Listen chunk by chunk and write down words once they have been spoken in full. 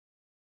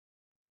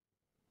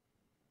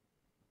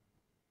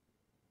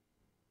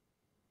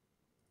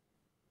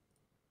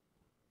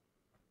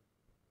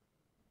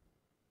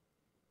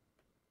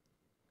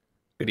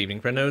Good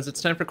evening, friendos.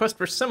 It's time for Quest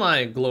for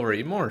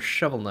Semi-Glory. More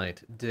Shovel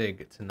Knight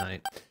dig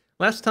tonight.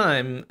 Last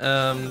time,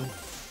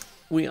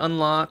 we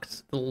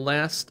unlocked the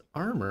last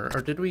armor, or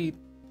did we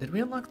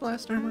unlock the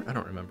last armor? I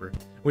don't remember.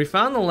 We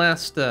found the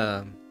last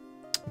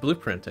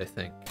blueprint, I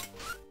think.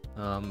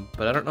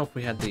 But I don't know if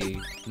we had the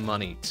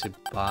money to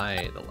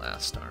buy the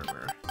last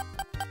armor.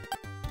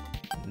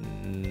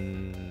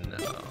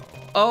 No.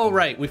 Oh,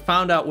 right, we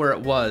found out where it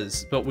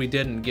was, but we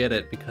didn't get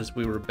it because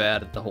we were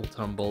bad at the whole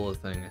Tombola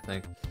thing, I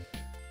think.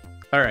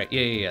 Alright,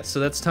 yeah. So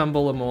that's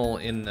Tombola Mole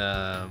in,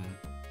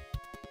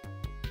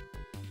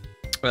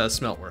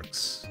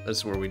 Smeltworks.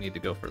 That's where we need to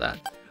go for that.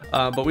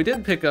 But we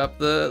did pick up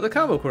the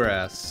combo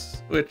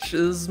cuirass, which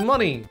is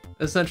money,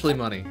 essentially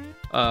money.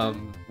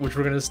 Which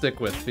we're gonna stick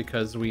with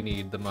because we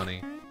need the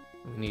money.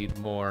 We need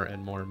more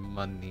and more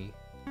money.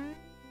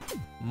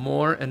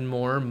 More and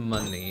more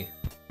money.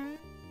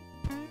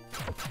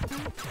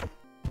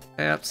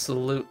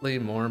 Absolutely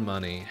more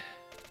money.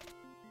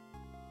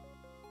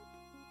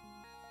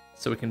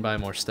 So we can buy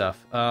more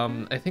stuff.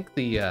 I think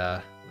the,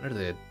 what are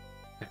the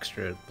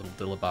extra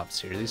little dillibops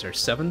here? These are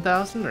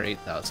 7,000 or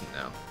 8,000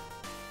 now?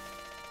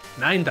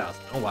 9,000,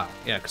 oh wow.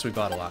 Yeah, because we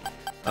bought a lot.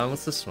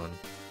 What's this one?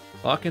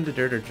 Walk into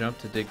dirt or jump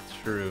to dig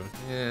through.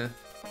 Yeah.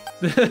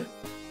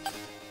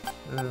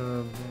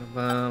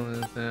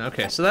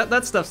 Okay, so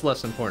that stuff's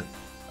less important.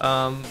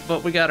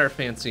 But we got our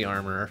fancy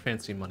armor, our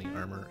fancy money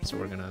armor, so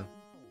we're gonna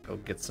go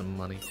get some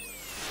money.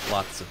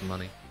 Lots of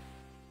money.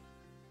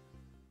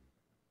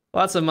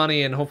 Lots of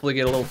money and hopefully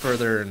get a little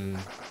further and,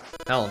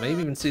 hell,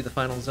 maybe even see the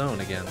final zone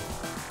again.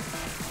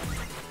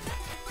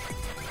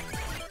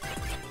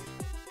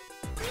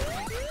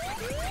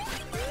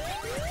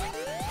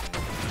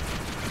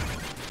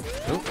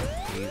 Oop,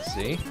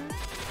 easy.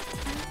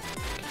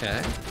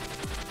 Okay.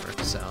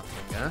 Works out,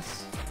 I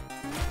guess.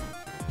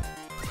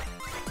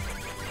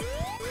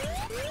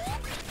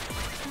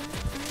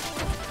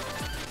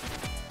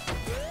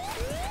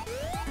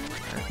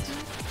 Alright,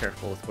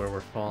 careful with where we're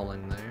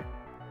falling there.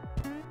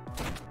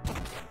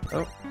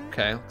 Oh,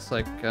 okay, looks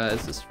like,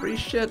 is this free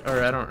shit?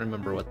 Or I don't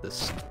remember what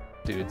this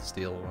dude's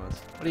deal was.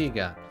 What do you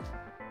got?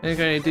 Ain't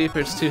got any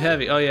deeper, it's too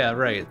heavy. Oh yeah,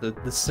 right,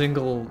 the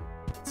single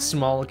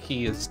small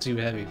key is too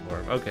heavy for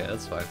him. Okay,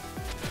 that's fine.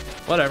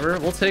 Whatever,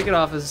 we'll take it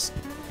off his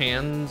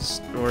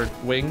hands, or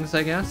wings,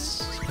 I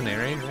guess? It's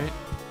canary, right?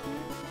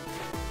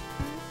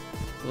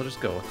 We'll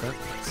just go with it,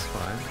 it's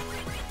fine.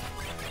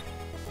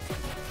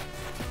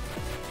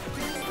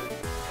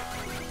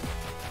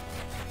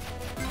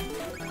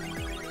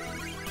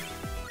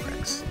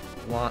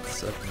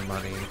 Lots of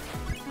money.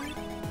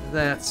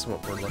 That's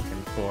what we're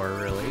looking for,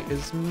 really,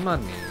 is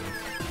money.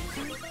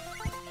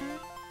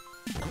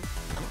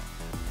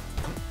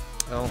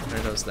 Oh,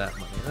 there goes that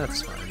money.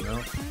 That's fine,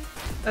 though.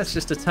 That's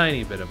just a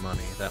tiny bit of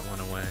money that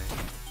went away.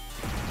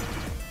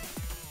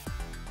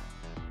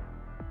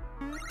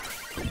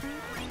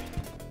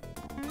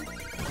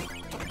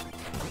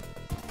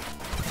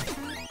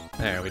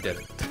 There, we did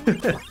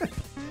it.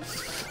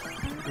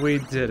 We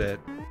did it.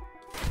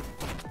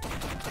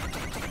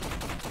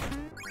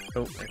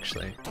 Oh,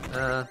 actually,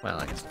 well,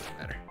 I guess it doesn't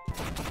matter.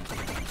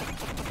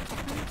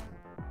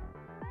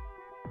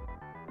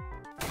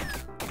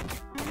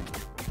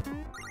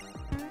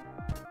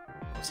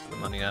 Most of the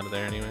money out of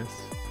there anyways.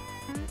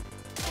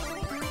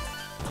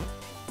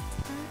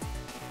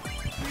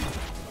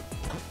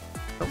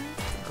 Oh,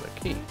 another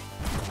key.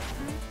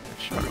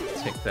 Sure,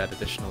 I'll take that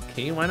additional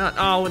key, why not?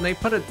 Oh, and they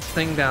put a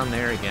thing down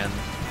there again.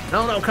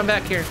 No, come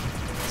back here.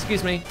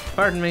 Excuse me,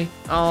 pardon me.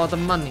 Oh, the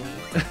money.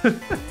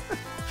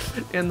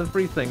 And the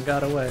free thing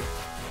got away.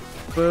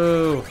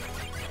 Boo!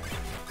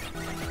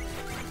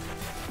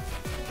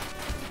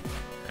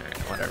 Alright,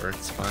 whatever,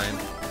 it's fine.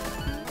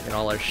 Get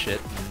all our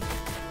shit and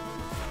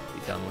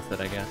be done with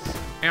it, I guess.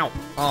 Ow!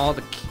 Oh,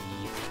 the key.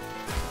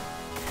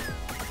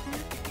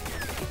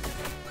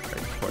 Right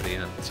before the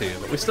end, too.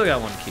 But we still got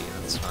one key,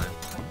 that's fine.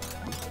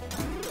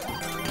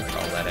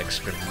 All that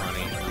extra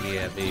money.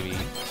 Yeah, baby.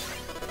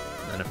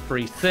 And then a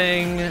free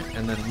thing,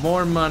 and then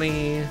more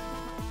money.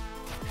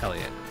 Hell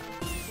yeah.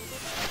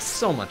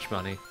 So much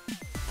money.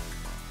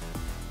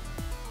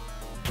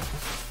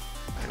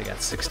 Already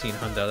got 16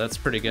 hundo. That's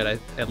pretty good.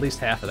 At least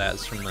half of that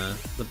is from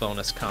the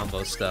bonus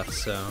combo stuff,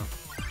 so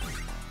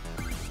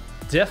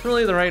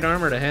definitely the right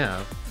armor to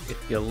have if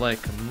you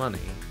like money.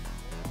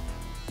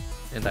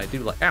 And I do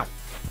like, ow!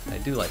 I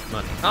do like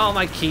money. Oh,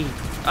 my key!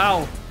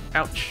 Ow!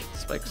 Ouch!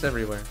 Spikes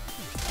everywhere.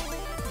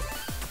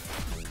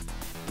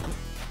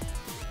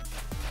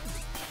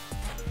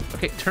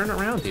 Okay, turn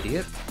around,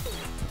 idiot.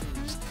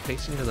 Just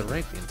facing to the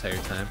right the entire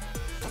time.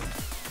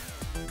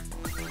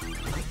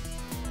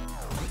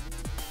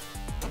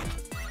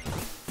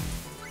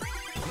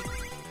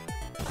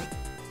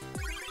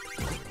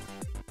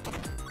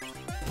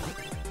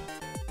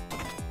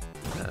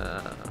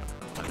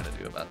 What am I gonna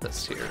do about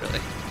this here, really?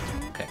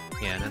 Okay,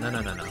 yeah,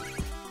 no.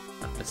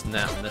 It's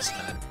now, this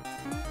time.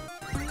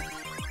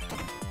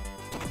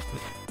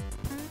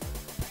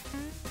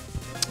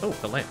 Oh,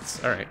 the lance.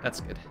 Alright, that's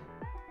good.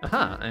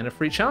 Aha, and a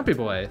free Chompy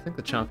Boy. I think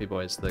the Chompy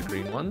Boy is the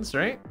green ones,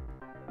 right?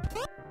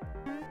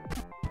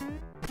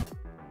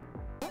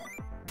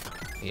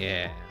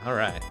 Yeah,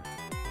 alright.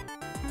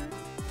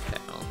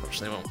 Okay, well,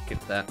 unfortunately I won't get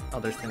that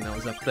other thing that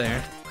was up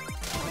there.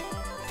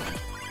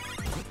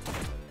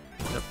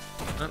 Nope.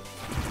 Nope.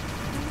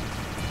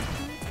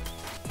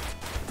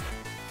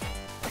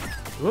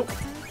 Whoop.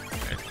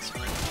 Okay, that's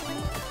fine.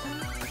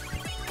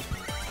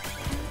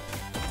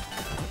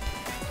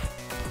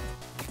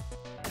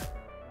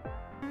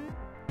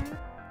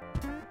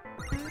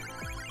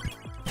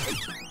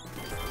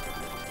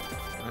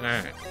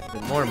 Alright,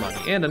 more money.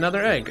 And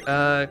another egg.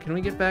 Can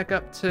we get back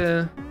up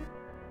to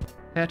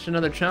hatch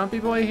another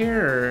chompy boy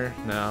here, or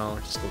no,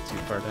 we're still too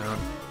far down?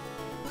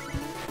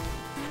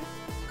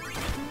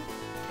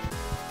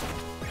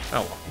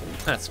 Oh well,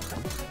 that's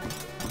fine.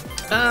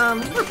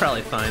 We're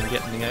probably fine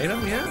getting the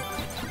item, yeah?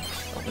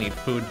 Don't need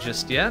food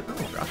just yet.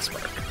 Oh, rock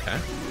spark, okay.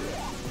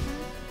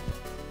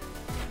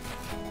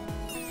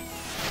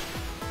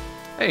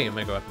 Hey,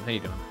 Omega Weapon, how you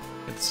doing?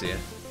 Good to see you.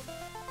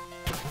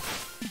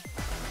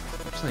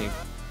 Actually,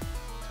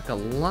 took a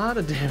lot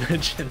of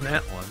damage in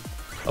that one.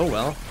 Oh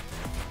well.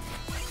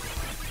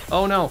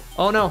 Oh no,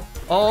 oh no,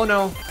 oh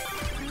no.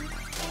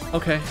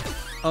 Okay,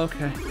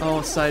 okay.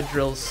 Oh, side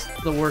drills,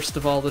 the worst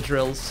of all the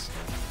drills.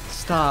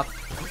 Stop.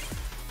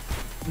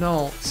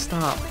 No,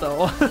 stop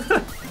though.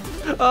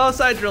 Oh,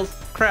 side drills,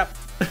 crap.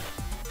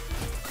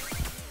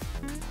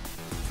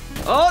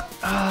 Oh,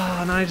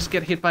 now I just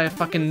get hit by a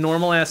fucking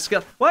normal ass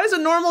skeleton. Why does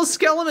a normal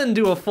skeleton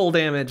do a full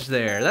damage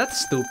there?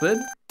 That's stupid.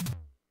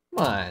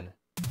 Come on.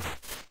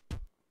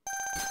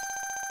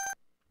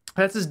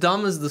 That's as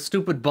dumb as the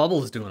stupid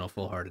bubbles doing a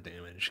full heart of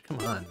damage. Come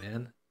on,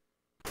 man.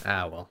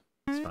 Ah, well,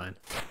 it's fine.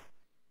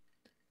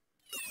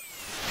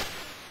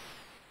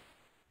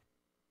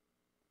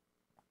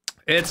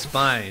 It's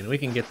fine. We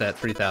can get that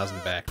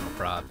 3,000 back, no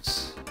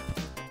probs.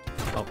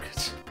 Oh,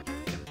 good.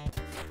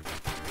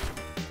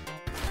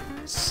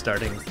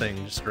 Starting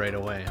thing just right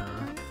away,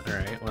 huh?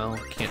 Alright, well,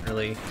 can't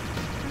really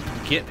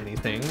get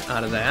anything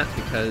out of that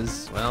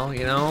because, well,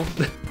 you know.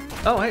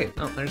 Oh, hey.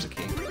 Oh, there's a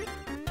key.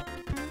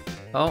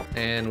 Oh,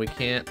 and we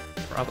can't.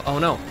 Oh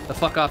no, the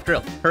fuck off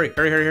drill. Hurry,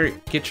 hurry, hurry, hurry.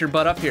 Get your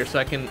butt up here so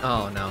I can.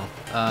 Oh no.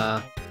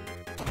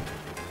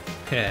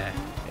 Yeah.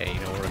 Hey, you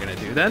know what we're gonna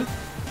do then?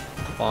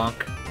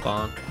 Bonk,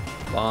 bonk,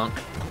 bonk,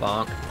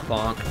 bonk,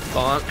 bonk,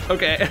 bonk.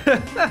 Okay.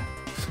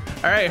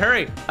 Alright,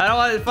 hurry. I don't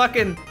want to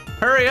fucking.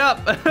 Hurry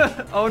up.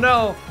 Oh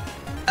no.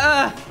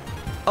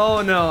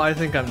 Oh no, I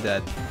think I'm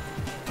dead.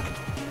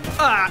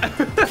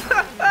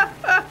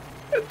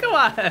 Come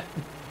on.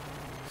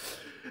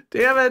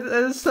 Damn it,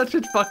 that is such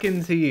a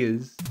fucking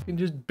tease. You can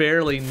just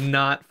barely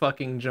not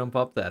fucking jump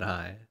up that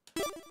high.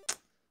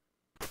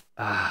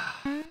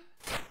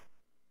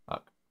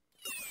 Fuck.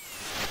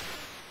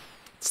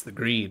 It's the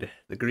greed.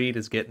 The greed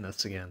is getting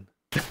us again.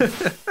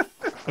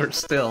 Or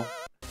still.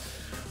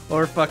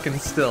 Or fucking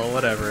still,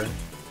 whatever.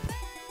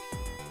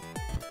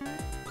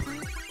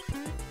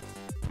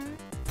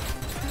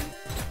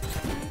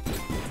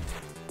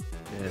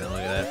 Yeah, look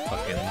at that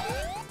fucking...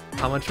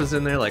 How much was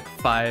in there? Like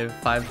five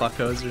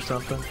buckos or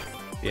something?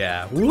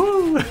 Yeah.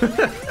 Woo! No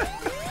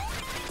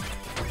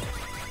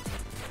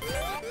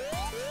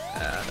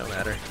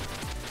matter.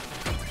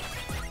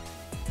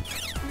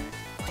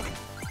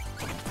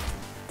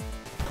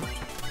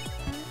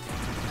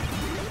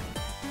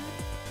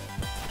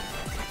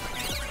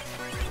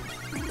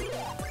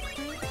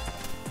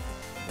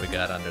 We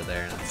got under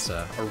there, and it's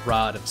a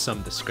rod of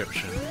some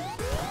description.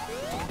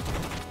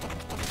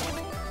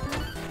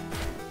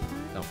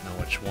 Don't know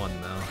which one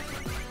though.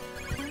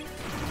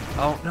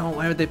 Oh no,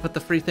 why would they put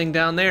the free thing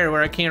down there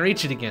where I can't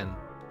reach it again?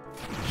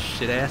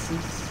 Shit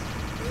asses.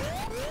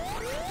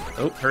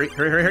 Oh, hurry,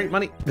 hurry, hurry, hurry,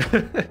 money.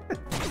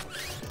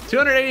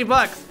 280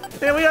 bucks.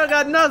 Man, we don't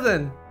got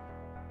nothing.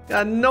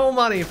 Got no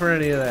money for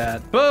any of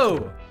that.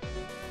 Boo!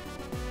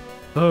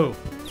 Boo.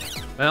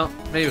 Well,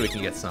 maybe we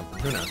can get something,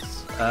 who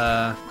knows.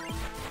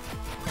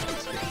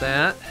 Let's get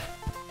that.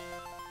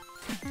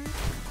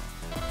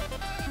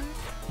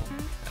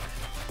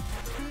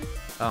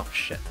 Oh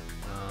shit.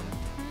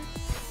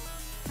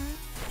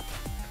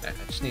 Okay,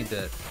 I just need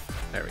to.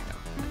 There we go.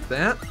 Like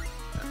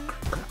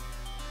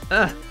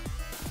that.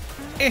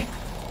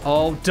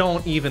 Oh,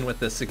 don't even with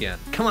this again.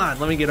 Come on,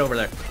 let me get over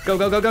there. Go,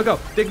 go, go, go, go.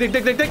 Dig, dig,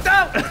 dig, dig, dig.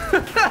 No!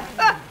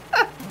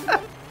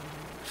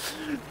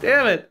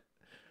 Damn it.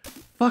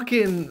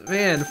 Fucking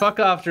man,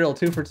 fuck off drill.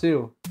 2 for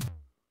 2.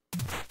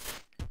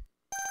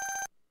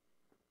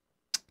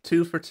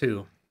 2 for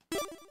 2.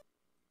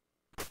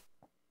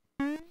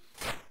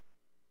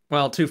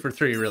 Well, 2 for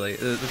 3 really.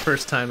 The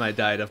first time I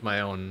died of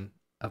my own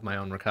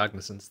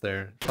recognizance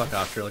there. Fuck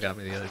off drill got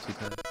me the other 2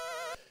 times.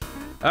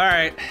 All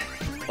right,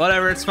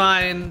 whatever. It's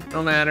fine.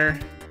 No matter.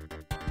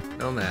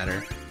 No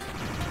matter.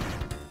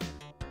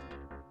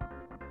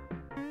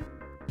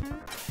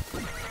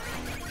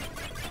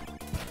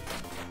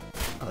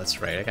 Oh, that's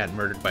right. I got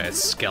murdered by a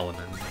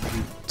skeleton.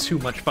 Too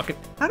much fucking.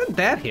 How did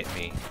that hit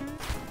me?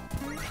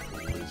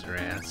 Loser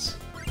ass.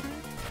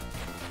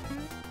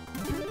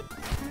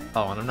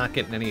 Oh, and I'm not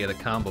getting any of the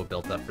combo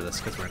built up for this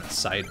because we're in a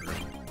side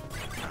room.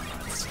 Oh,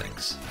 that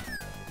stinks.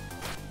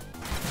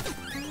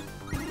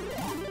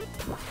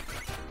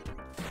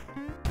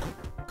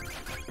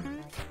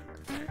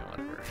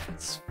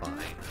 It's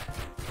fine.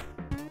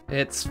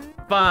 It's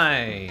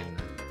fine.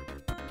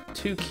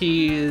 2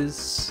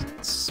 keys,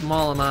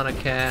 small amount of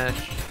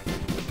cash.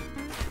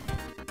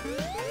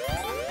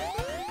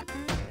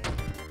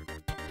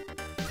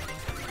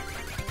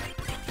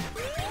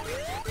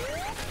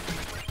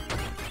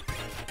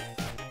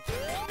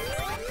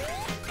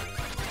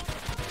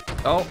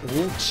 Oh,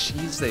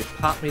 jeez, they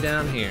popped me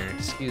down here.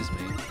 Excuse me.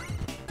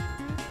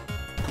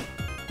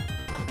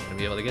 Gonna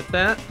be able to get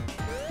that?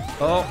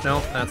 Oh, no,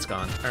 that's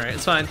gone. Alright,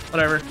 it's fine.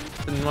 Whatever.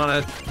 Didn't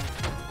want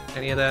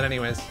any of that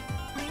anyways.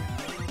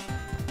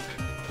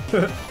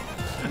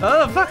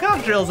 Oh, the fuck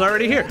off drill's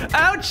already here.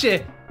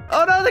 Ouchie!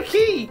 Oh no, the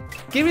key!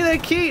 Give me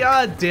that key!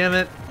 Ah, oh, damn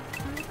it.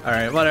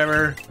 Alright,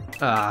 whatever.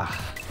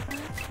 Ah.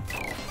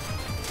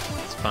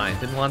 It's fine.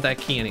 Didn't want that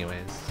key anyways.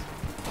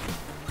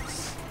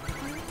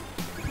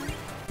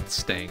 It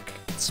stank.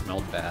 It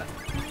smelled bad.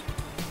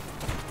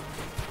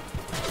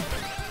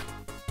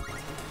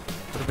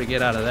 What did we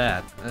get out of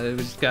that? We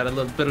just got a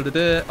little bit of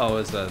the... Oh,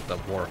 it was the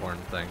war horn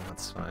thing.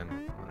 That's fine.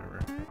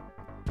 Whatever.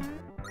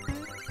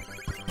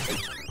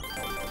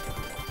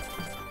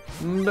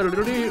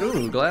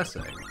 Ooh, glass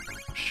egg.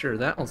 Sure,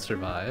 that will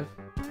survive.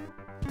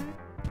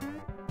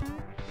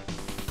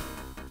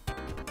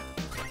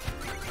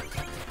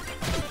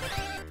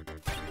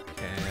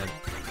 Okay.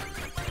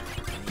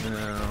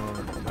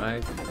 No,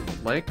 I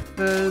like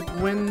the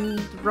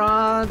wind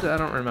rod. I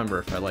don't remember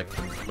if I like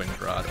the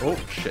wind rod. Oh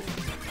shit.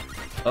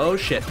 Oh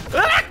shit.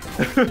 Ah!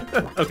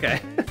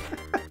 Okay.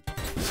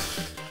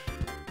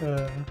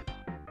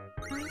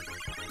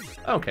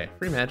 Okay,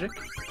 free magic.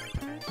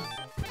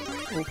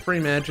 A little free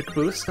magic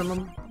boost,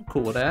 I'm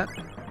cool with that.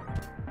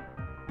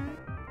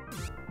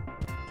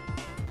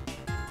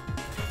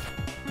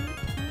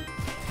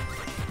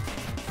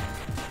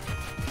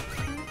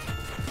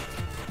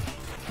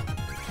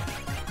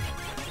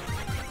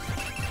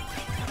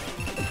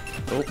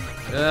 Oh,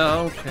 yeah,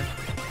 okay.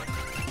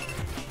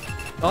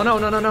 Oh no,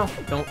 no, no, no!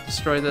 Don't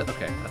destroy the...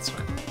 Okay, that's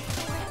fine.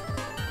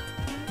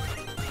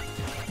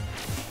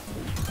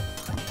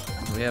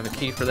 Do we have a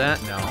key for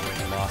that? No,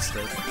 we lost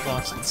it.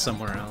 Lost it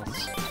somewhere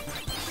else.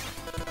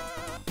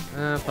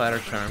 Platter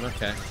charm,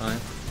 okay, fine.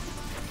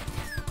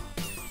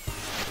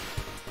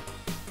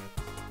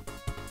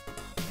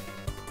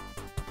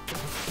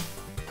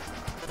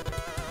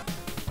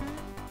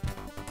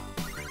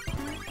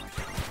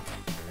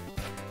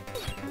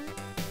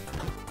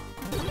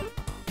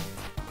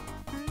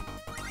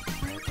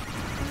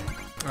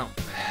 Oh.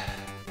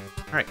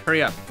 Alright,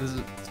 hurry up. This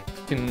is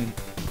fucking...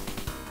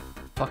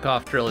 Fuck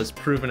off drill has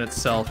proven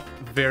itself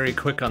very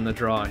quick on the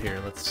draw here.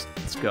 Let's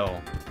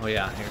go. Oh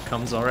yeah, here it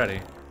comes already.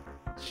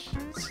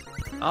 Jeez.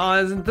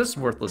 Oh, isn't this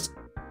worthless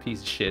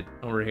piece of shit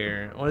over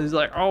here? Well, he's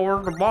like, oh,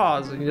 we're the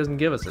boss, and he doesn't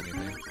give us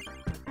anything.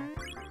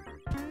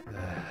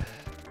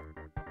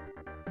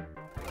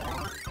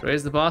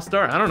 Raise the boss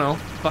door? I don't know.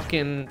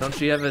 Fucking, don't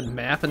you have a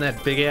map in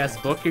that big ass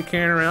book you're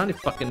carrying around, you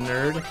fucking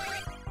nerd?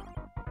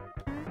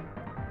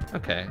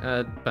 Okay,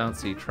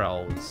 bouncy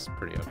trowel is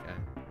pretty okay.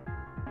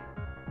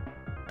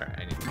 Alright,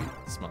 I need to be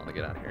small to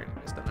get out of here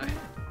anyways, don't I?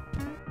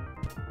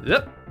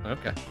 Yep,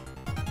 okay.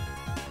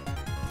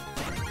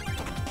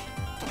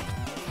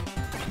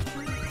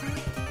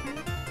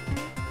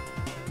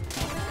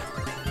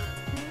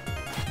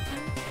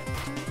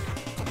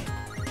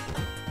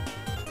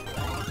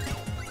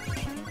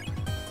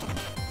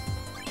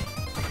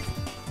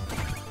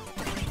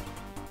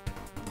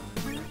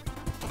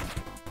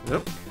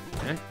 Yep,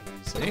 okay,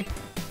 see?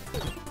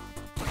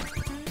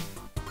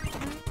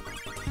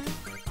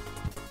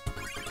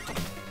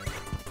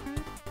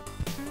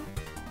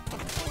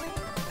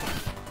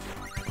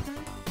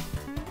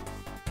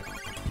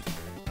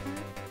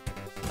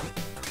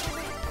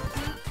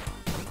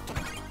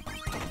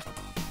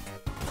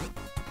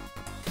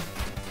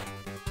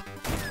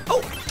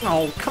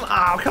 Oh,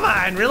 come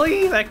on,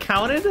 really? That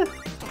counted?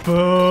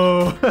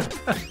 Boo.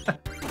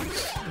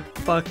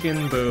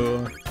 Fucking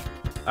boo.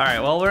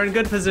 Alright, well, we're in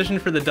good position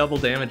for the double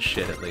damage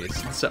shit, at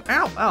least. So,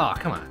 ow! Oh,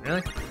 come on,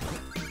 really?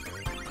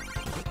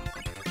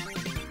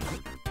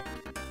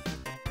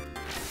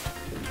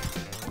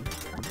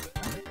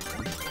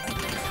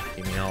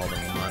 Give me all the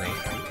money.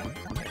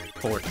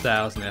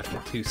 4,000 after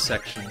 2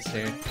 sections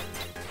here.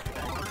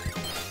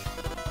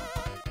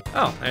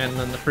 Oh, and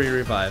then the free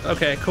revive.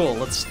 Okay, cool,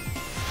 let's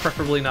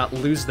preferably not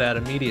lose that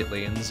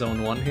immediately in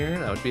zone 1 here.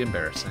 That would be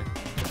embarrassing.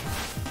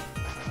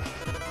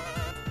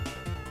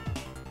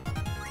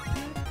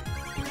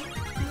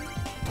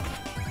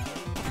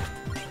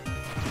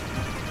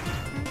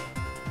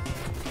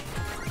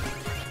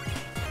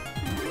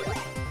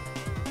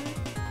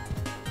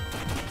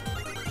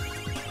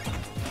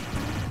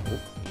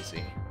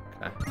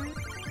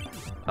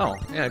 Oh,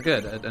 yeah,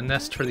 good. A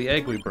nest for the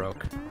egg we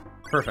broke.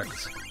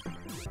 Perfect.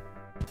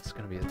 It's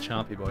gonna be the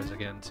Chompy Boys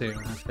again, too.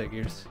 That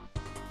figures.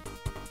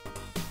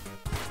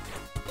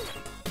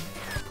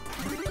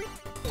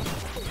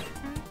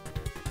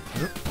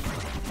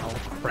 Oh,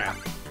 crap.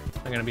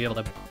 I'm gonna be able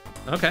to...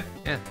 Okay,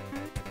 yeah.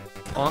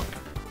 Bonk.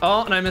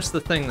 Oh, and I missed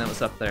the thing that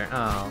was up there.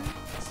 Oh.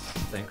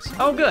 thanks.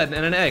 Oh, good,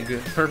 and an egg.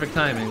 Perfect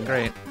timing,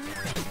 great.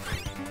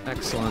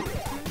 Excellent.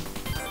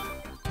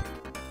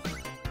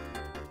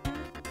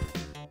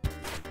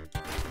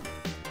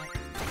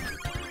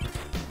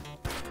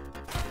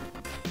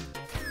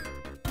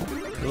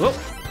 Whoop.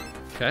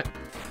 Okay.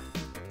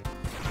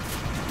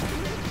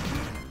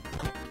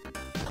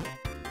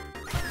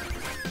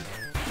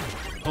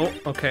 Oh,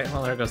 okay,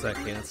 well there goes that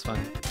key, that's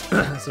fine.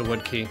 It's a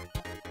wood key.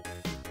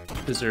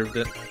 Deserved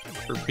it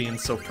for being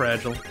so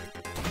fragile.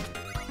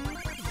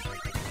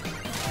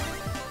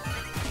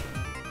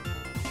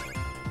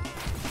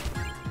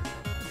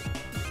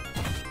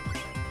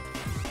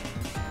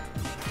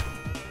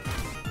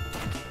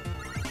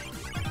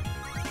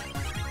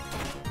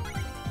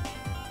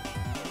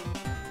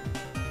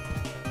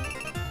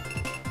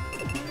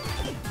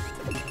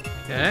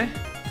 Okay.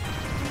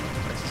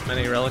 As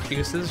many relic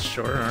uses?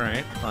 Sure,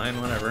 alright, fine,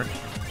 whatever.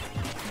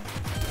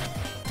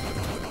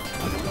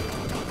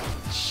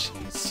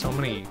 Jeez, so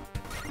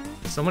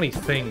many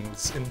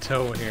things in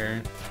tow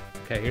here.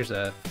 Okay, here's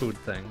a food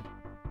thing.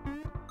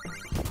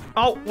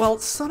 Oh, well,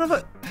 son of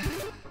a...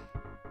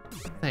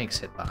 Thanks,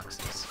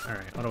 hitboxes.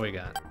 Alright, what do we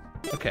got?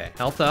 Okay,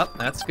 health up,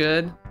 that's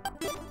good.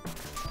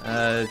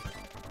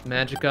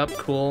 Magic up,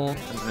 cool,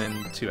 and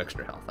then 2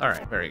 extra health.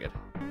 Alright, very good.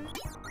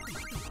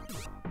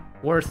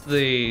 Worth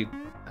the...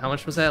 How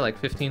much was that? Like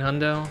 15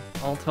 hundo,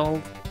 all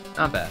told?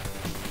 Not bad.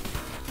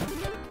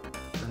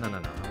 No.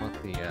 I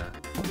want the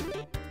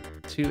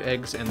 2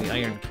 eggs and the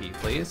iron key,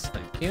 please.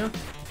 Thank you.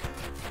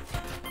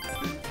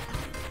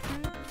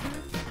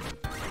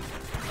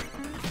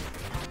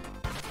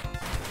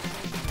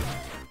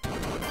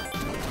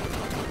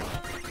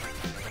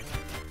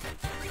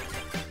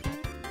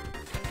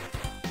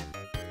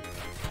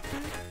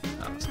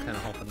 I was kind of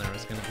hoping there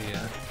was going to be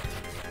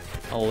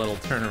a little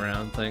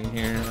turnaround thing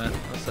here, but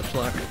no such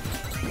luck.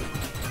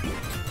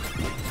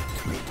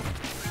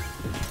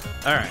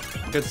 Alright,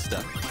 good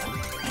stuff.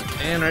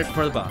 And right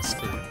before the boss,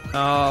 too.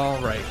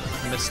 Alright,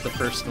 missed the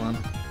first one.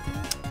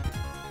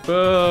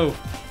 Boo!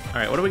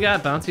 Alright, what do we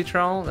got? Bouncy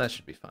Troll? That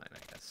should be fine, I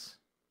guess.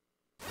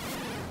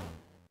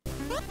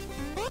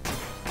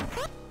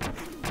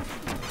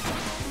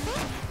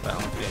 Well,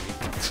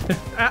 maybe.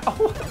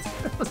 Oh,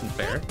 that wasn't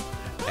fair.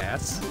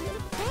 Ass.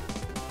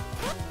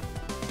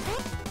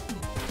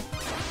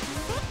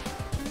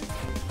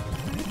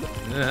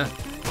 Yeah.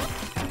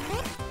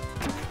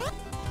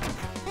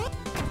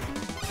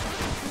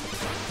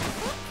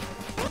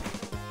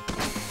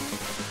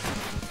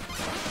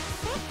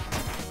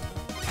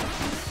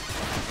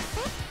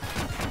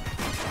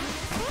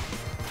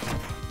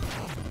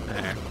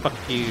 There, fuck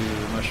you,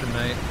 Mushroom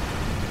Knight.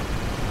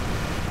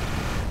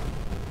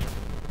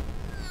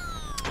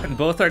 And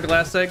both our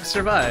glass eggs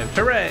survived.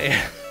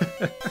 Hooray!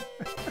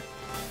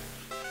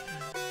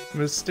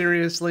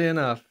 Mysteriously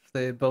enough,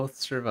 they both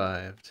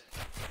survived.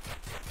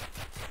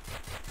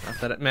 Not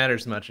that it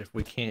matters much if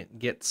we can't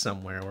get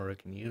somewhere where we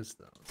can use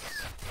those.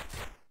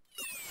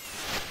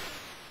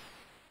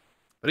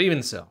 But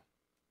even so,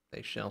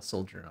 they shall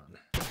soldier on.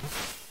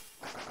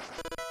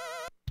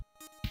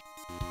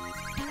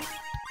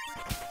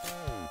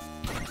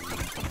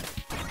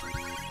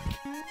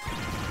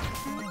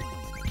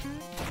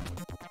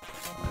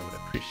 I would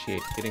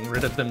appreciate getting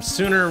rid of them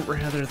sooner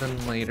rather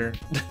than later.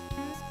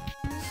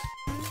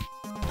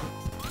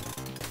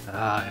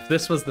 If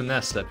this was the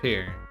nest up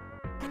here.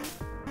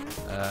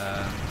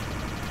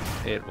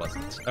 It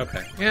wasn't.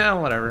 Okay. Yeah,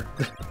 whatever.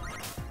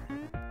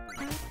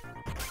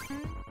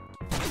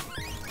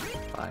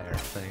 Fire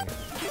thing.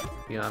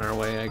 Be on our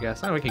way, I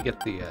guess. Oh, we could get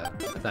the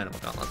Dynamo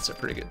Gauntlets. They're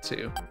pretty good,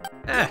 too.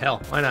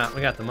 Hell, why not? We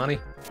got the money.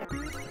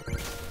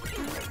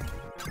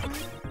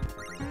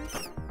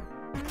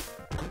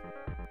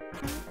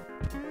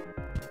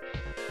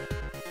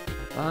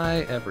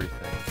 Buy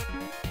everything.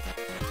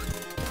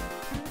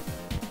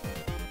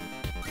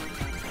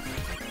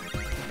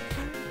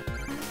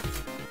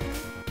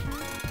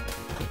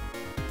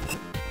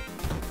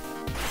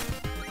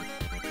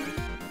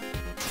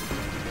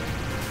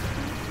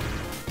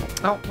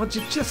 Oh, what'd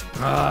you just...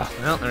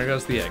 well, there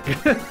goes the egg.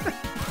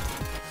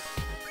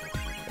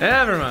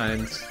 Never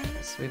mind.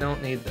 We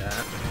don't need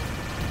that.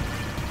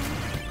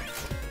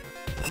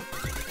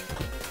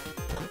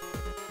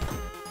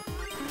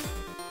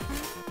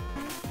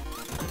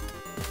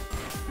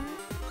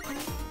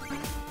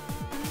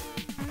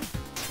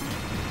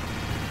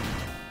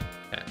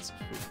 That's a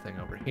food thing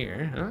over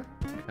here, huh?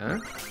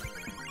 Okay.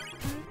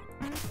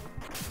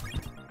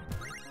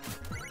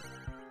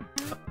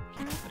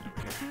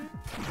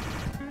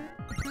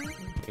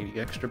 80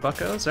 extra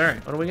buckos.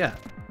 Alright, what do we got?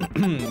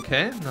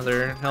 Okay,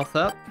 another health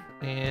up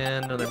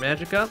and another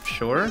magic up,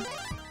 sure. Might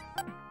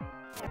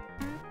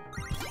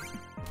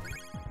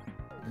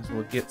as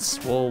well get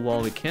swole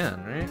while we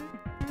can, right?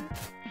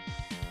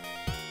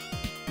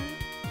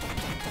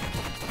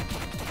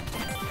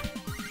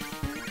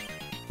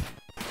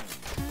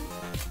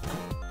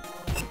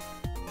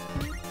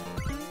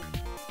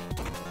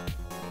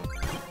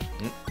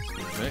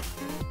 Excuse me.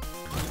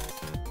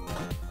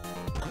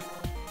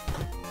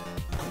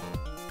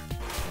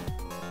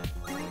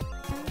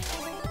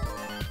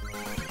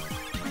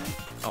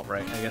 Oh,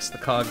 right, I guess the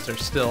cogs are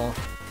still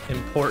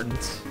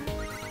important.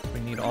 We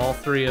need all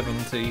 3 of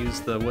them to use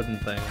the wooden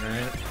thing,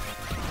 right?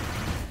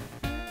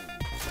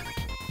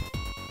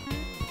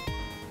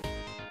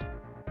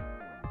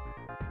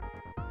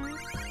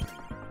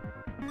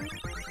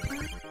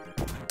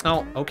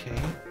 Oh, okay.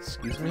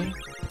 Excuse me.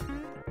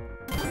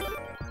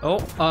 Oh,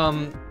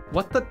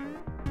 what the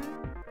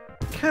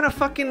kind of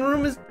fucking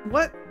room is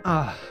what?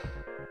 Can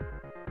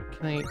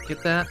I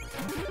get that?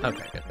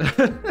 Okay,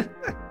 good.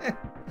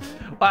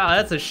 Wow,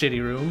 that's a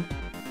shitty room.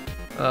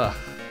 Ugh,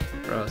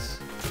 gross.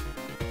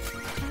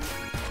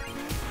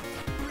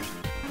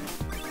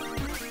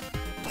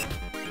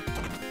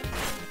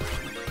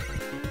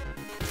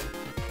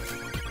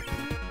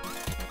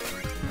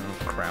 Oh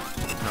crap.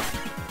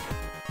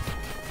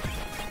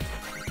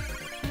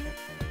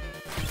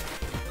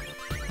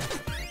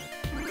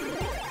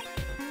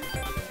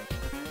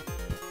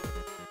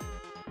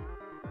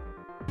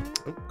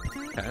 Oh.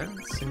 Okay,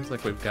 seems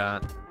like we've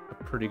got a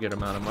pretty good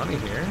amount of money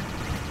here.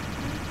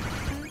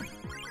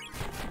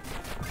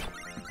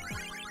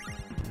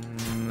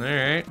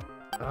 Alright.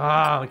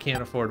 Oh, we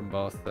can't afford them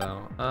both,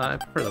 though. I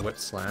prefer the whip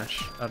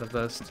slash out of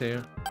those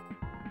two.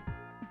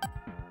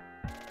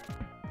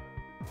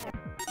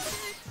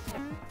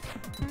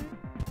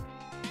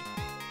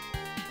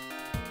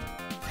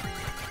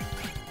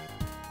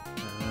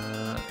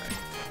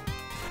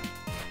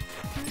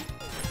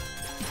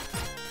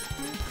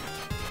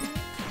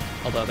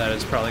 Although that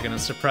is probably going to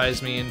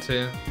surprise me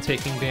into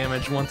taking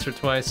damage once or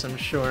twice, I'm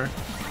sure.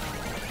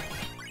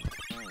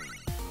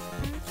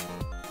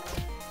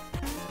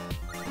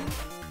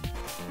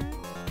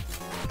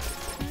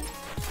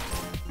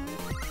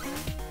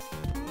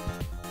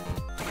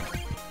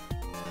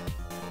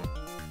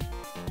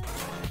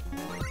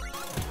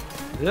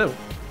 Ew.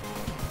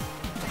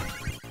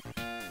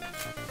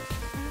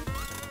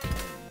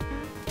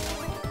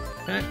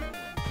 Okay.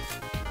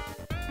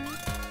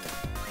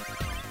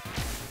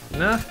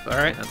 Enough.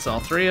 Alright, that's all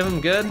 3 of them.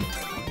 Good.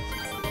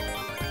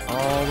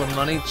 All the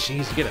money.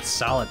 Jeez, you get a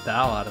solid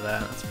thou out of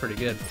that. That's pretty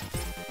good.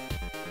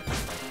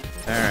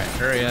 Alright,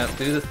 hurry up.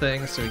 Do the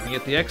thing so we can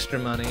get the extra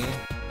money.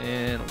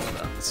 And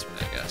what else,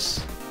 I guess.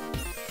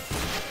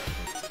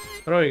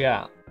 What do we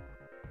got?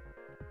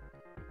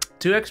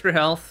 2 extra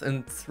health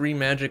and 3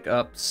 magic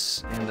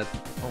ups. And a,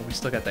 oh, we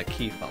still got that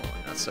key following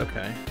us.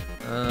 Okay.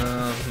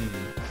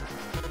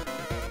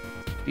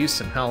 Use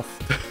some health.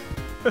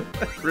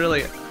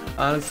 Really,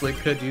 honestly,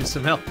 could use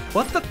some help.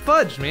 What the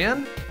fudge,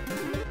 man?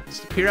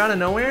 Just appear out of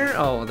nowhere?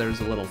 Oh, there's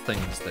a little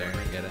things there.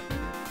 I get it.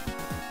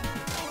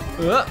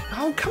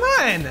 Oh, come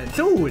on,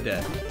 dude!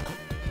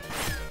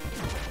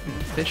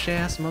 Fish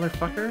ass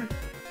motherfucker.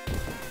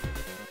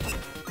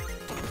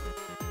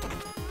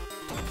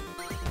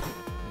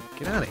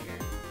 Get out of here.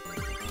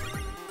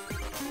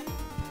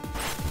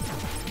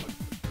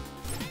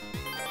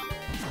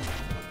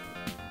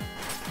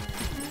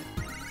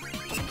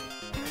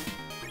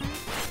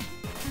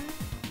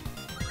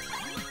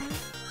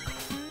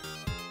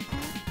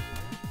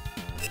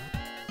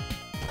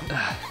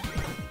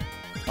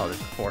 Oh, there's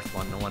a 4th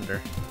one, no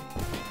wonder.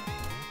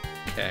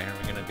 Okay, are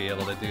we gonna be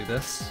able to do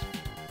this?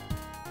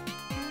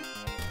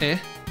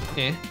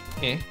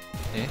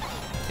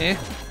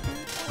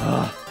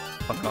 Ugh,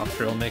 fuck off,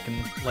 drill,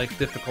 making life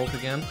difficult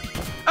again.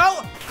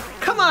 Oh,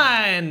 come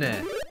on!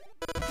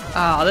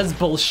 Ah, that's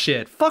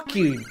bullshit. Fuck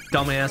you,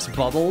 dumbass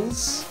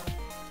Bubbles.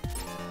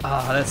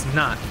 Ah, that's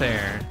not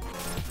fair.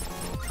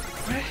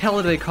 What the hell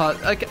do they call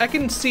it? I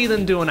can see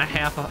them doing a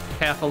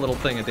half a little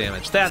thing of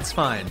damage. That's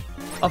fine.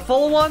 A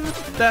full one?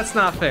 That's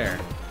not fair.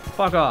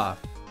 Fuck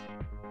off.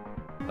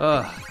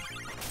 Ugh.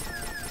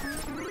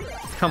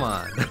 Come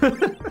on.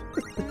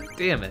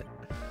 Damn it.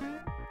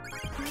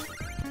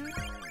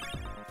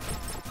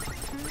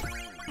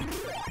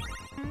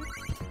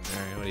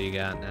 Alright, what do you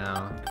got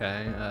now?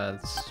 Okay,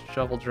 it's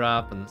Shovel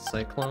Drop and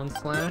Cyclone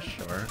Slash,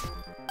 or...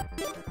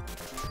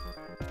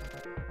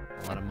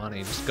 A lot of money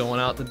just going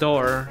out the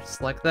door,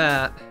 just like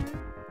that.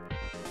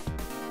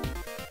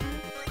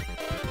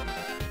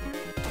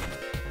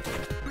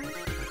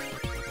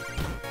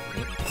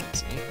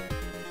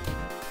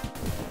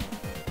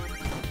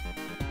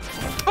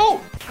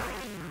 Oh!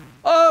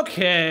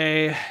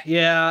 Okay,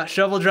 yeah,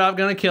 Shovel Drop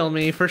gonna kill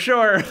me for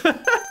sure.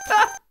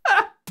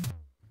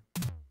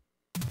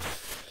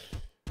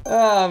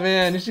 Oh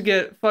man, you should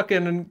get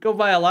fucking go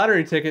buy a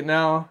lottery ticket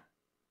now.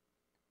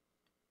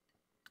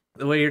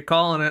 The way you're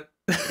calling it.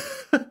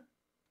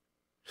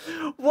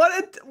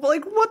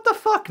 What the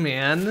fuck,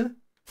 man?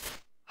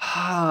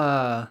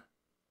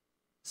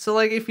 So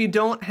like if you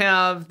don't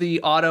have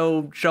the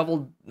auto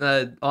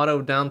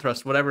down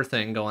thrust, whatever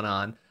thing going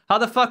on, how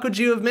the fuck would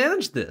you have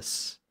managed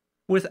this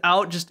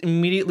without just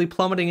immediately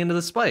plummeting into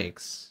the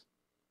spikes?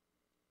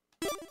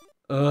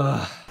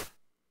 Ugh.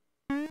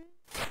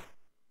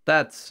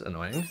 That's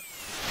annoying.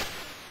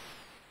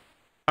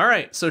 All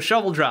right, so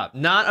Shovel Drop,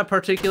 not a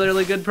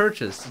particularly good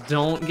purchase.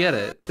 Don't get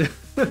it.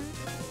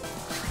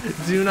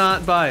 Do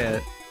not buy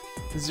it.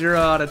 0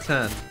 out of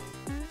 10.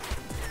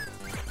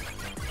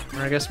 Or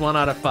I guess 1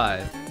 out of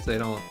 5. So they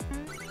don't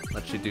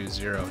let you do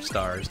 0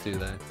 stars, do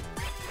they?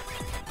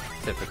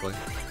 Typically.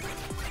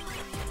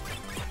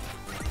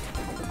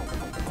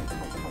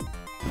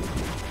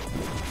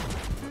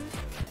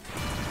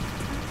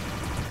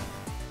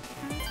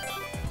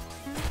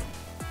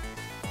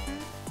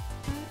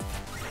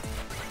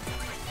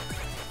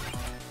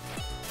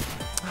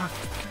 Oh,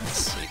 for God's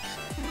sake.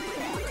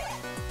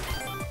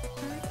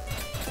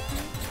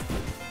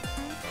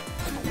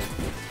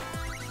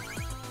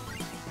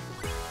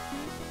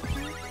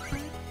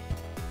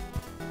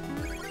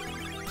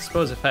 I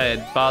suppose if I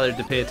had bothered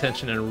to pay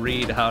attention and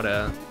read how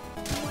to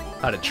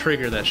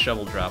trigger that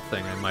shovel drop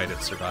thing, I might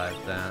have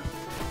survived that.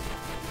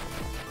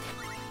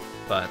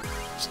 But it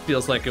just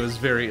feels like it was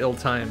very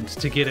ill-timed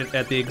to get it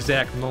at the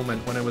exact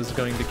moment when it was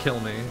going to kill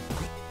me.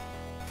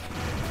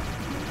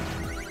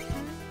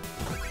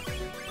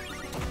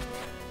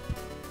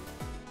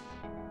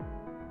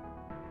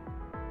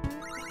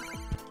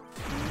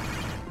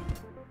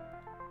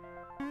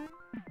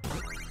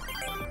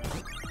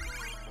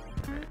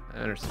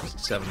 Alright,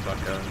 167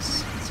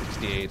 buckos,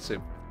 68,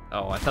 so...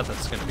 Oh, I thought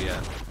that's gonna be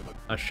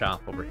a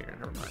shop over here.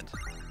 Never mind.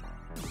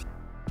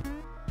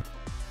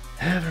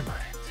 Never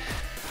mind.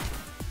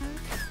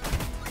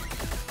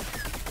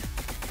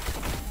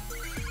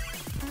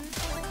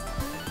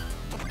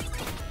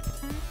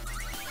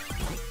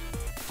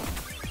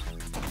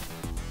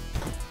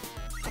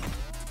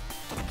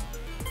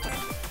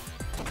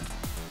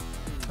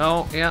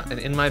 Oh, yeah, and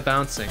in my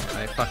bouncing,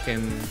 I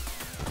fucking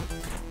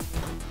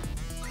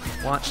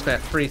watch that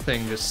free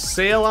thing just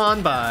sail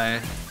on by.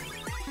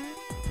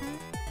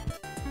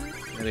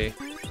 Ready?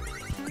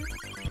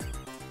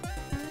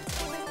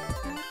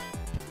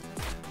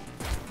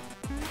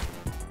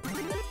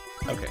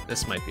 Okay,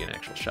 this might be an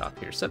actual shop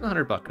here.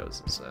 700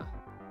 buckos is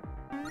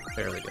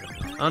fairly good.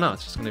 Oh no,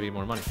 it's just gonna be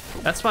more money.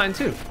 That's fine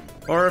too.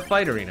 Or a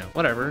fight arena,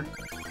 whatever.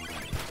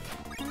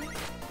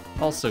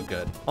 Also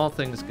good. All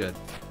things good.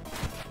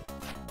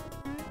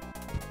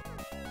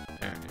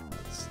 Alright,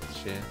 let's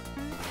let you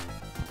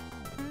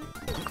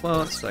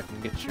close so I can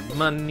get your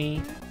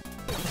money.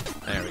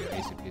 There we go,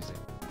 easy peasy.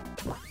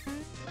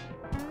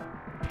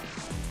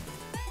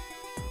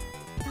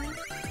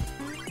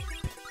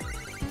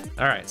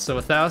 Alright, so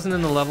 1,000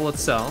 in the level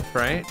itself,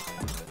 right?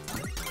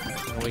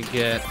 And we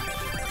get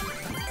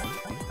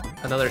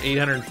another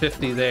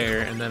 850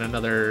 there, and then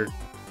another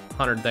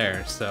 100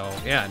 there. So,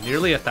 yeah,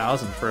 nearly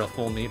 1,000 for a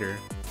full meter.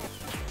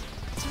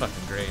 It's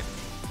fucking great.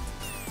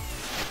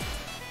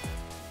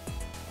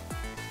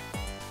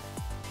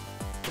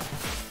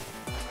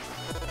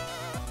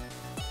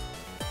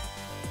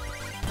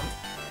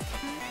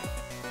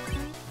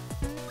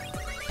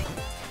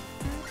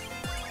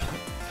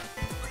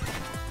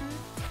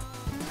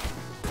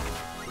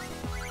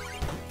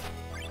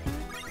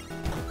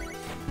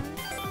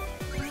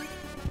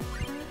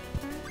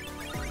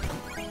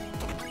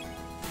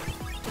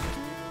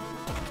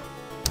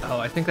 Oh,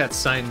 I think that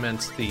sign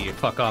meant the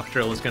fuck off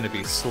drill was going to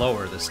be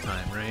slower this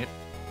time, right?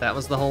 That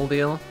was the whole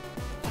deal?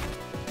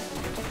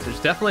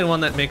 There's definitely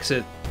one that makes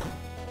it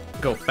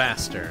go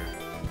faster.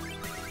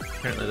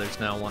 Apparently there's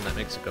now one that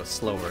makes it go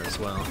slower as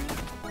well.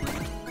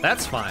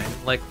 That's fine.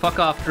 Like, fuck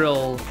off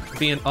drill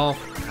being... Oh,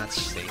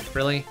 that's safe.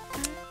 Really?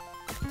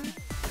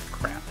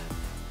 Crap.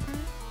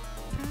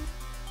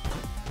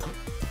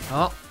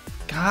 Oh.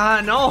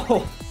 God,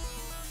 no!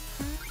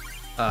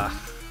 Ugh.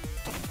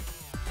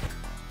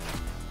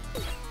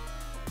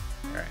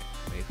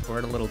 For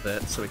it a little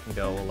bit so we can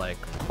go like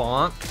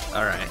bonk.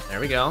 All right,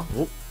 there we go.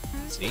 Oop.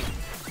 Let's see.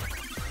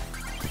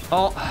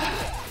 Oh,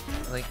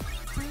 really?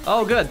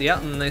 Oh, good. Yeah,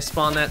 and they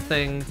spawn that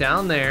thing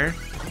down there.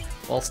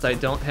 Whilst I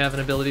don't have an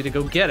ability to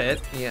go get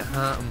it. Yeah.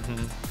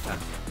 Yeah.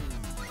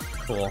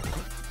 Cool. Man,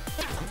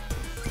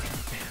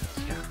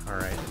 yeah. All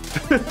right.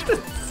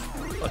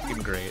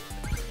 Fucking great.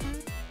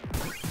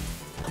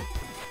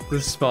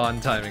 The spawn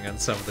timing on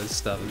some of this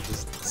stuff is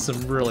just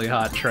some really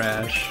hot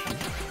trash.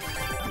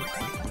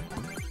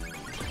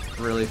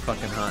 Really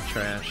fucking hot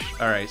trash.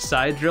 Alright,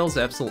 side drills?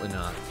 Absolutely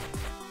not.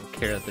 I don't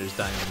care that there's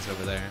diamonds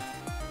over there.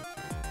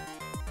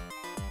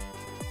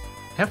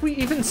 Have we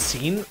even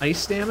seen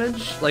ice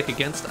damage? Like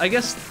against... I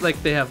guess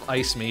like they have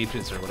ice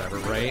mages or whatever,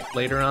 right?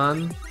 Later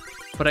on.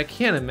 But I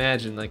can't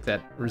imagine like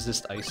that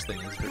resist ice thing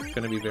is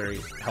gonna be very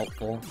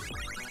helpful.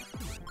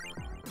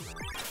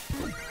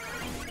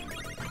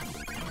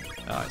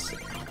 Oh, I see.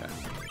 Okay.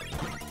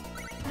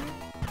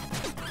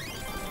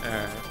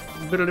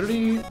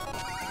 Alright.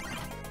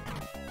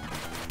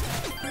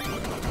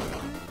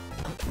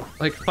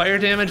 Like, fire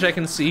damage I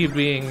can see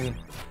being...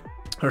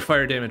 Or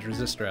fire damage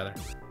resist, rather.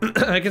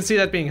 I can see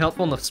that being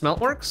helpful in the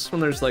smeltworks when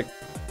there's, like,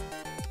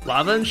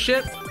 lava and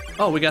shit.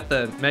 Oh, we got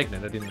the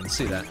magnet. I didn't even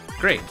see that.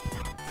 Great.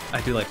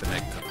 I do like the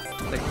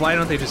magnet. Like, why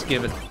don't they just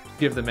give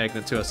the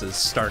magnet to us as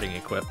starting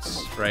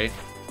equips, right?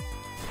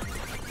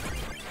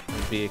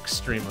 It'd be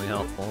extremely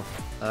helpful.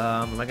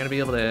 Am I gonna be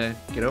able to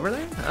get over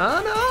there?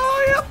 Oh,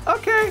 no! Yep,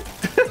 okay.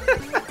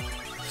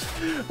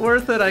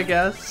 Worth it, I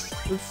guess.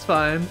 It's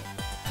fine.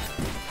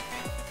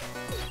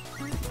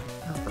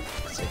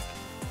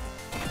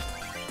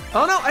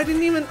 Oh no, I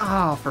didn't even...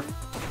 Oh, for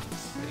fuck's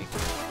sake.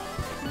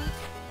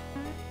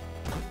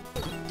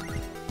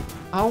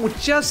 Oh,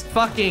 just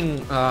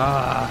fucking...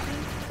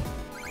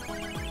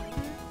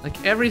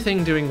 Like,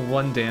 everything doing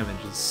 1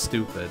 damage is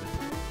stupid.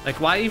 Like,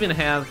 why even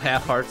have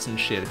half hearts and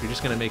shit if you're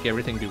just gonna make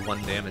everything do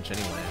 1 damage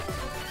anyway?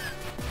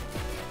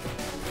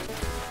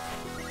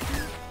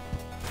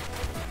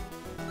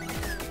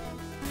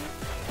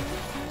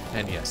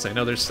 And yes, I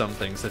know there's some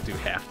things that do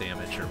half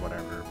damage or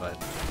whatever, but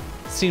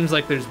it seems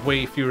like there's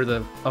way fewer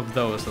of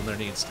those than there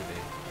needs to be.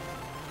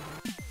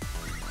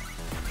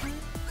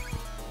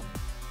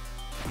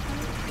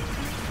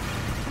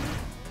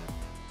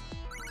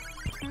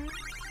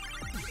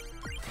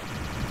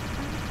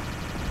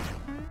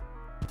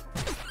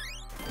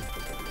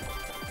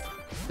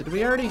 Did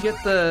we already get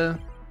the...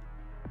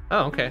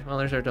 Oh, okay. Well,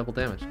 there's our double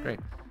damage. Great.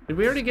 Did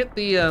we already get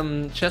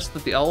the chest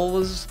that the owl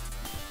was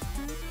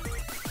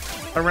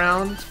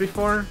around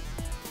before?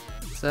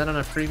 Is that on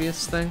a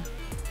previous thing?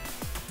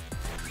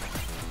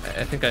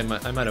 I think I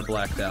might have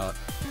blacked out.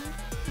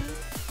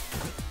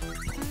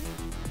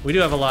 We do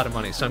have a lot of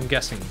money, so I'm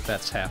guessing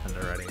that's happened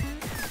already.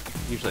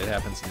 Usually it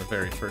happens in the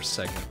very first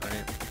segment,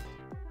 right?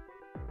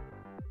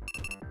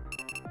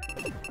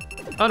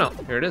 Oh no,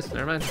 here it is.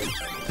 Never mind.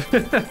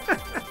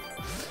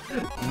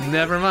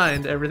 Never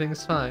mind,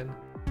 everything's fine.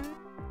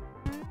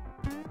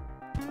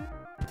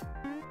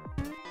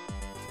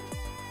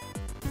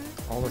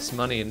 All this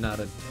money and not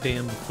a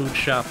damn food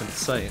shop in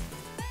sight.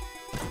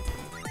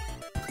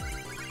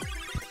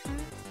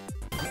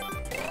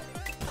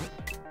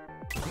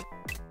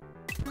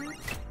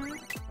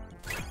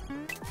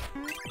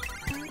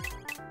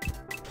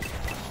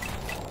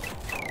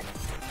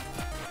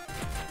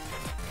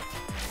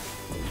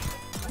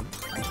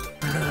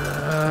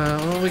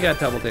 Well, we got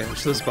double damage,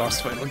 so this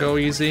boss fight will go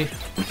easy.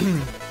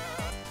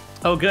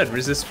 Oh good,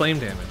 resist flame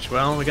damage.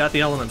 Well, we got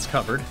the elements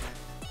covered.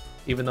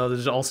 Even though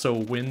there's also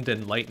wind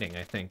and lightning,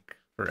 I think,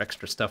 for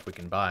extra stuff we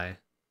can buy.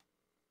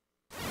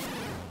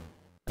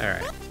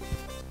 Alright.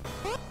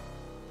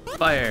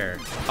 Fire.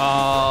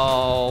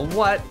 Oh,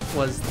 what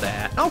was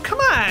that? Oh, come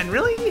on,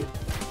 really?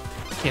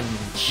 Fucking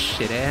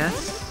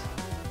shit-ass.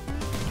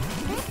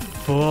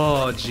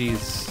 Oh,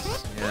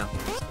 jeez. Yeah,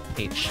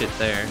 hate shit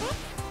there.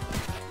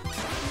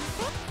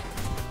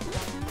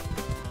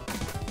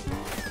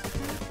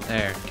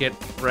 There, get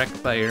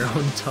wrecked by your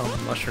own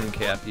dumb mushroom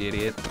cap, you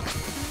idiot.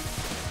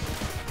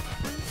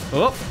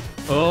 Oh!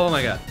 Oh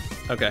my god.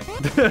 Okay.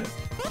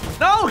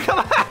 No, come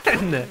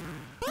on!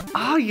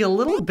 Oh, you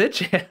little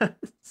bitch ass.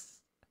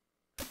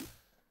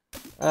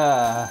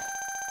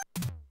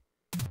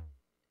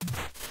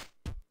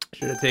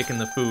 Should have taken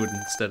the food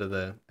instead of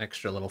the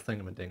extra little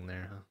thingamading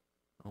there, huh?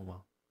 Oh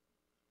well.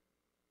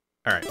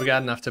 Alright, we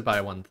got enough to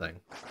buy one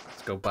thing.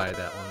 Let's go buy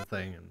that one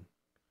thing and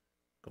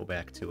go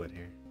back to it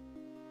here.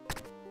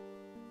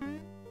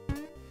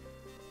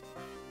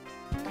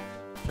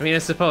 I mean, I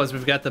suppose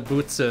we've got the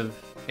boots of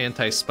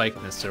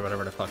anti-spikeness or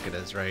whatever the fuck it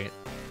is, right?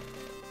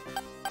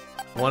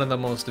 One of the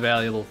most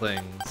valuable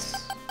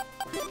things.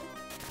 God,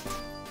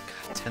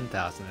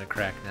 10,000 at a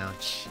crack now.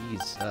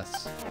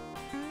 Jesus.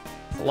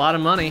 It's a lot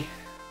of money.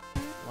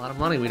 A lot of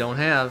money we don't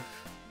have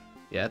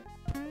yet.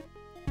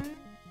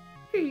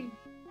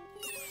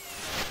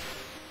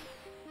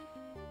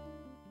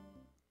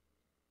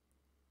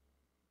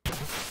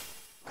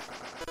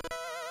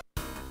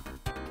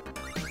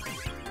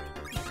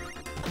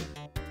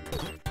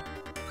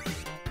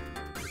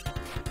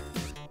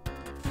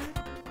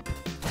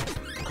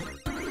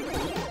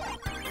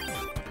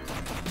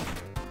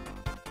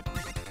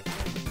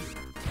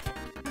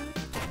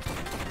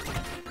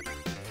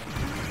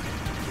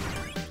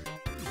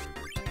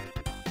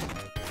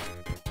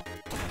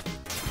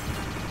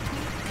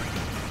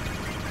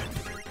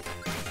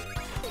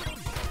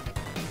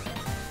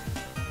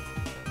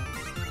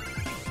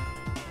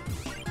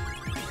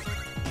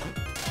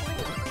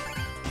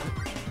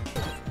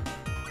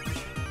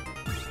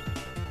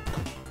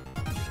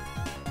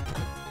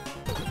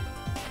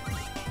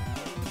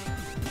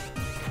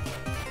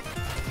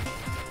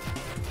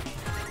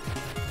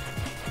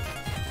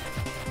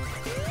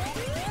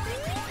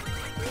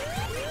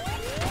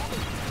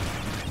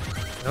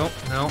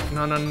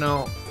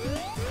 No.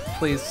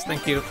 Please,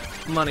 thank you.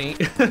 Money.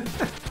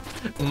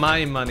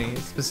 My money,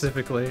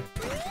 specifically.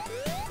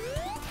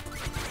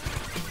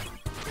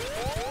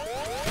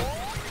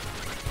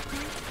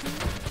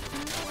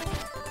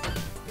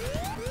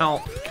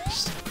 Oh.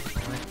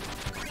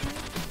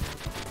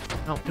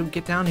 No, dude,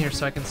 get down here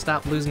so I can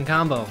stop losing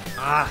combo.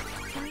 Ah.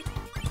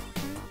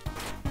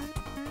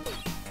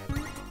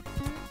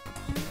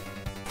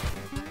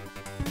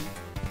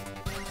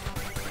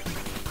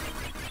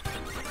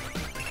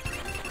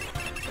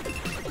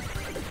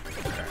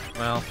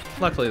 Well,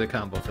 luckily the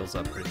combo fills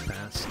up pretty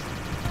fast.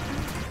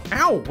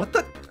 Ow! What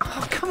the?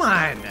 Oh, come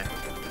on!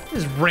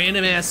 There's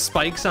random ass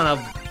spikes on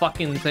a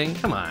fucking thing.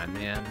 Come on,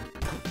 man.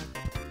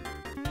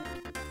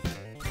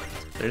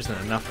 There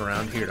isn't enough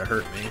around here to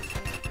hurt me.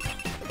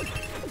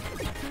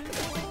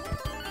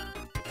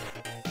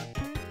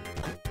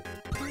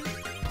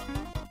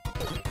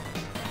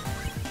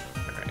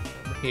 Alright,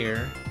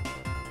 here.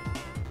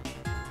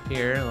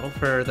 Here, a little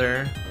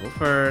further. A little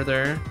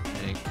further.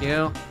 Thank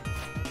you.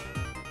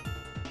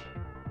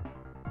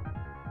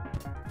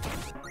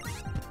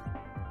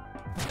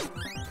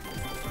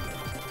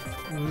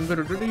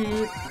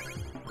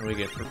 What do we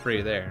get for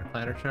free there?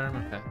 Platter charm?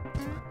 Okay.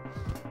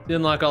 To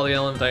unlock all the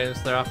element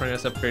items, they're offering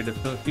us upgrade to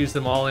fuse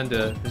them all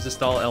into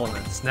resist all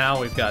elements. Now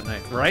we've got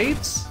night. Right?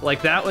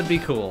 Like, that would be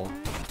cool.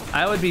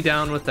 I would be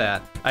down with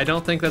that. I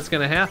don't think that's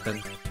gonna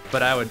happen,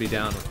 but I would be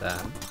down with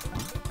that.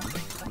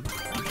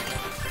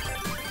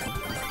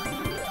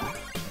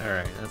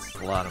 Alright, that's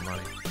a lot of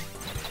money.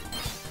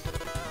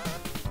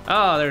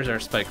 Oh, there's our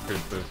spike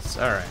fruit boots.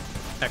 Alright,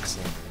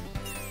 excellent.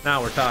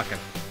 Now we're talking.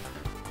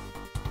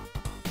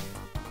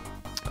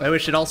 I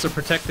wish it also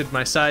protected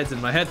my sides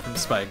and my head from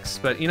spikes,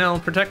 but you know,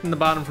 protecting the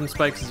bottom from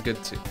spikes is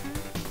good too.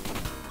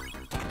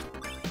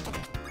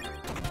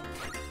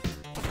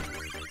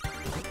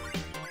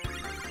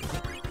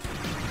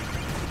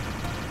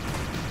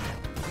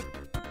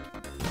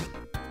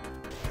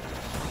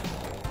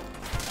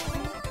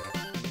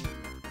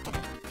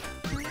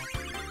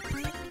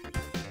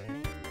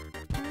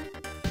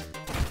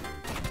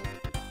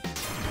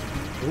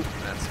 Oop,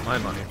 that's my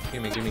money.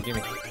 Gimme, gimme,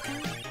 gimme.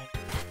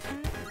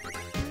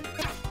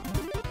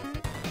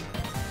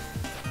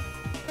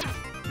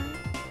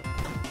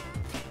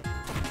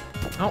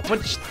 Oh,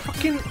 what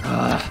fucking...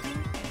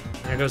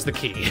 There goes the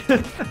key.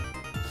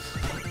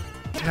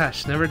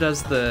 Gosh, never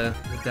does the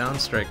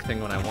downstrike thing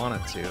when I want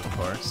it to, of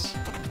course.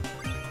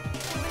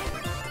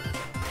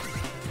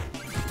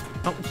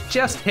 Oh,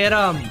 just hit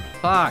him!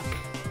 Fuck!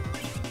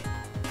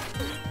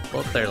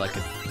 Both there like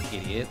an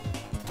idiot.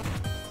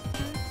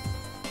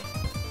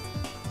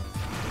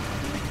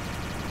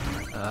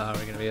 Are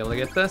we gonna be able to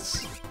get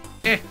this?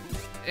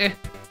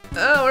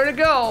 Oh, where'd it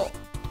go?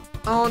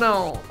 Oh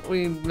no,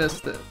 we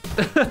missed it.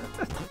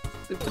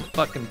 Stupid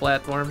fucking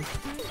platform.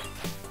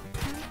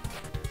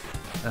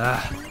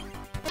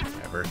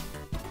 Whatever.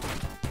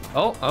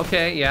 Oh,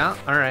 okay, yeah,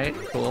 alright,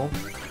 cool.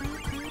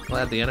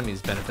 Glad the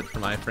enemies benefit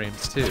from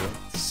iframes too.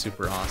 It's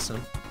super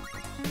awesome.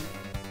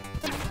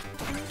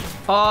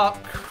 Oh,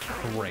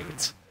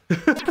 great.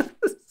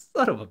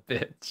 Son of a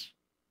bitch.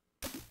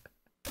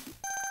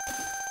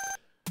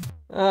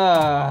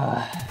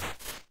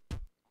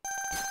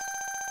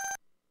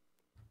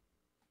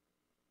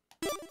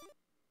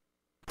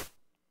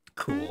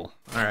 Cool.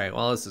 Alright,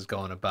 well, this is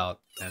going about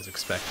as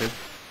expected.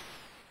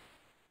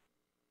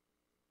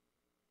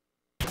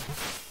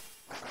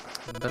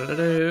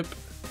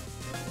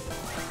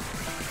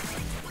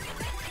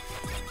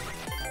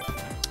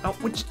 Oh,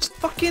 which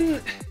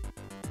fucking...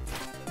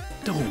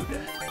 Dude.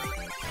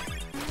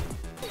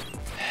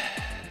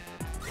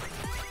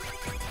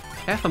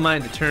 Half a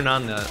mind to turn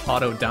on the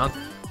auto down...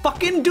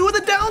 Fucking do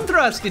the down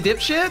thrust, you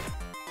dipshit!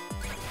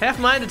 Half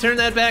a mind to turn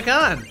that back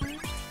on.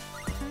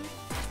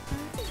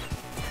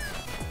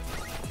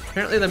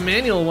 Apparently the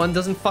manual one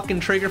doesn't fucking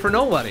trigger for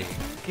nobody.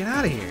 Get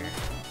out of here.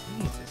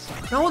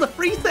 Jesus. No, the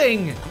free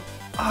thing!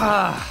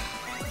 Ah.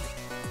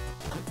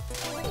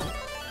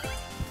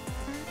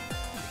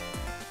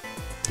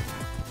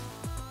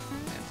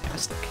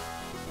 Fantastic.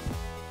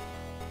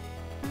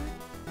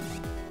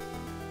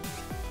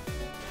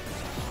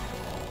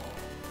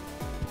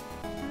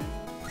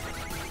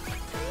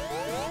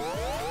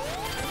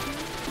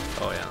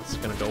 Oh yeah, it's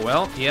gonna go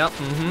well. Yep,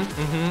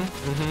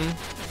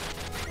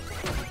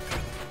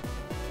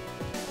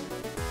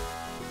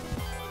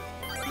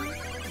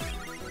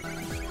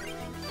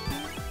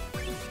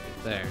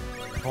 There,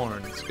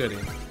 horn, it's goody.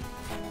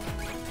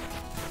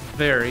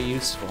 Very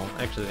useful.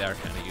 Actually, they are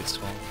kind of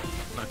useful.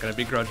 I'm not gonna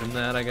begrudge them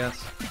that, I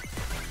guess.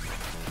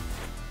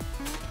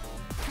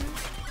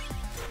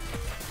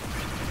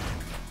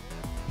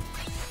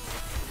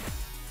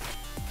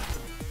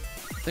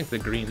 I think the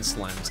green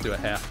slimes do a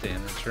half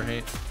damage,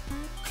 right?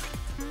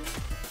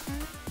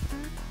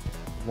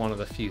 One of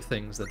the few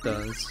things that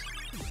does.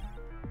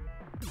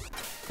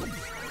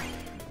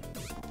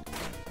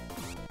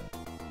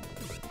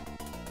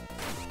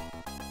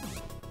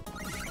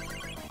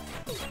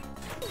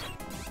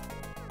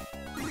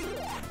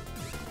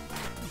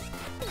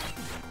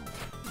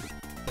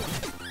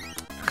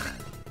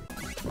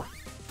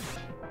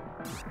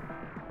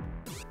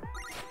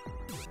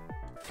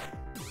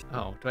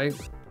 Oh, do I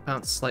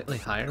bounce slightly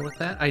higher with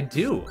that? I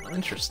do!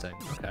 Interesting,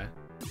 okay.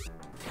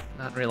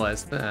 Not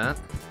realized that.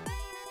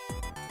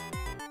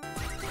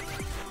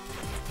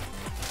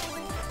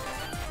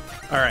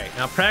 Alright,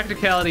 now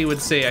practicality would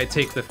say I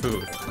take the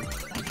food.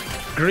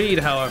 Greed,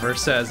 however,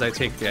 says I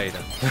take the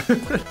item.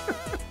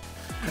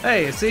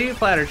 Hey, see?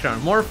 Platter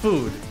charm. More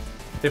food,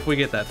 if we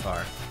get that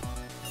far.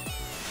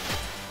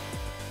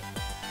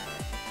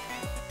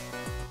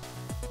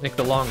 Make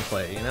the long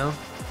play, you know?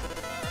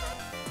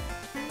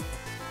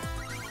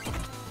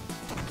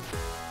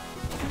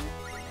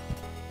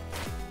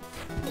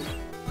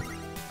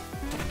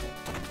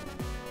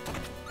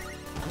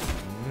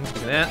 Look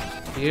at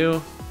that.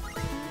 You.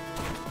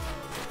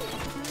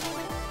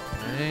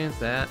 Alright,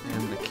 that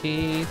and the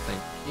key.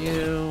 Thank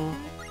you.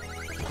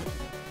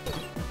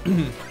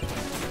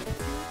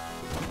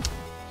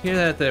 Hear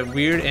that the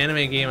weird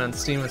anime game on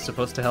Steam is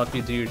supposed to help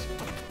you do...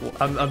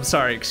 I'm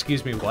sorry,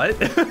 excuse me, what?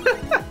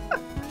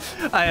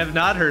 I have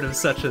not heard of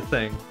such a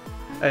thing.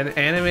 An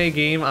anime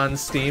game on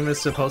Steam is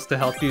supposed to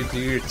help you do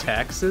your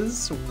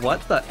taxes?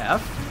 What the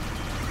F?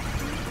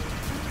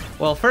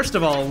 Well, first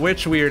of all,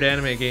 which weird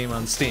anime game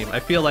on Steam? I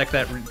feel like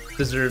that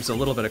deserves a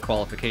little bit of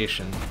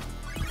qualification.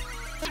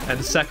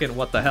 And second,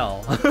 what the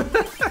hell?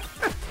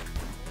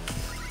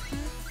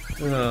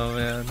 Oh,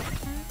 man.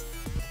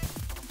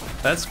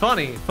 That's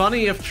funny.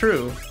 Funny if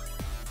true.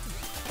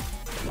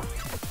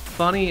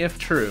 Funny if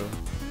true.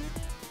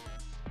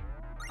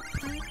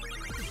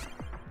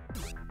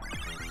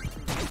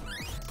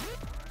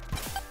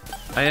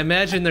 I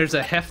imagine there's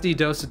a hefty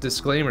dose of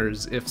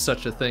disclaimers if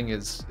such a thing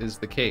is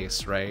the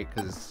case, right?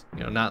 Because,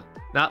 you know,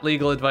 not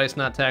legal advice,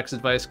 not tax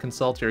advice,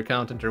 consult your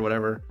accountant or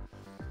whatever.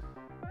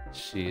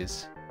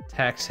 Jeez.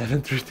 Tax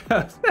heaven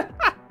 3000.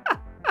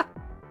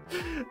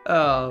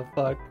 Oh,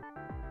 fuck.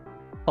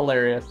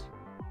 Hilarious.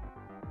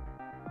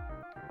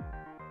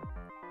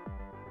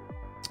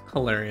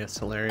 Hilarious,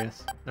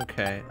 hilarious.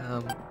 Okay,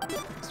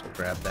 let's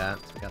grab that.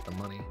 So we got the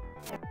money.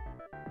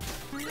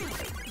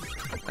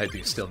 I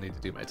do still need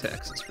to do my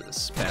taxes for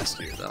this past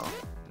year, though.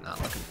 Not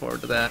looking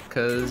forward to that,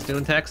 because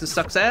doing taxes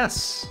sucks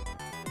ass.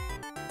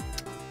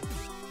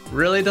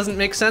 Really doesn't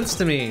make sense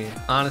to me,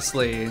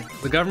 honestly.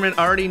 The government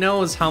already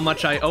knows how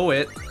much I owe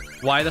it.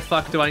 Why the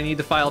fuck do I need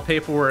to file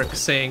paperwork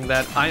saying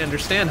that I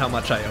understand how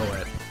much I owe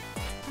it?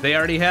 They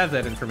already have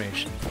that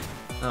information.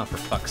 Oh, for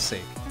fuck's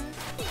sake.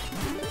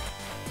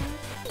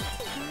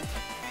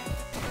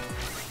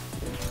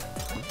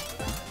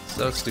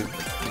 So stupid.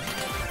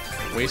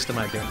 Waste of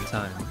my damn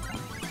time.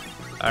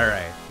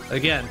 Alright.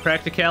 Again,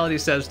 practicality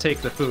says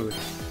take the food.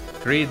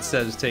 Greed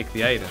says take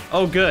the item.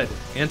 Oh, good.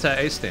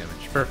 Anti-ice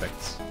damage.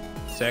 Perfect.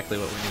 Exactly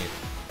what we need.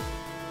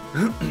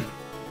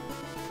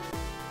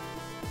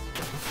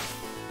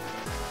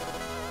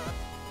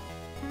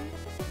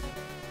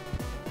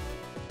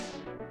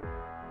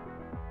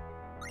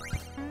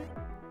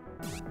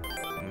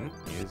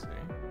 Easy.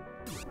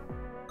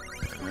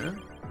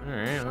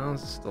 Alright, well,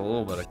 it's just a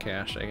little bit of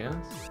cash, I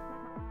guess.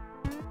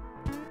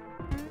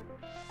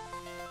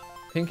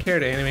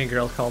 Pink-haired anime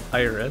girl called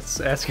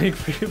Iris asking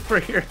for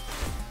your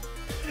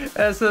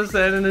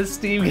SSN in a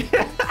Steam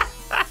game.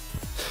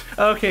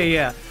 Okay,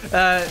 yeah.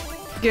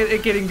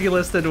 Getting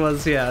delisted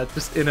was, yeah,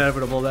 just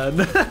inevitable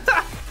then.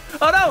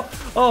 Oh no!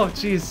 Oh,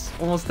 jeez.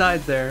 Almost died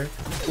there.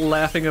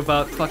 Laughing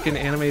about fucking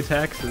anime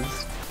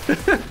taxes.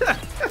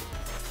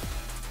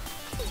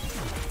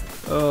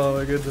 Oh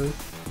my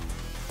goodness.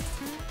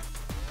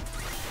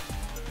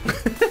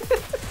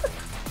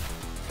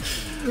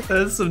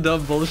 That's some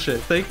dumb bullshit.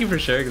 Thank you for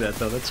sharing that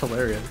though, that's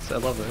hilarious. I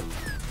love it.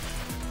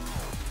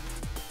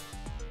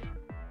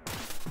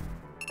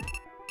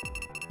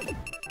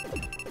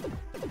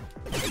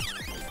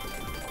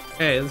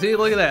 Hey, see,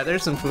 look at that.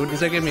 There's some food. Does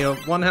that give me a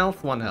 1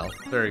 health? 1 health.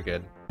 Very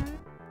good.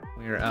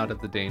 We are out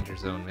of the danger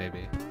zone,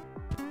 maybe.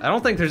 I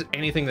don't think there's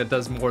anything that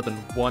does more than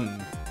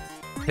 1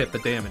 pip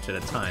of damage at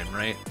a time,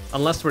 right?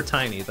 Unless we're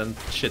tiny, then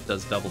shit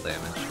does double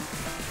damage.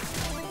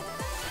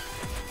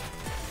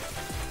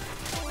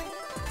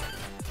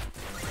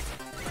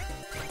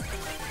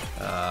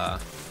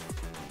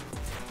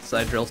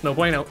 Side drills, no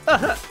bueno.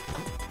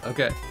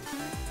 Okay.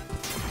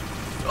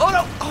 Oh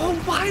no! Oh,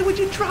 why would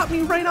you drop me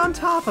right on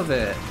top of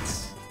it?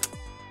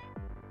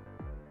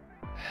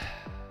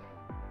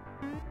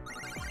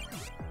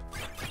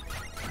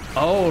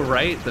 Oh,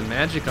 right, the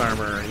magic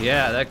armor.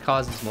 Yeah, that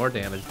causes more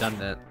damage,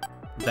 doesn't it?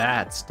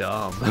 That's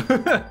dumb.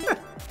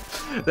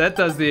 That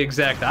does the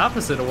exact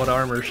opposite of what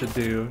armor should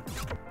do.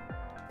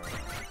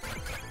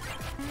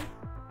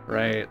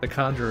 Right, the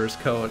Conjurer's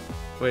Coat.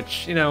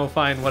 Which, you know,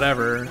 fine,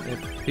 whatever,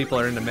 if people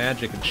are into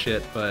magic and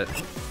shit, but...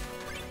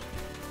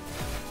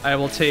 I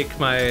will take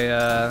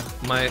my,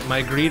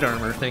 my greed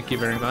armor, thank you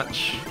very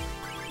much.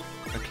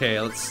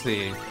 Okay, let's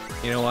see.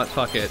 You know what,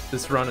 fuck it.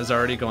 This run is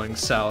already going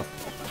south.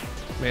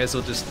 May as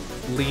well just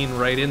lean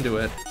right into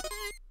it.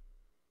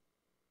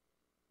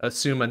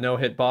 Assume a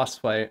no-hit boss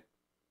fight.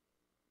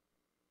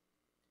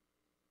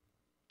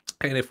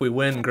 And if we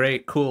win,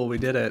 great, cool, we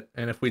did it.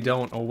 And if we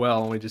don't, oh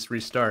well, we just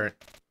restart.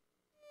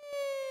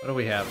 What do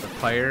we have? The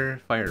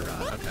fire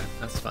rod. Okay,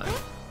 that's fine.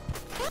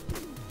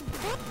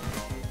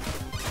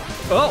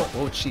 Oh!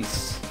 Oh,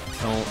 jeez.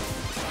 Don't.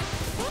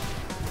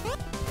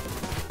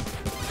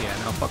 Yeah,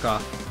 now fuck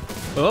off.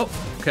 Oh,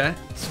 okay.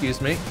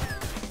 Excuse me.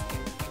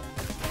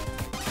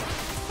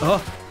 Oh.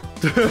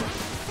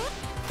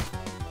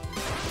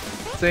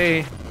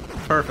 See?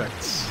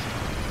 Perfect.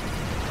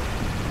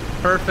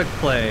 Perfect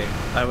play.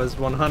 I was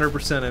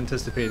 100%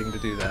 anticipating to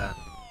do that.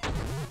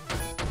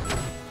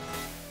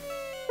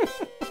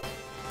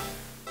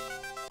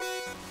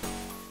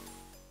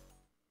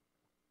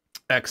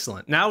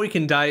 Excellent. Now we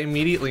can die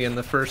immediately in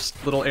the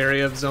first little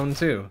area of Zone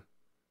 2.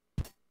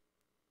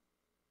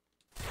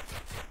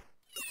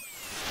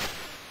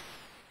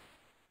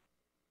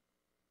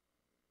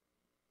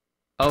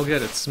 Oh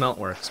good, it's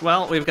Smeltworks.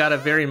 Well, we've got a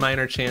very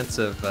minor chance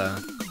of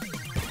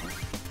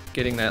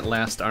getting that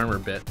last armor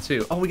bit,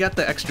 too. Oh, we got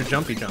the extra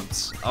jumpy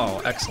jumps.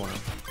 Oh,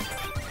 excellent.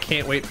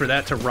 Can't wait for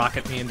that to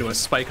rocket me into a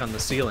spike on the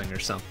ceiling or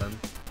something.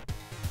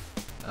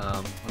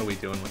 What are we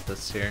doing with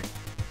this here?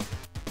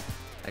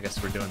 I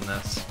guess we're doing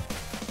this.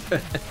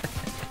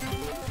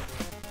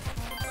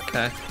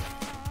 Okay.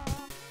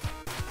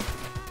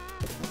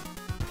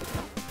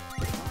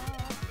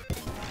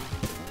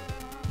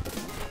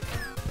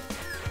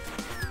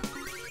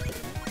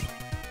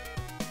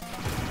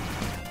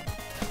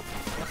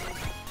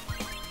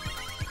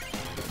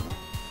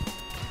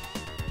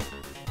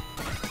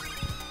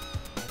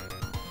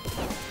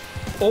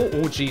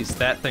 Oh, geez,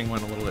 that thing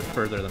went a little bit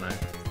further than I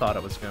thought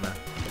it was gonna.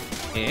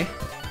 Eh?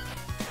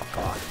 Fuck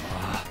off.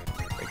 Ah,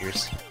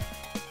 figures.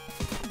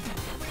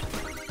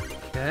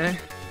 Okay,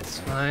 it's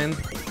fine.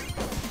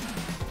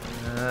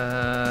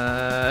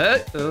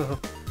 Oh.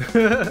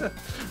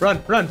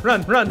 Run, run,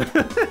 run, run!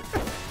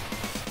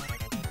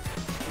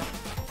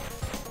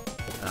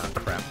 Oh,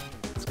 crap.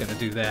 It's gonna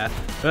do that.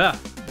 Ah!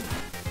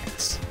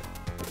 Yes.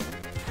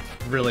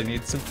 Really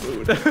need some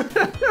food.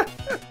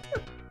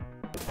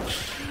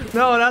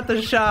 No, not the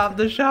shop.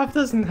 The shop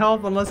doesn't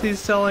help unless he's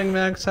selling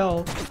max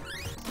health.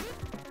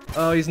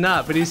 Oh, he's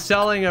not, but he's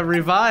selling a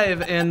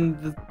revive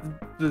and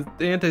the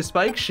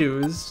anti-spike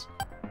shoes.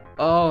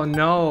 Oh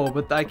no,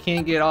 but I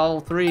can't get all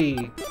three.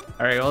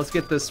 All right, well, let's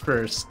get this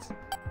first.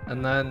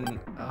 And then,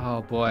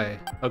 oh boy.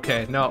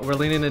 Okay, no, we're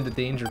leaning into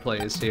danger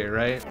plays here,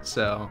 right?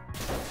 So,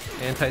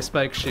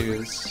 anti-spike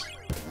shoes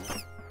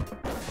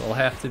will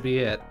have to be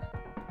it.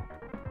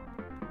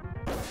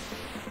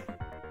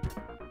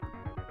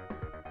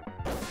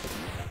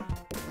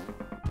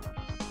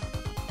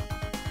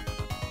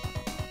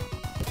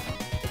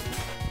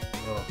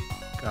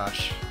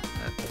 Gosh.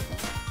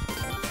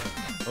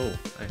 Oh,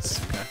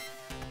 nice. Okay.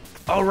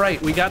 All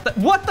right, we got that.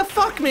 What the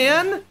fuck,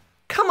 man?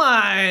 Come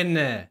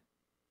on.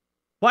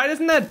 Why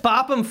doesn't that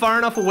bop him far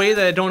enough away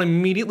that I don't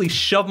immediately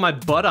shove my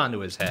butt onto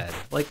his head?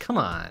 Like, come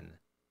on.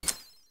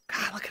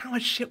 God, look how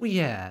much shit we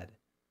had.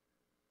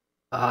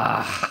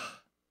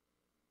 Ah.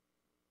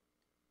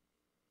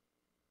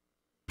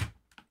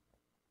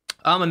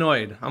 I'm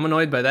annoyed. I'm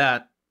annoyed by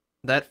that.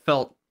 That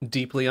felt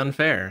deeply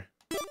unfair.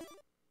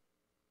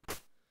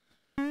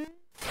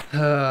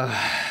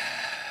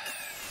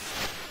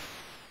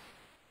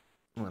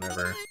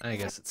 Whatever. I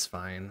guess it's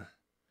fine.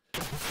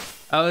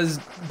 I was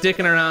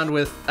dicking around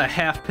with a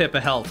half pip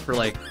of health for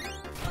like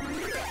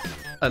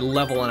a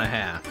level and a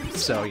half.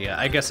 So yeah,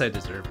 I guess I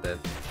deserved it.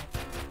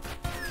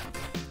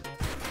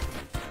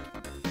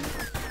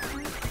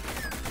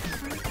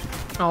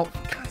 Oh,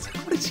 God,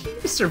 how did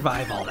he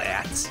survive all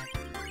that?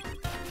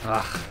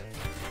 Ugh.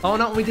 Oh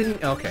no, we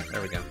didn't. Okay,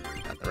 there we go.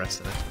 Got the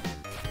rest of it.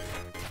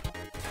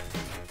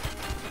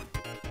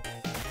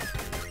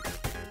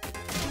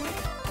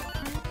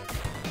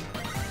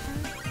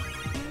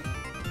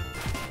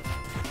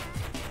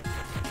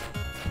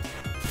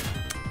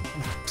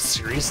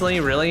 Seriously?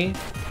 Really?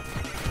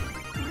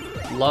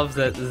 Love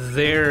that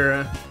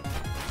their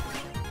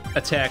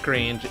attack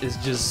range is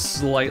just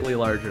slightly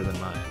larger than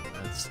mine.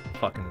 That's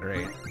fucking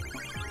great.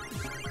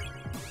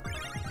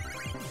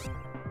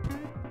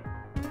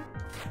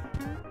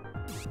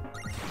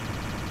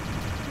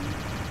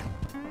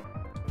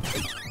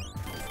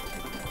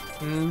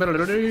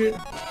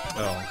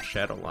 Oh,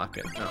 Shadow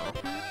Locket. No.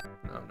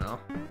 No, no.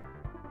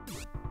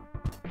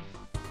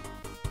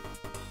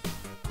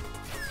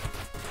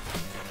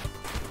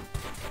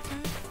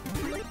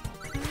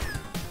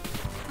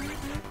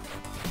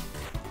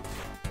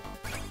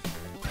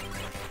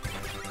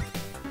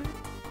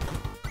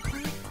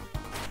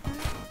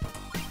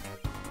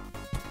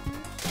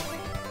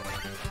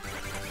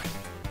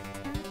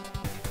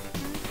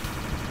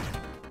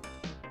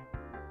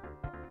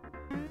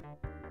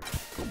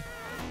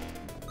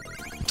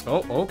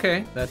 Oh,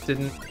 okay. That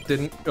didn't.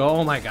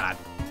 Oh my God.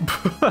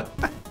 I'm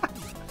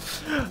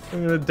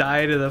gonna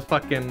die to the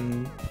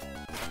fucking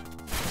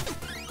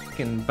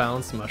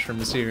bounce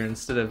mushrooms here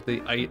instead of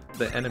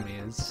the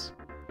enemies.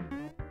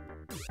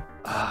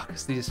 Ah,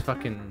 because these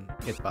fucking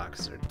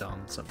hitboxes are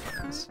dumb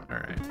sometimes. All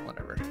right,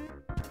 whatever.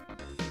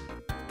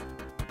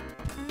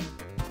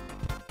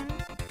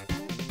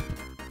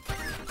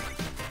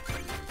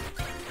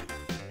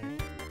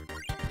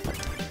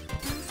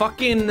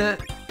 Fucking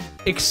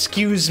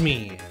excuse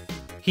me.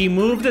 He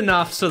moved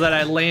enough so that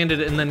I landed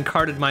and then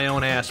carted my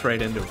own ass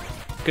right into it.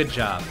 Good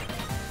job.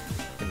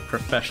 In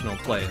professional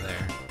play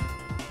there.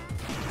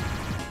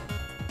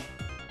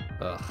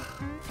 Ugh.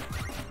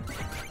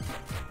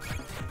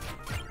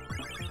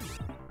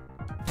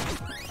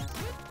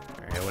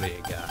 Alright, what do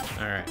you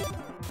got? Alright.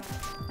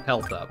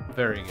 Health up.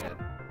 Very good.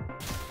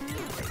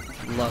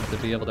 Love to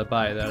be able to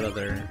buy that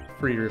other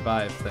free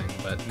revive thing,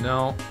 but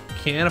no.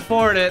 Can't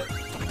afford it.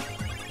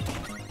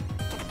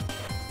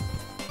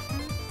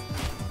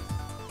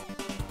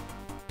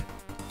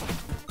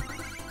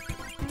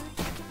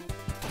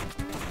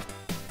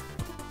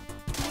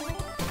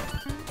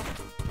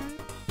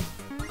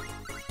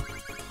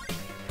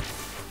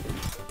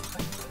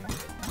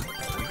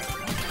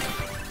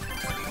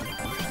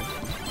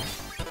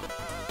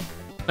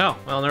 Oh,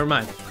 well, never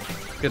mind.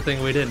 Good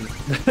thing we didn't,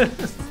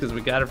 because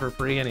we got it for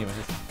free anyways.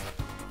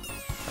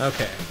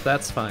 Okay,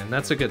 that's fine.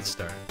 That's a good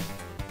start.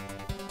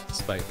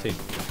 Despite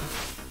taking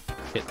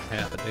hitting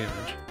half the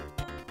damage.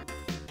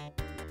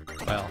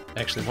 Well,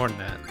 actually more than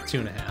that,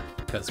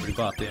 2.5, because we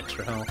bought the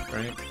extra health,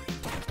 right?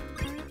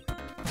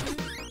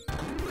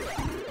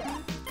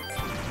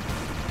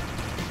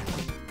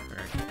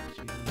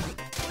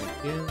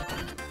 Alright, you.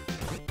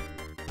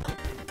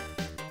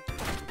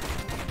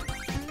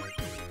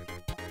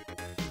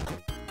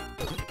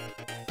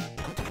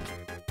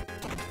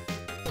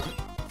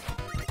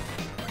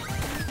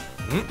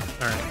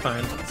 Alright,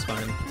 fine, it's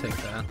fine, take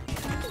that.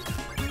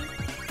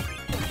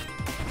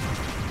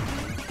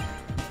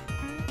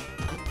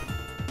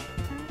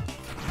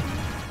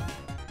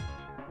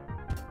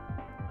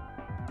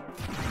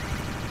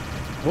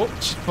 Whoa,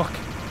 fuck.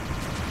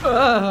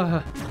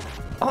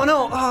 Oh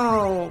no,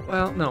 oh,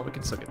 well, no, we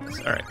can still get this.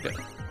 Alright, good.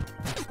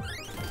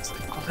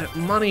 All that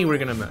money we're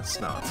gonna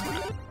miss. No, it's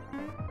fine.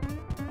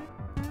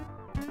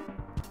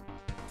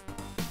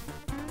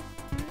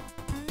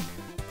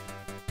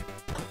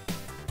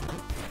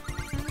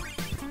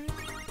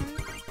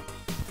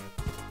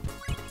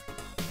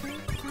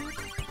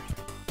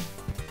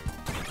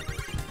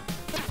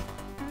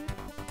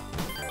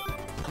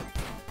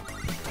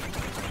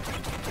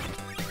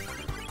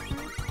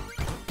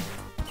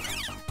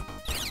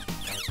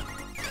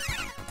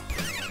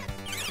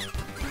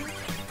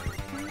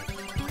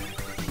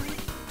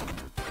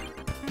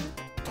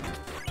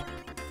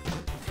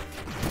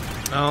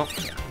 Oh,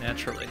 yeah,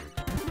 naturally.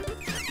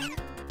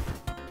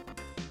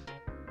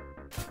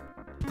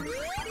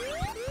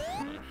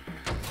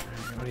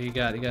 What do you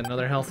got? You got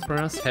another health for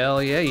us?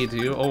 Hell yeah, you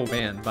do. Oh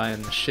man,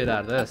 buying the shit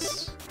out of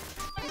this.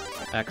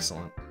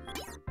 Excellent.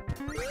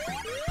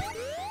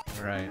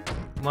 Alright,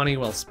 money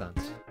well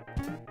spent.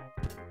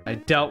 I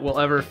doubt we'll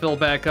ever fill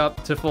back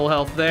up to full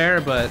health there,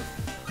 but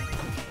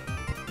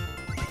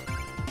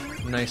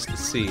nice to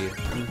see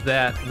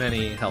that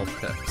many health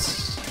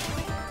picks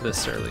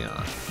this early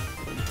on.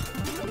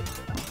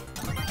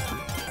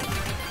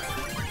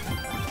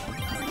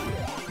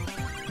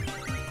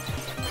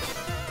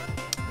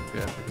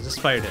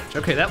 Fire damage.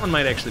 Okay, that one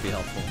might actually be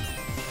helpful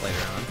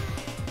later on.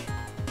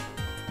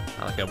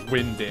 Not like a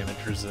wind damage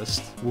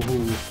resist.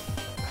 Woohoo.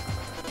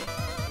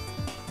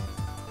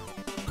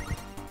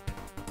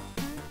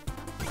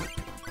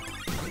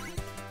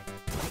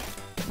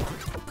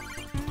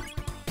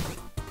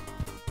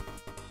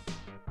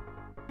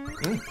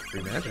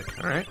 Free magic.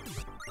 Alright.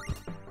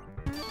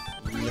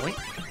 Yoink.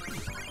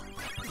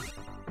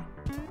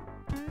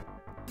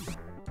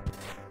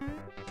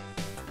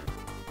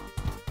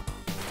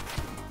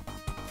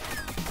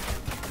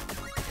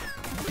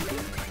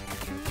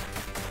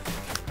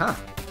 Huh.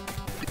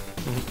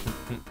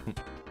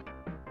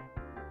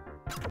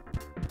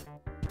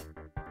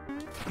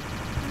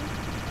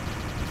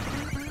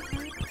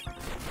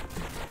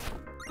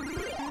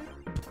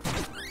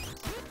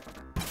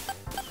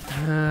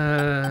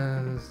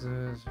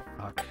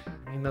 Fuck.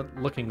 I mean, the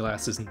looking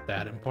glass isn't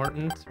that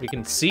important. We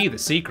can see the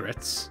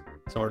secrets,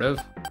 sort of.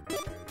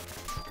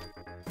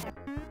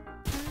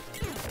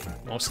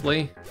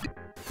 Mostly.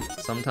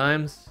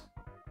 Sometimes.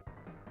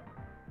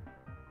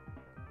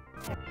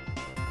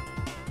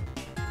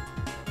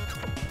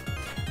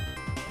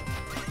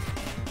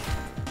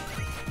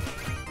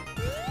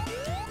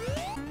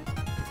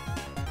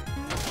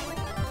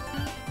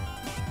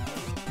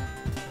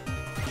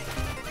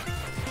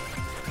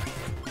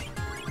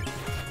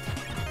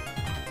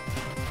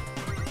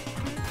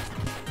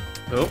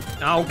 Oh,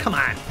 oh, come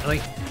on, really?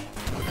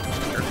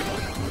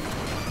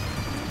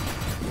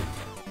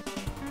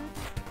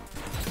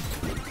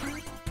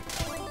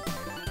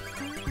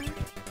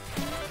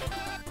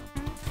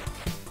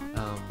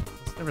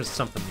 There was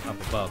something up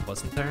above,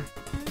 wasn't there?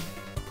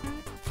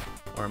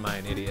 Or am I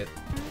an idiot?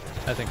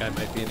 I think I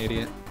might be an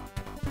idiot.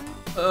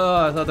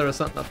 Oh, I thought there was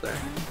something up there.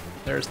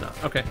 There's not.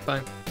 Okay,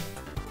 fine.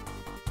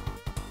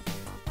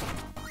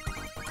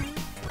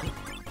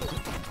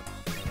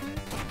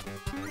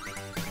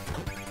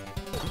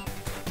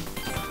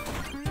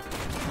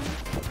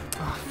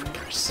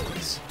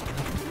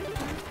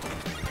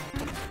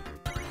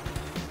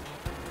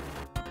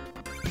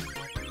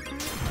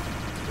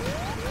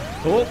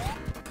 Oh!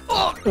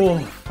 Oh! Oh,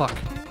 fuck.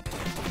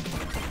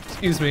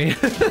 Excuse me.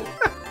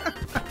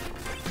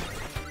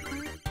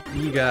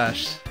 You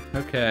gosh.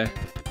 Okay.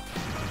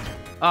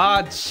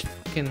 Ah,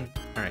 fucking...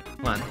 Alright,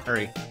 come on,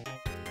 hurry.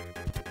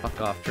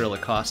 Fuck off, drill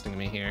accosting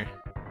me here.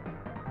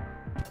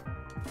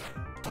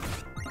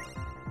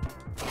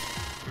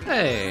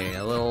 Hey,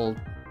 a little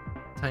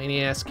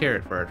tiny-ass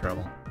carrot for our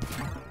trouble.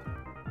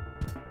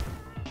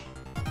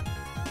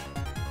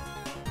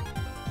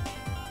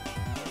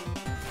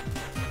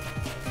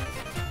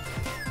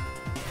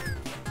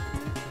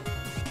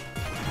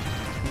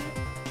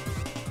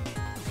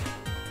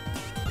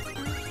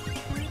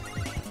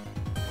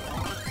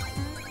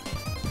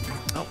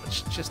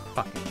 Just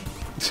fucking...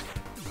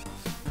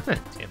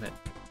 Damn it.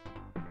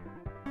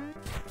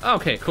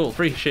 Okay, cool.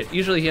 Free shit.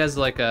 Usually he has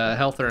like a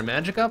health or a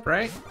magic up,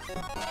 right?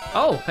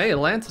 Oh, hey,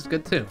 Lance is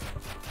good too.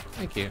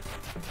 Thank you.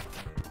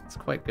 It's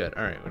quite good.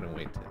 Alright, we're gonna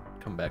wait to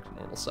come back to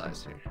normal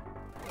size here.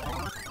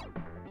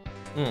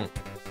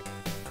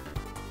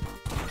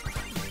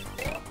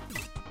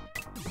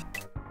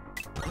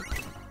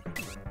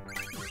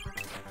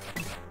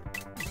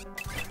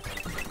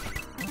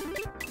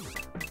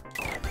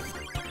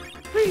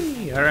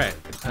 Whee! Alright,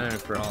 time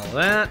for all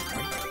that.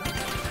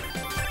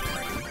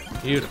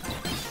 Beautiful.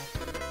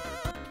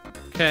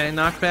 Okay,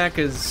 knockback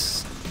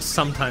is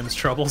sometimes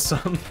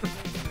troublesome.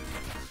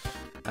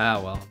 Ah,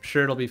 well, I'm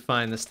sure it'll be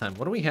fine this time.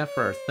 What do we have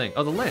for our thing?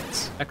 Oh, the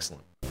lance.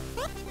 Excellent.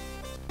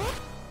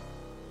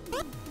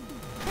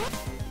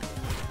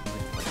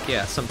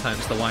 Yeah,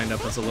 sometimes the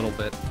windup is a little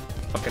bit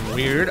fucking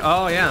weird.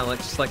 Oh, yeah, like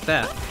just like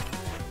that.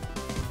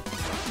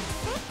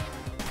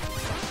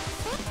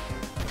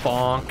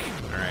 Bonk.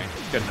 Alright,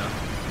 good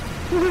enough.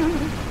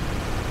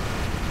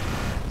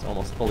 It's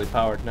almost fully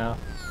powered now.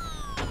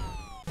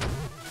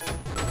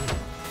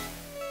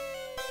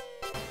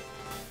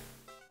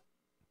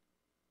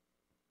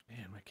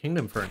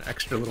 Kingdom for an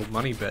extra little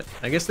money bit.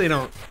 I guess they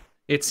don't...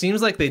 It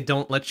seems like they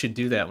don't let you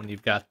do that when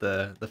you've got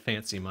the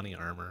fancy money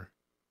armor.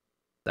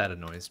 That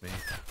annoys me.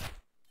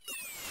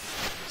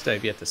 Still,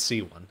 I've yet to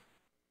see one.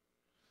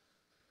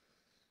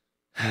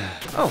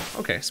 Oh,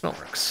 okay, smelt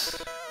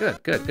works.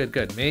 Good, good, good,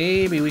 good.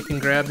 Maybe we can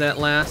grab that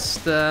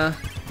last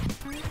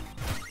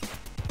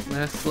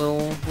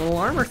little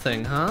armor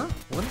thing, huh?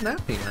 Wouldn't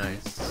that be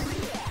nice?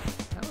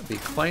 That would be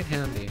quite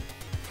handy.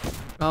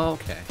 Oh,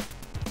 okay.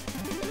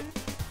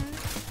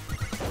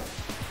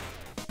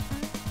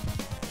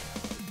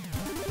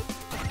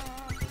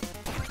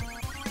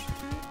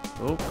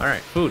 Oh, alright.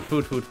 Food,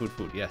 food, food, food,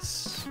 food.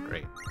 Yes.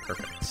 Great.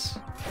 Perfect.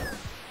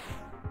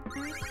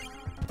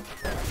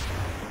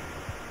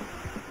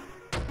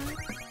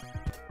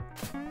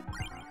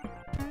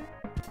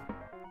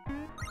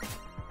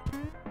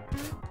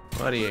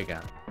 What do you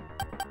got?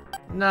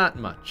 Not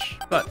much,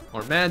 but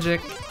more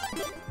magic.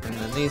 And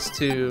then these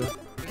two...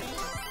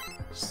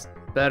 just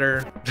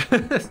better.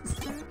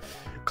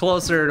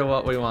 Closer to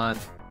what we want.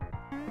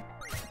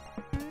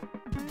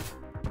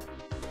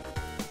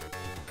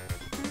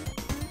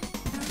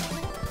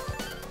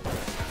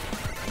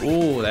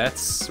 Ooh,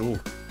 that's... Ooh,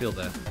 feel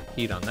the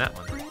heat on that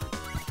one.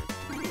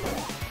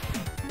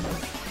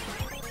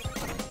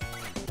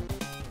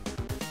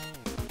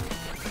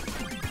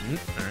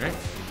 Alright,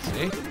 let's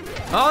see.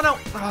 Oh no!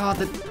 Oh,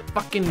 the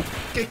fucking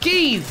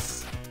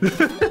keys!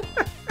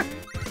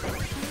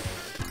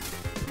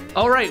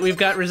 Alright, we've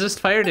got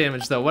resist fire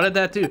damage though. What did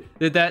that do?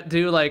 Did that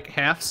do like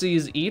half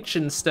C's each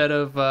instead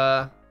of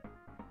a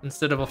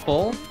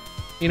full?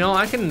 You know,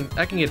 I can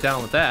get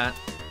down with that.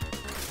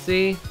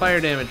 See?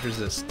 Fire damage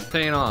resist.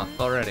 Paying off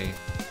already.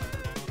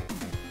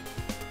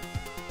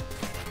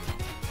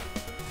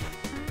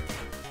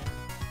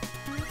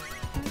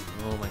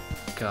 Oh my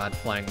god,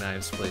 flying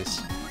knives,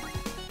 please.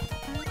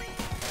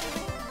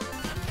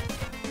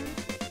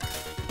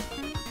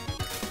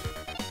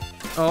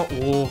 Oh,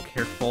 whoa,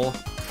 careful.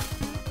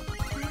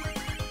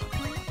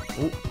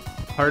 Ooh,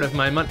 part of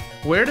my money.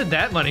 Where did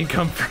that money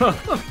come from?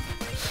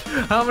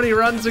 How many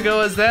runs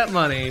ago is that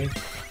money?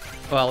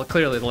 Well,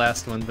 clearly the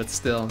last one, but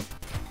still.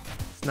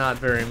 Not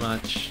very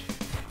much.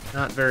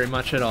 Not very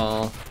much at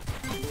all.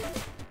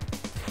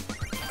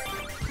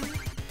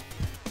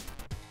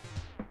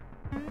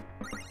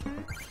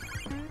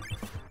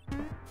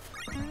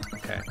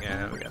 Okay,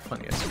 yeah, we got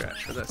plenty of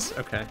scratch for this.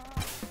 Okay.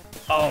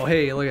 Oh,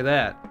 hey, look at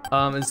that.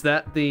 Is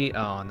that the...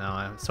 Oh, no,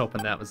 I was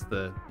hoping that was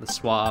the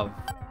suave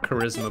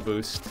charisma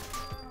boost.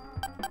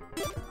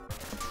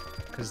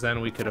 Because then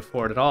we could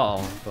afford it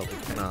all, but we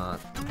cannot.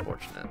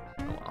 Unfortunate.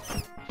 Oh, well.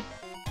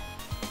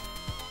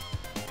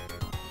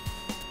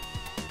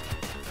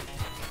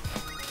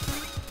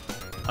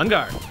 On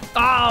guard.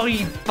 Oh,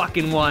 he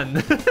fucking won.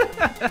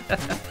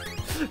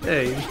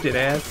 Hey, you shit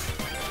ass.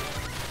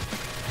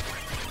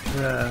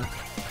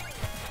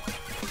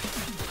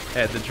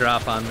 Had the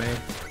drop on me.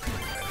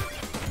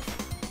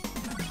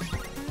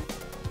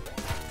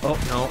 Oh,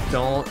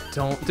 no,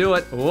 don't do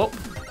it. Whoop.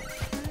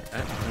 Okay,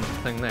 there's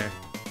a thing there.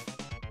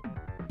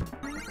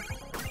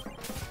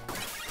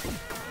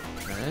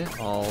 Okay,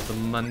 all the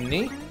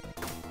money.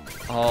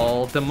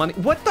 All the money.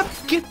 What the?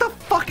 Get the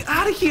fuck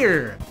out of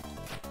here.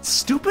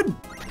 Stupid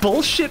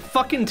bullshit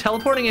fucking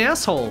teleporting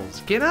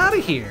assholes. Get out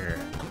of here.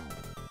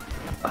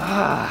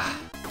 Ah.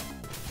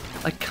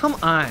 Like, come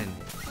on.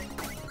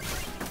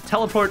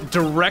 Teleport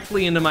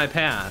directly into my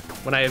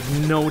path when I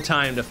have no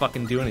time to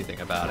fucking do anything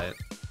about it.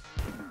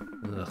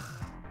 Ugh.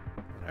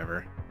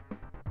 Whatever.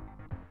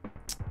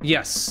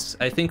 Yes,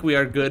 I think we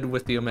are good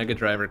with the Omega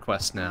Driver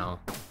quest now.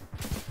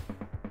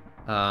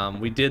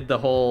 We did the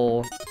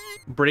whole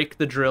break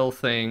the drill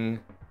thing.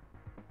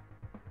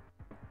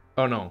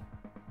 Oh no.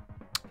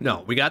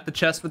 No, we got the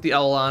chest with the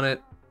owl on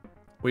it.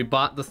 We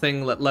bought the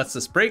thing that lets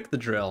us break the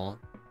drill.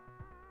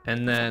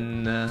 And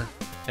then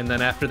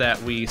after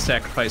that, we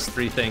sacrificed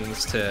 3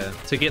 things to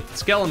get the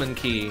Skeleton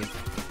key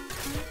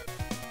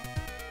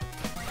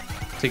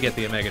to get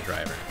the Omega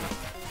Driver.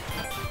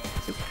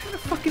 So what kind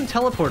of fucking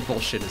teleport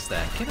bullshit is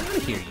that? Get out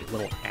of here, you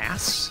little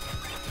ass.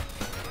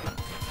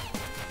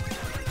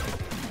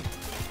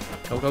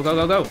 Go, go, go,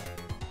 go, go.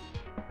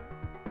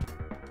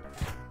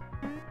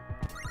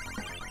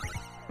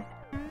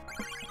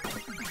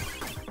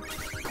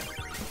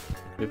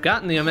 We've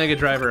gotten the Omega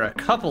Driver a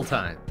couple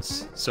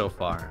times so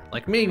far.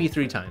 Like maybe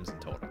 3 times in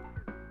total.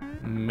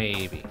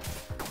 Maybe.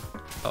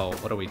 Oh,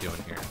 what are we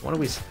doing here? What are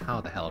we? How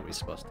the hell are we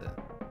supposed to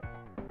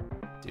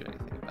do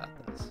anything about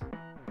this?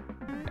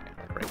 Okay,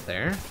 like right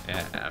there.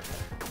 Yeah. Okay.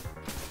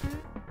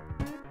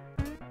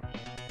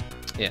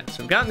 Yeah.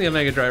 So we've gotten the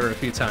Omega Driver a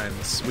few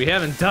times. We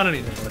haven't done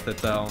anything with it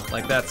though.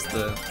 Like that's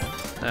the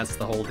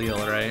whole deal,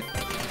 right?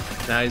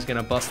 Now he's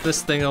gonna bust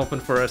this thing open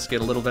for us,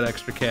 get a little bit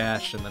extra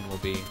cash, and then we'll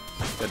be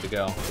good to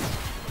go.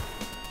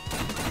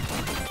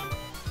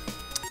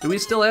 Do we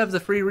still have the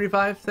free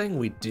revive thing?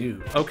 We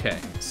do. Okay,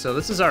 so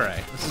this is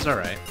alright. This is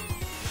alright.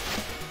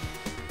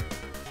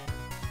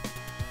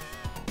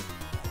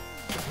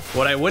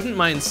 What I wouldn't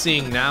mind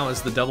seeing now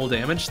is the double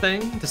damage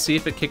thing, to see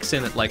if it kicks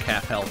in at like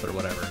half health or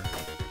whatever,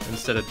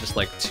 instead of just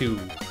like two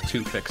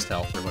fixed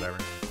health or whatever.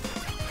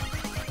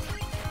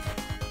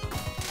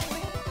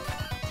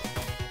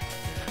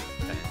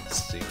 Okay,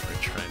 let's see what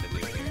we're trying to do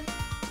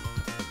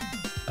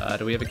here.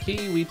 Do we have a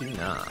key? We do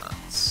not.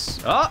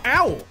 Oh,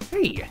 ow!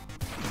 Hey!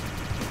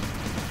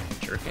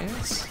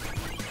 Jerk-ass.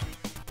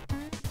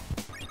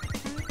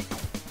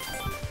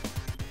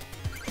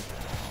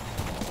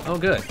 Oh,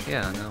 good.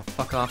 Yeah, now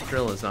fuck off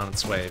drill is on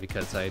its way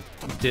because I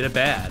did it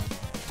bad.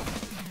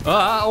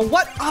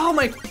 What? Oh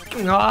my...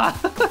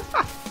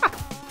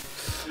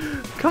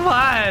 Come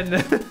on!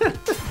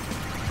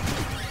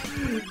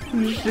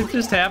 It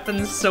just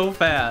happens so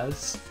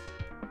fast.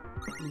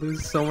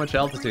 Lose so much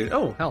altitude.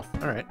 Oh, health.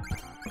 Alright.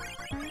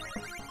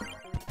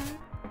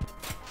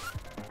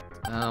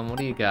 What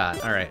do you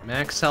got? Alright,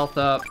 max health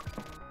up,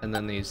 and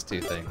then these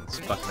two things.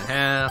 Buck and a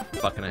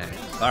half, buck and a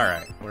half.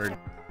 Alright, we're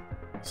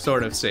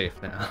sort of safe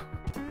now.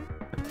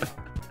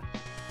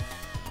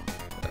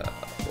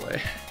 Oh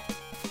boy.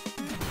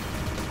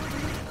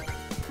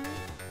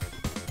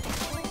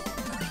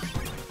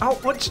 Oh,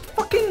 what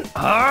fucking...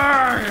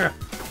 Arrgh!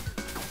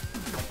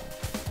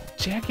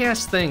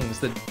 Jackass things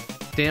that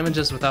damage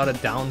us without a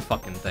down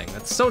fucking thing.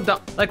 That's so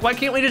dumb. Like, why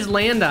can't we just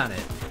land on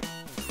it?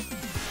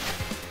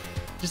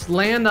 Just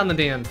land on the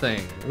damn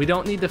thing. We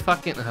don't need to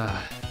fucking...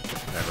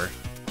 whatever.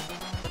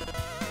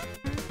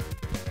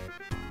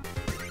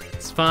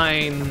 It's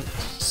fine.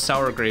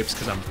 Sour grapes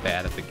because I'm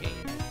bad at the game.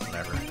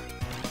 Whatever.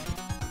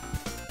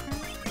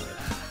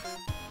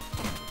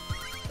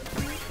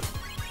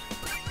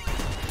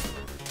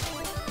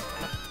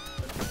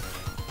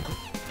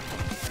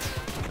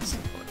 This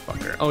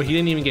motherfucker. Oh, he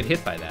didn't even get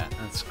hit by that.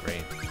 That's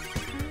great.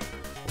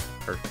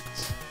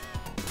 Perfect.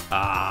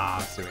 Ah,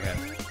 so we had...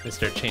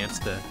 Missed our chance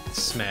to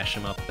smash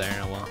him up there.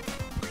 Oh well.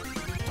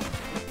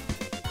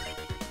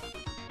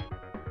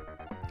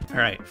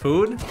 Alright,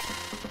 food?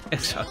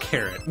 It's a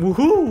carrot.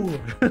 Woohoo!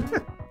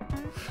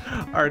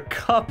 Our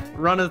cup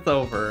runneth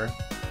over.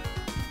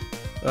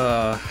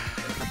 Don't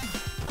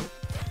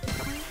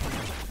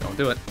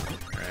do it.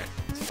 Alright,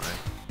 it's fine.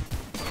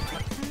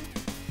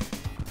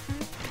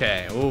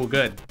 Okay, oh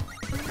good.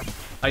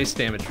 Ice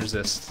damage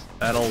resist.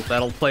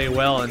 That'll play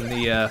well in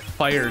the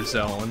fire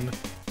zone.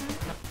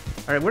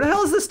 Alright, where the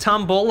hell is this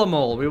Tombola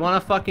mole? We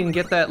want to fucking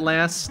get that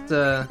last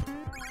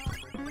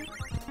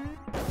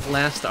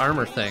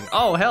armor thing.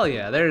 Oh, hell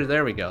yeah.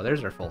 There we go.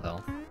 There's our full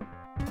health.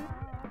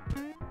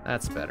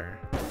 That's better.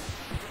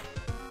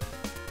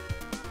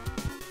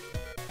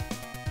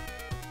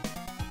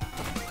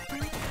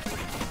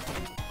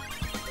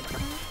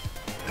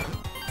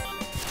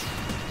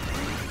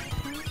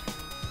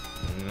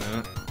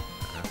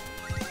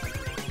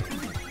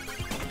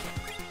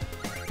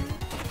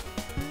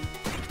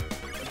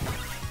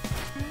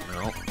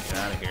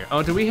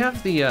 Oh, do we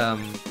have the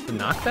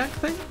knockback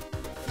thing?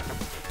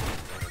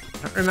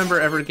 I don't remember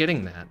ever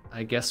getting that.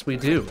 I guess we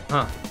do,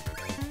 huh?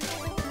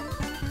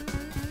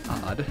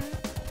 Odd.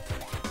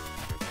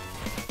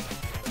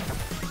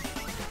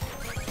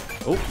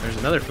 Oh, there's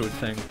another food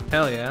thing.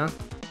 Hell yeah.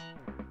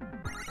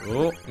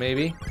 Oh,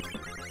 maybe.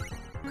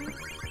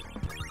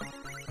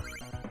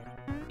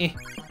 Eh.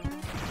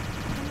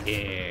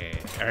 Yeah.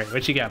 Alright,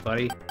 what you got,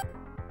 buddy?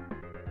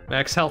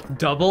 Max health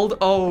doubled?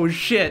 Oh,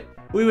 shit.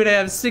 We would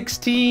have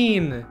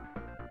 16.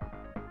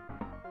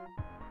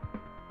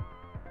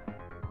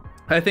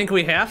 I think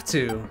we have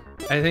to.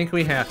 I think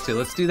we have to.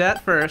 Let's do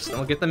that first, and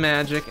we'll get the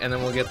magic, and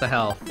then we'll get the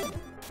health.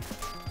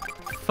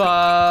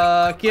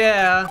 Fuck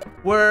yeah.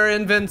 We're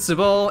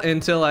invincible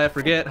until I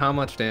forget how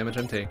much damage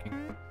I'm taking.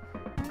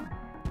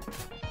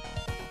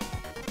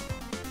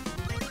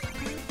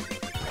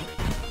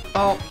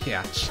 Oh,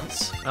 yeah,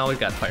 jeez. Oh, we've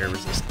got fire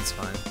resistance,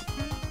 fine.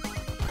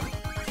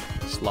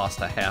 Just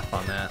lost a half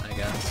on that, I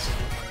guess.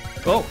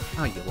 Oh,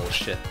 oh, you little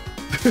shit.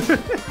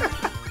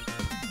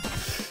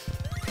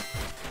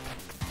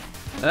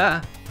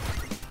 Ah.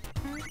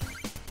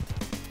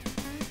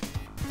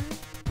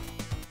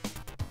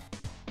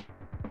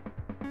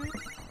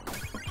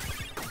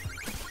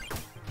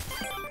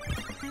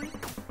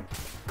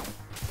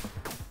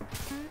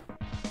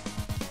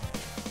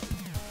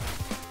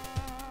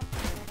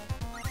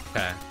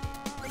 Okay.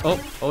 Oh,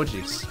 oh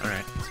jeez.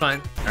 Alright, it's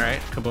fine.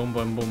 Alright, kaboom,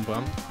 boom, boom,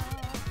 boom.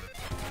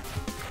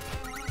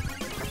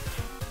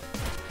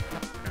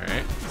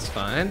 Alright, it's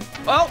fine.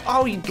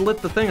 Oh, he lit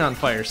the thing on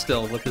fire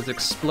still with his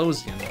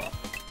explosion.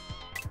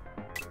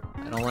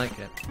 I don't like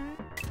it.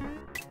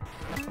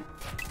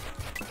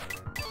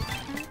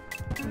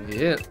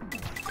 Yeah.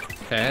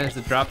 Okay, there's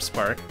a drop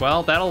spark.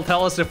 Well, that'll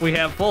tell us if we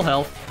have full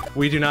health.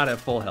 We do not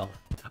have full health.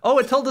 Oh,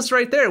 it told us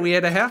right there we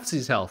had a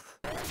halfsies health.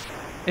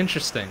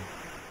 Interesting.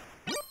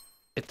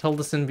 It told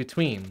us in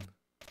between.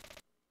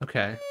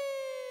 Okay.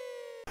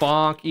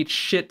 Bonk, eat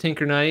shit,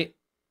 Tinker Knight.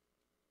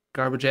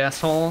 Garbage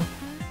asshole.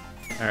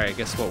 Alright,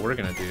 guess what we're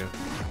gonna do?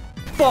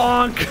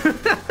 Bonk!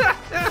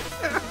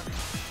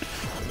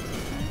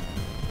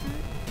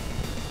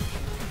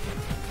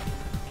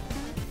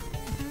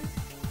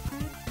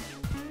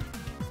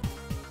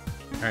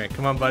 Alright,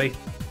 come on, buddy.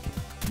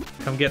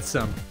 Come get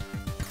some.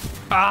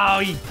 Oh,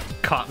 he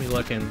caught me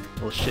looking,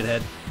 little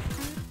shithead.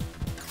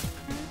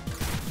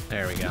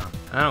 There we go.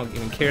 I don't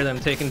even care them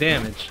taking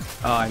damage.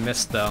 Oh, I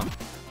missed, though.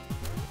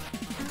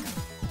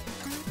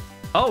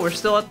 Oh, we're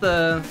still at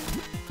the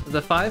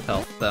 5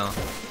 health, though.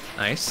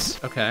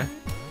 Nice, okay.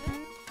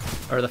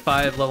 Or the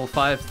level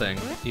 5 thing,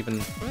 even.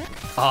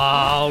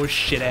 Oh,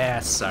 shit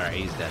ass. Alright,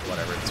 he's dead,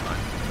 whatever, it's fine.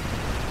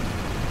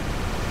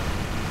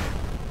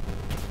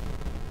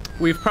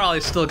 We've probably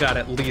still got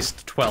at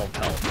least 12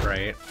 health,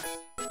 right?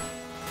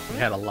 We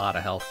had a lot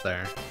of health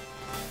there.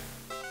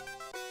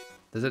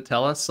 Does it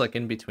tell us, like,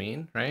 in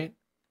between, right?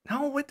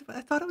 No, what?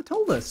 I thought it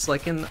told us,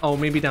 like in... Oh,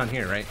 maybe down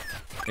here, right?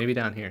 Maybe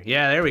down here.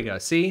 Yeah, there we go.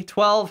 See?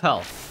 12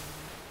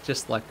 health.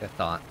 Just like I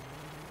thought.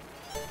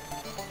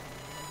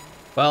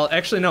 Well,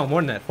 actually, no,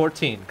 more than that.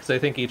 14, because I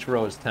think each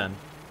row is 10.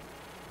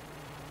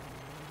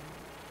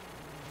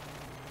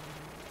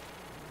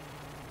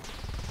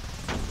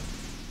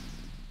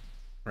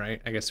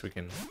 Right? I guess we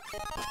can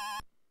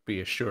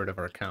be assured of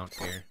our count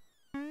here.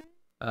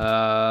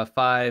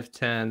 5,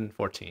 10,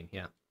 14,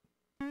 yeah.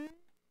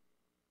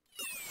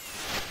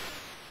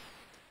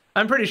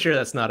 I'm pretty sure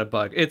that's not a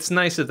bug. It's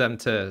nice of them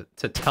to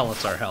tell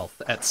us our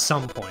health at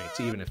some point,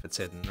 even if it's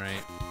hidden,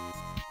 right?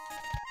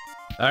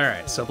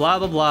 Alright, so blah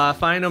blah blah,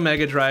 find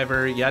Omega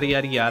Driver, yada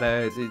yada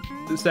yada.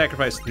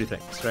 Sacrifice 3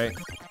 things, right?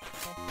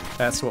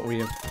 That's what we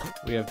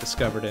have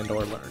discovered and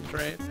or learned,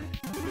 right?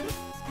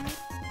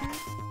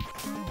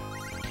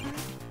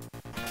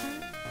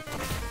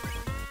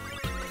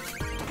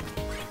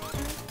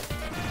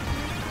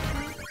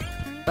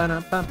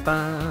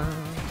 Ba-da-ba-ba.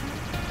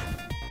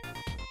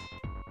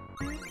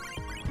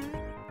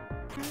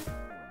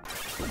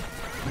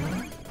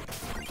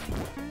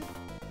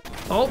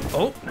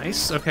 Oh,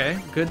 nice, okay.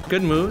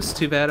 Good moves.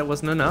 Too bad it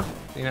wasn't enough,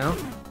 you know?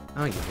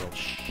 Oh, you little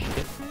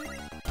shit.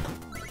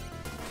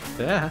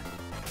 Yeah.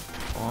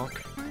 Bonk.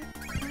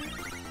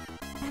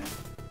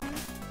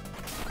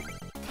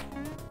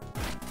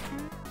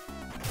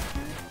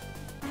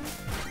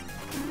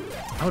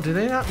 Oh, did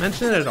they not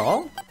mention it at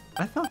all?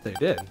 I thought they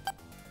did.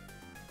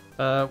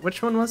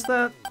 Which one was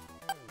that?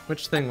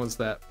 Which thing was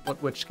that?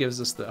 Which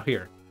gives us the...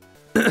 Here.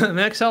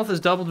 Max health is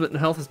doubled, but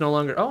health is no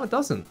longer... Oh, it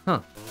doesn't. Huh.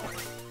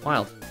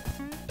 Wild.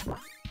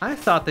 I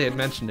thought they had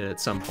mentioned it at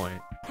some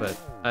point, but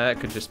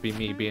that could just be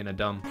me being a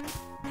dumb.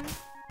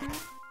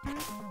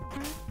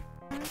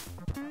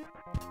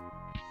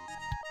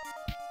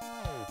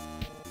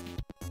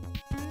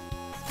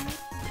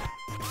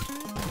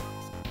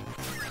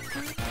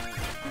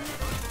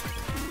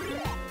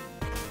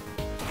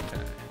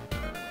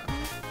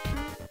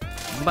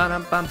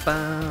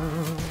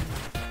 Ba-dum-bum-bum.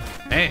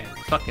 Man,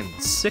 fucking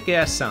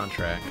sick-ass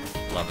soundtrack.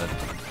 Love it.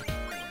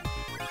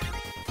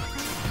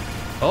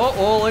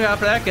 Oh, look out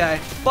for that guy.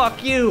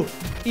 Fuck you!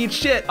 Eat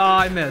shit! Oh,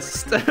 I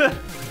missed.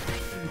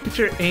 Get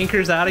your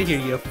anchors out of here,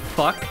 you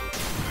fuck.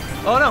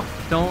 Oh no,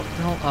 don't,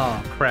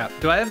 oh crap.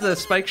 Do I have the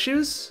spike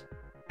shoes?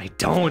 I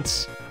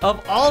don't.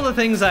 Of all the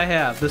things I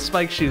have, the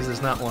spike shoes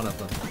is not one of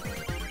them.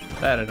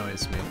 That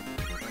annoys me.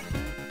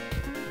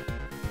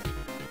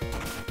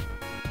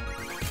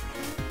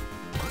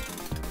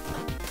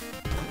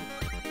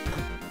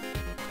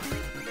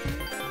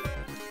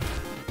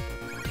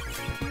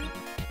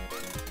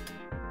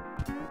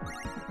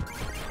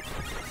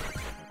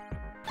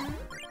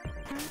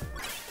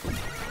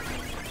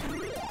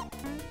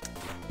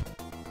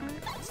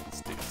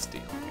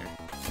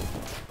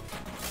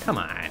 Come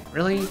on,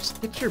 really?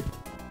 Just get your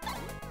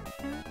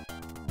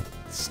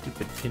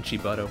stupid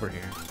pinchy butt over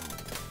here.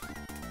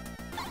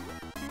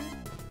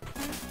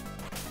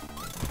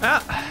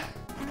 Ah!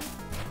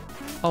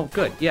 Oh,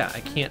 good. Yeah, I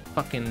can't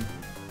fucking...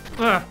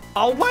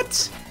 Oh,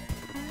 what?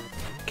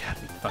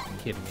 Gotta be fucking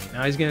kidding me.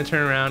 Now he's gonna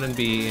turn around and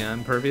be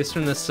impervious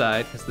from this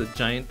side because the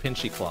giant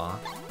pinchy claw.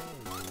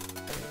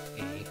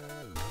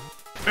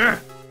 Okay.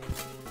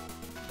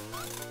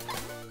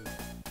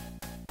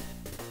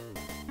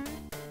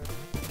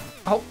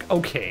 Oh,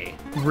 okay.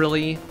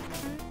 Really?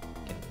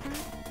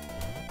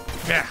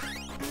 Yeah.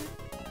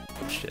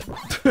 Oh, shit.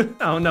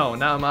 Oh no,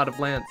 now I'm out of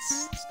Lance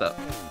stuff.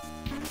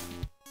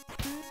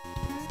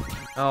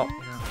 Oh,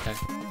 yeah, okay.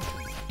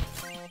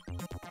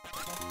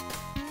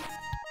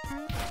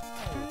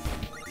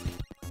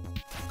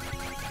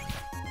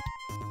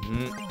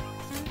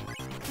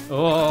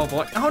 Oh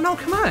boy. Oh no,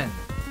 come on!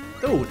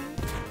 Dude.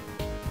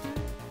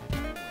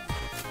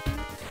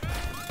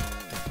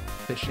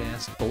 Fish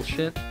ass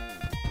bullshit.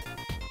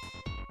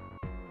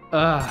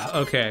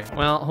 Okay.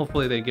 Well,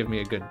 hopefully they give me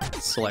a good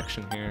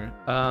selection here.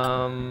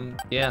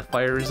 Yeah,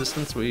 fire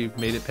resistance. We've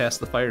made it past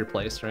the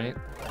fireplace, right?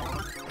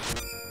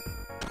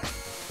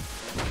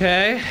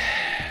 Okay.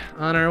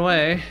 On our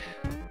way.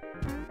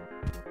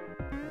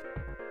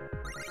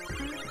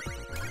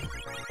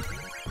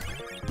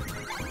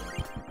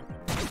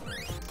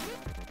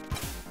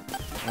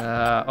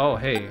 Oh,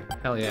 hey.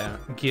 Hell yeah.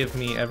 Give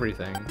me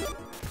everything.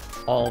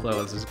 All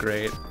those is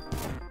great.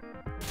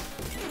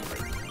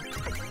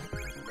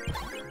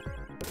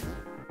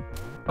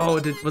 Oh,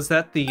 was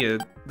that the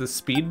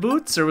speed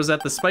boots, or was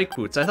that the spike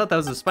boots? I thought that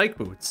was the spike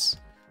boots.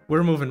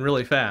 We're moving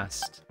really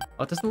fast.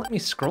 Oh, it doesn't let me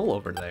scroll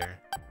over there.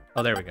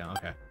 Oh, there we go,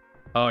 okay.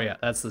 Oh yeah,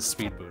 that's the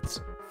speed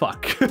boots.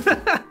 Fuck.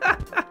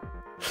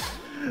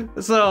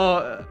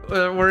 So,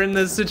 we're in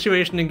this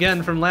situation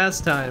again from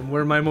last time,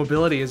 where my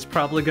mobility is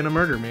probably gonna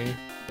murder me.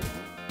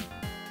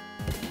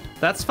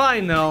 That's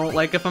fine though,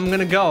 like if I'm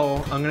gonna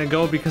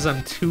go because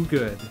I'm too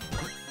good.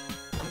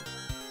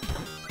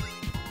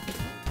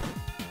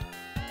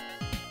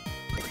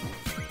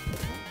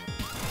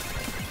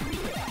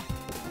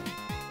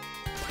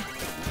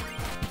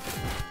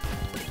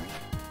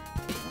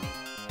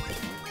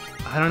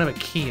 I don't have a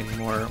key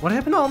anymore. What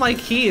happened to all my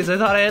keys? I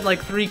thought I had like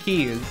 3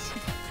 keys.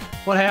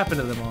 What happened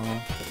to them all?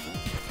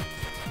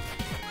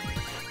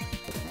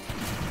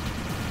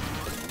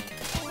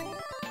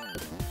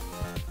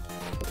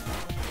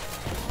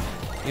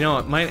 You know,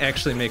 it might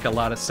actually make a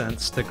lot of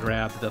sense to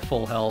grab the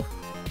full health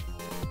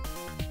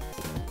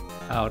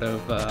out of,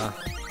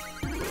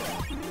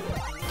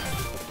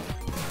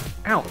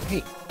 Ow,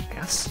 hey,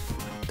 ass.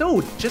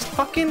 Dude, just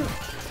fucking...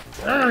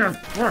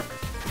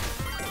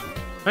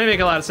 Might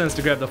make a lot of sense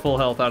to grab the full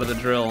health out of the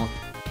drill,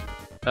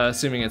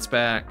 assuming it's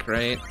back,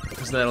 right?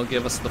 Because that'll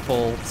give us the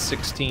full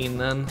 16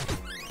 then.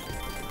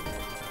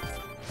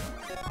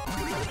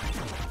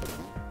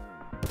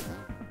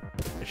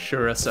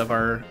 Assure us of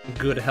our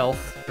good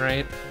health,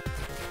 right?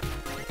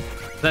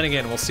 Then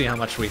again, we'll see how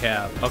much we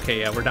have.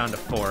 Okay, yeah, we're down to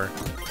 4.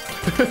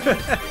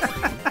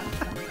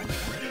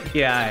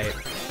 Yeah,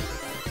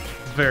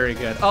 very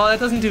good. Oh, that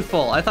doesn't do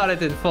full. I thought it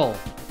did full.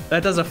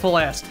 That does a full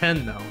ass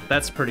 10 though.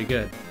 That's pretty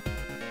good.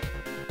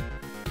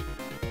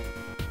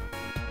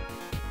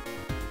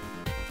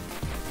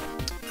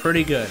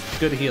 Pretty good.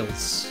 Good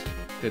heals.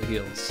 Good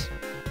heals.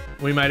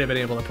 We might have been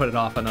able to put it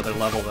off another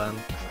level then.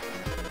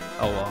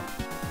 Oh well.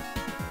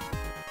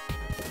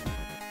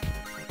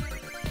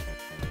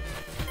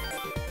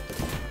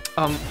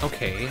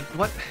 Okay.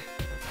 What?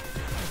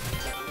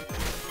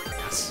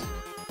 Yes.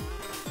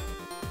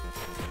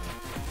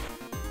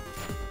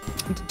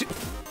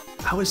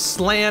 I was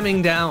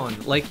slamming down.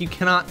 Like, you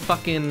cannot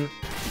fucking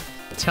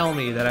tell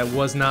me that I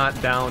was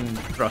not down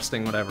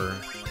thrusting whatever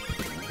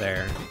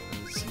there.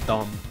 It's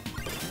dumb.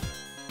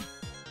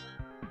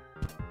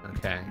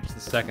 Okay, here's the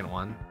second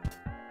one.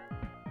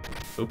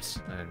 Oops,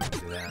 I didn't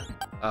do that.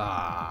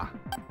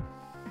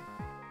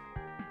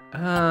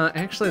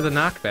 Actually the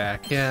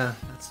knockback, yeah,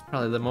 that's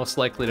probably the most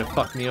likely to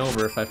fuck me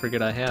over if I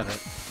forget I have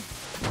it.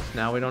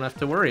 Now we don't have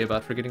to worry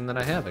about forgetting that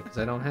I have it, because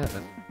I don't have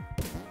it.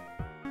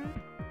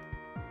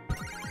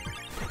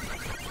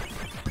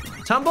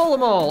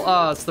 Tombolamole!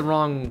 Oh, it's the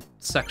wrong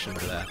section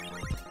for that.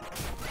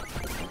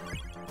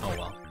 Oh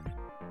well.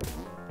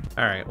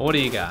 Alright, what do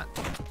you got?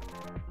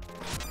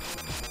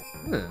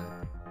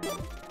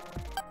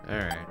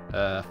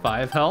 Alright,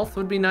 5 health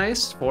would be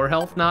nice. 4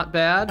 health, not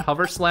bad.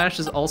 Hover Slash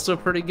is also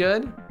pretty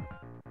good.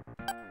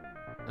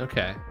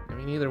 Okay, I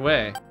mean, either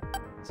way.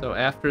 So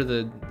after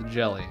the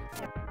jelly.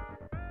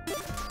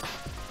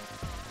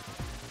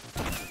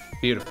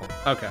 Beautiful,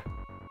 okay.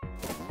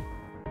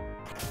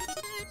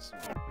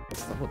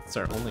 It's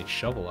our only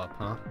shovel up,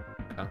 huh?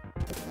 Okay.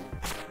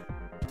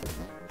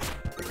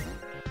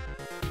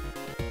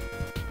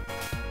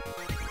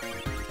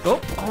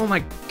 Oh my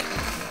god,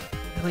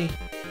 really?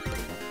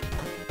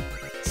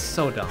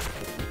 So dumb.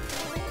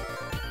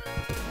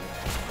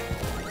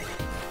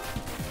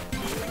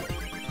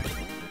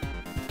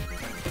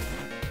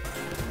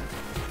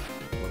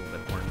 A little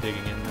bit more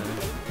digging in there.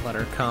 Let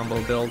our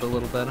combo build a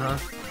little bit, huh?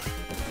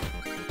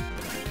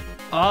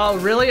 Oh,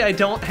 really? I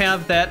don't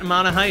have that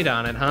amount of height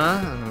on it, huh?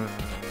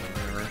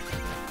 Whatever.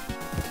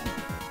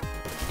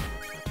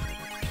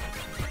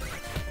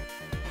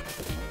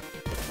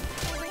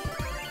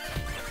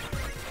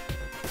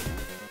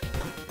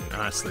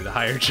 Honestly, the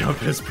higher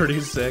jump is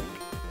pretty sick.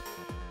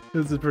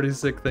 It's a pretty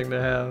sick thing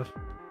to have.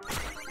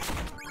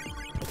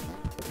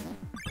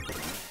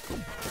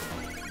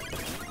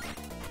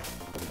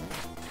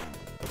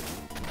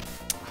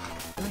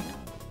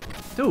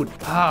 Dude,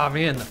 ah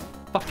man, the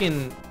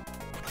fucking...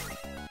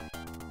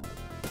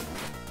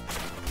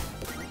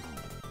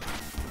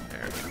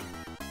 There we go.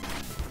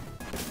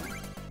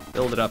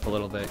 Build it up a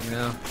little bit, you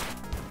know?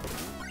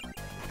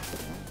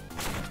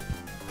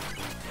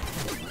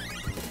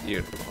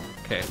 Beautiful.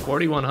 Okay,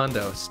 41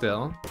 hundo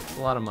still. That's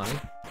a lot of money.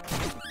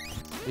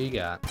 What do you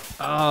got?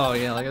 Oh,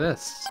 yeah, look at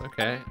this.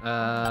 Okay,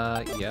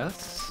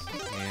 yes,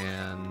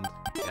 and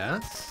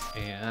yes,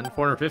 and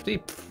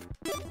 450.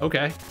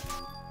 Okay.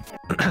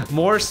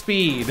 More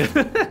speed.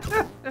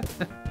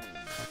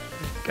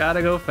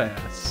 Gotta go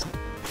fast.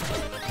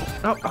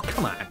 Oh,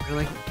 come on,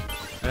 really?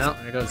 Well,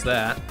 there goes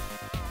that.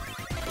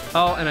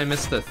 Oh, and I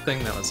missed the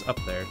thing that was up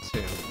there,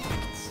 too.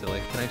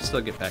 Silly. Can I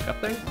still get back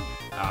up there?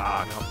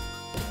 Ah, no.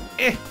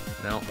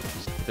 No,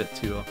 just a bit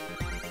too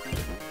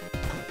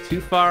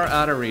far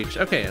out of reach.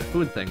 Okay, a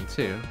food thing,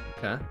 too.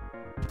 Okay.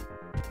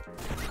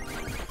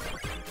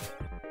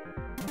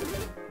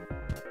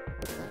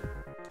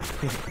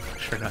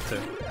 Try not to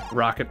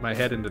rocket my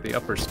head into the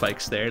upper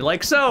spikes there,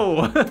 like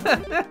so!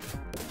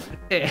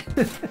 Okay,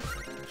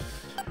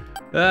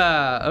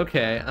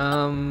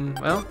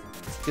 well,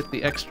 let's get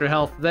the extra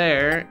health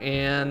there,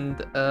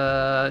 and,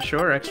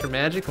 sure, extra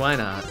magic, why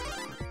not?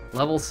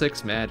 Level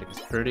 6 magic is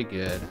pretty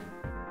good.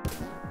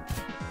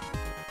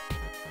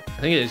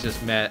 I think it is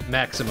just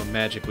maximum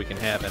magic we can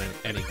have at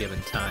any given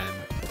time,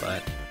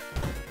 but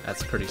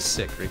that's pretty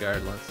sick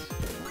regardless.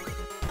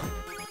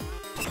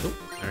 Ooh,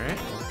 alright,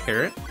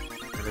 carrot.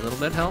 Every little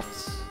bit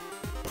helps.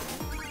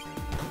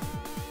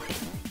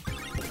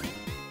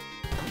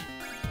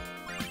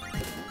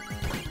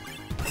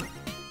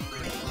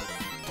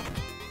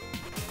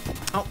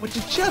 Oh, would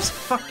you just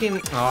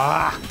fucking...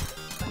 Ah!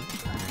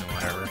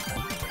 Whatever.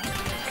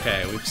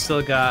 Okay, we've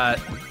still got...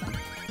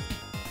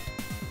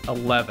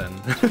 11.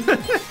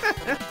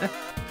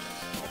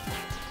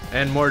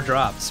 And more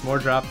drops. More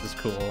drops is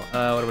cool.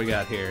 What do we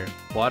got here?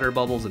 Water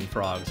bubbles and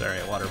frogs.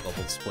 Alright, water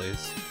bubbles,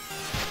 please.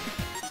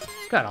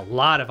 Got a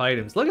lot of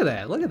items. Look at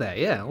that. Look at that.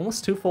 Yeah,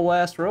 almost 2 full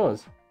last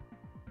rows.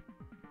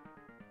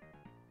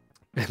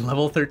 And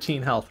level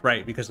 13 health.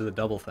 Right, because of the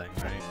double thing,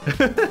 right?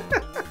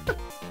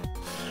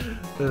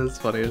 That's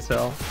funny as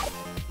hell.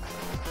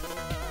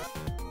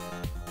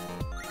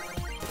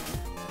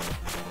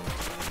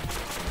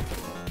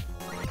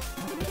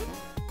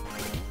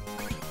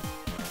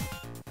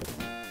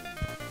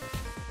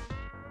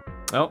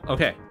 Oh,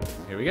 okay.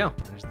 Here we go.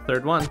 There's the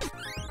third one.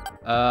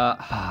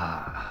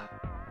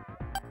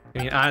 I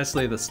mean,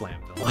 honestly, the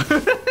slam bill.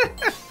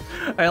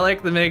 I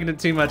like the magnet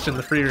too much in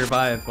the free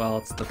revive. Well,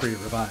 it's the free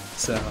revive,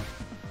 so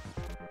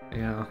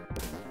you know,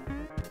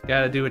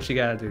 gotta do what you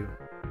gotta do.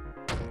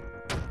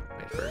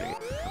 Wait for it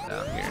to come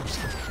down here,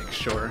 just to make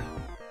sure.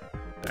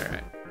 All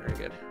right, very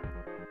good.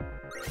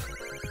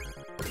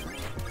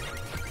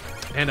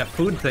 And a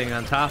food thing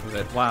on top of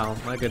it. Wow,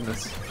 my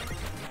goodness.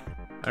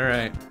 All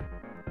right.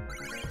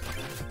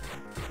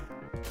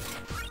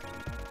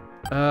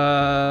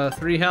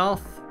 3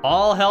 health.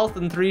 All health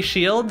and 3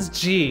 shields?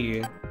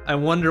 Gee, I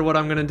wonder what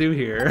I'm gonna do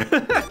here.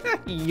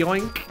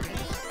 Yoink.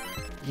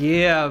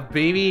 Yeah,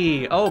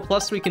 baby. Oh,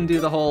 plus we can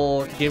do the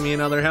whole give me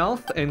another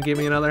health and give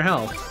me another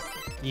health.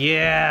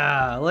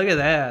 Yeah, look at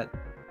that.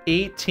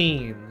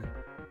 18.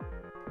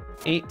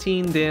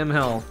 18 damn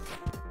health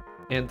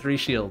and 3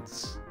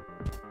 shields.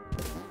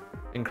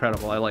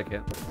 Incredible, I like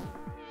it.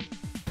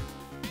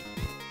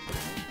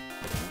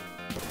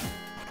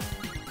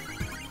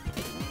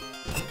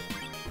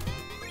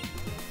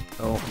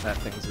 Oh, that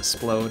thing's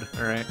explode.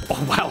 Alright.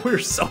 Oh wow, we're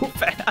so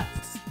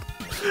fast.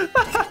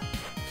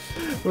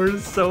 We're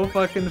so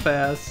fucking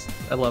fast.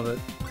 I love it.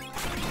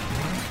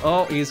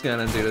 Oh, he's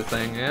gonna do the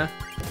thing, yeah?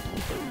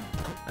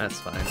 That's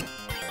fine.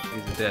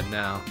 He's dead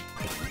now.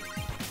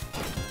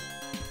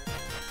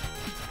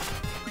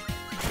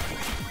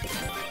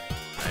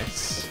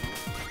 Nice.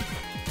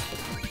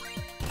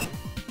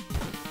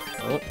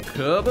 Oh,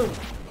 kaboom!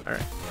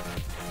 Alright.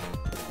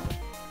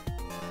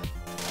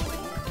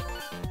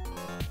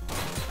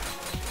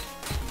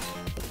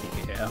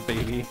 Yeah,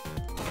 baby.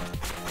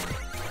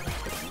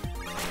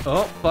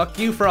 Oh, fuck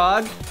you,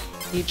 frog.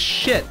 Eat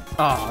shit.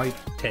 Oh, he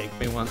tagged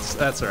me once.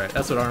 That's alright.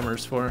 That's what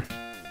armor's for.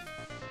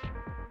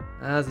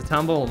 That's a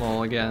tumble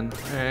mole again.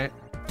 Alright.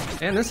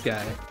 And this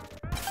guy.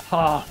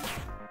 Oh.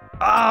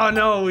 Oh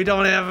no, we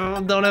don't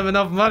have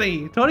enough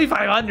money.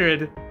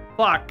 2,500.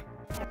 Fuck.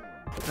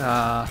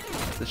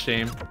 That's a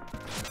shame.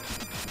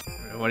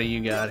 What do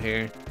you got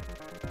here?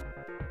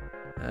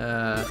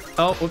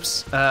 Oh,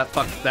 whoops.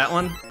 Fuck that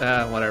one.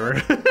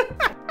 Whatever.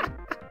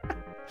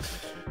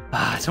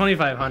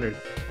 2,500.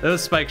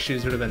 Those spike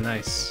shoes would have been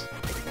nice.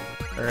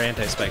 Or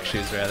anti-spike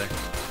shoes, rather.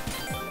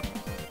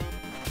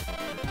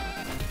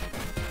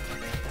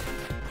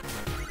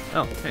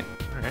 Oh, hey,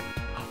 alright.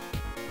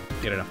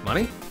 Get enough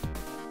money?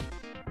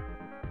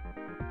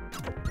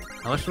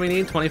 How much do we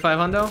need? 25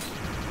 hundo?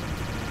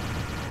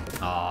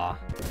 Aw,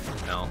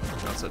 no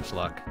such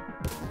luck.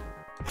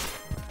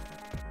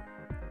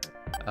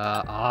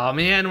 Aw,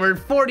 man, we're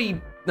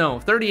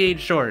 38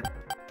 short.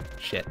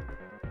 Shit.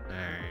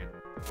 Alright.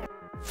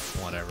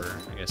 Whatever,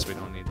 I guess we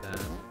don't need that.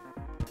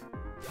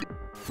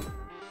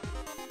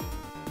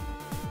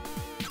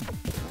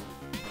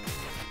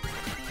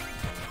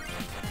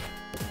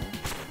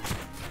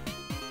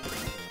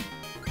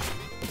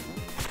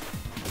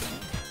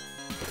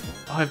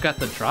 Oh, I've got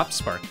the drop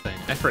spark thing.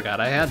 I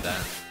forgot I had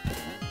that.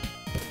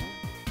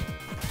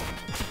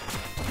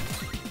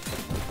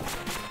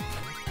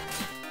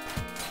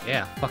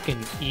 Yeah,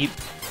 fucking eat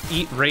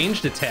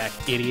ranged attack,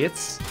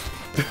 idiots.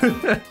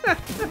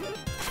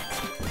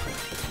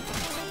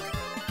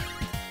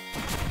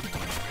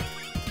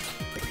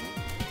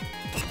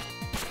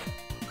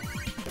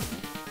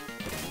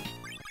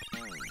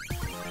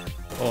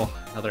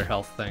 Another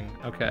health thing.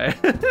 Okay.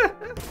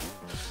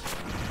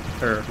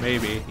 Or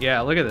maybe.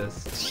 Yeah, look at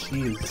this.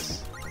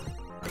 Jeez.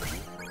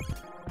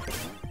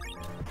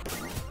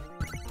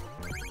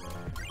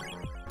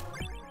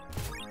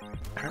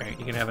 Alright,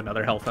 you can have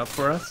another health up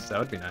for us? That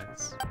would be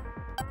nice.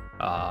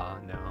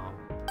 No.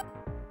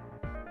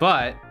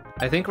 But,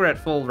 I think we're at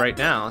full right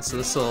now, so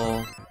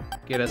this'll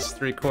get us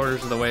 3/4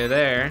 of the way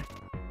there.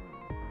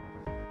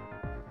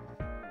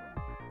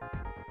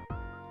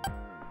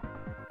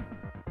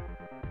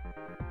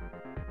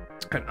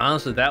 And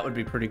honestly, that would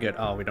be pretty good.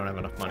 Oh, we don't have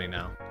enough money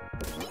now.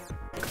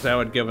 Because that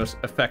would give us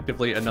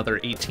effectively another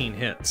 18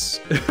 hits.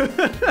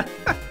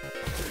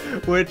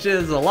 Which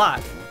is a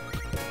lot,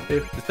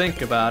 if you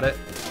think about it.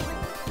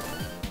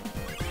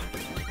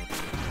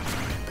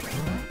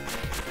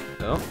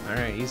 Oh,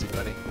 alright, easy,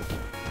 buddy.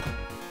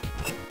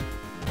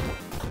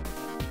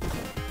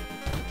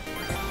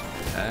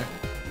 Okay.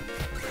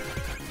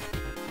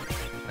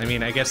 I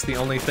mean, I guess the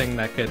only thing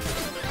that could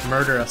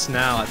murder us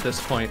now at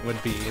this point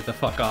would be the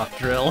fuck off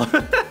drill.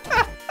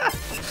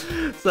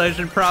 So I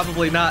should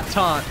probably not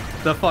taunt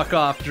the fuck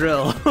off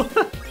drill.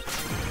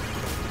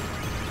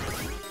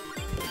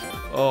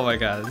 Oh my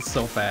god, it's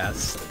so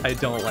fast. I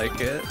don't like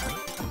it.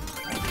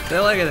 Hey,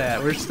 look at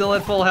that, we're still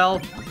at full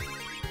health.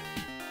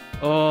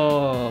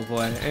 Oh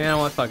boy, you know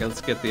what, fuck it,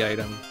 let's get the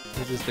item.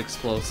 It's just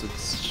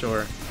explosives,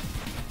 sure.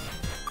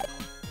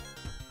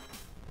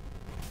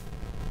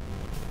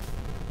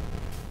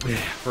 Yeah,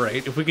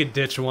 right, if we could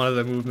ditch one of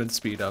the movement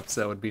speed ups,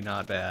 that would be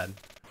not bad.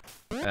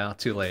 Well,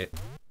 too late.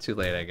 Too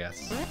late, I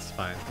guess. It's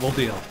fine. We'll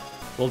deal.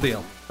 We'll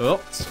deal.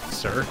 Oh,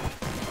 sir.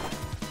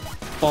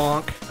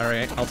 Bonk.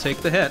 Alright, I'll take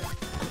the hit.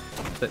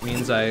 That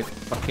means I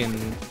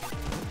fucking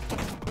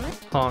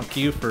honk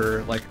you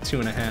for like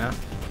 2.5.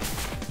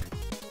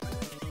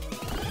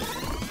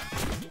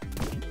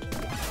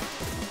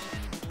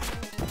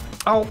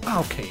 Oh,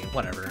 okay,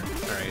 whatever.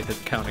 Alright, it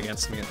didn't count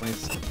against me at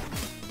least.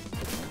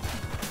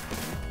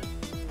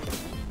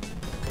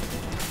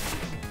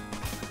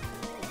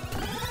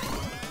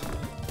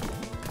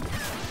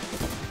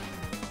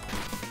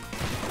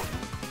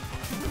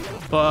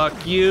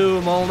 Fuck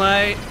you, Mole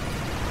Knight.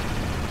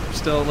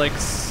 Still like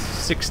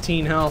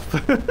 16 health.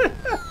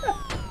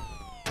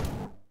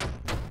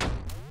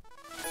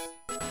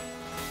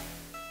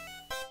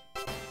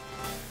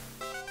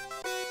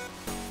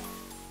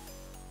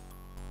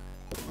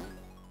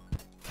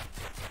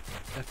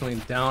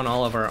 Definitely down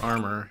all of our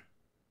armor.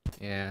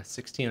 Yeah,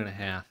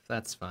 16.5.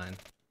 That's fine.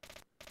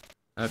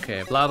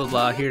 Okay, blah blah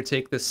blah. Here,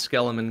 take this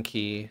skeleton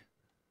key.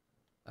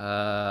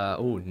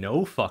 Oh,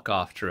 no fuck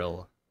off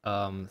drill.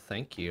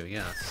 Thank you,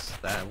 yes.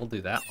 We'll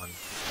do that one.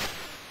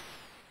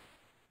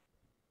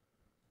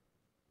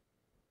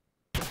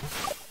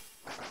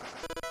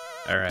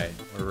 Alright,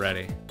 we're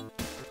ready.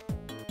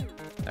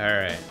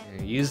 Alright,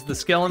 use the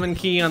skeleton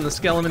key on the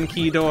skeleton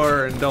key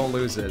door and don't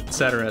lose it,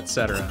 etc,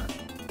 etc.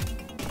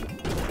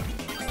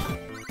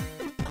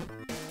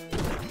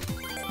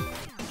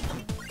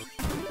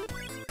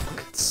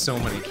 So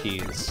many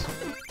keys.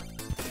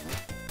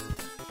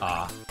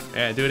 Ah.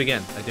 Yeah, do it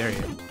again, I dare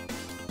you.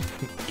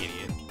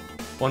 Idiot.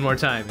 One more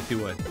time, if you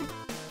would.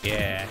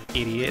 Yeah,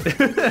 idiot.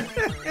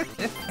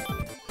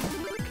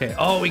 Okay,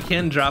 oh, we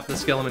can drop the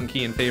skeleton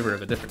key in favor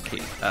of a different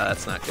key.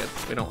 That's not good.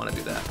 We don't want to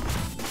do that.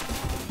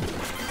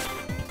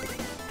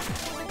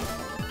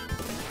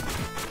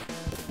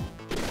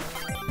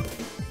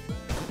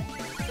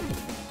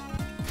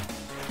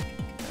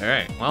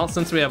 Alright, well,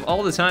 since we have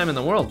all the time in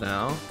the world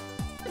now,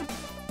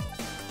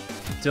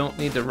 don't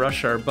need to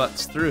rush our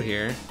butts through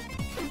here.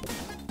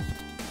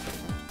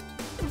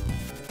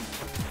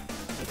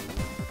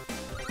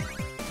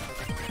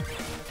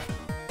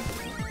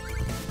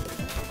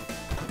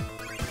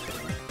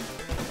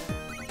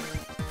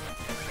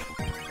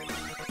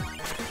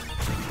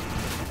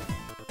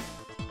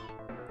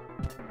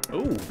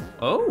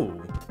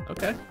 Oh,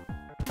 okay.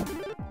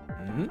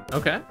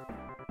 Okay.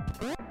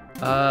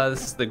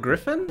 This is the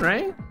Griffin,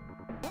 right?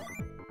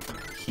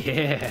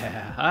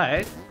 Yeah,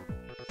 alright.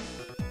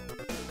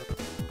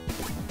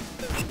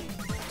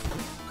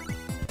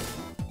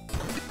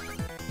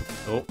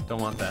 Oh,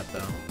 don't want that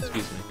though.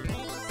 Excuse me.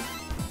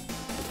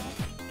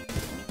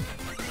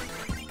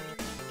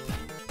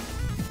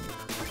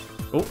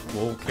 Oh,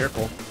 whoa,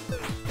 careful.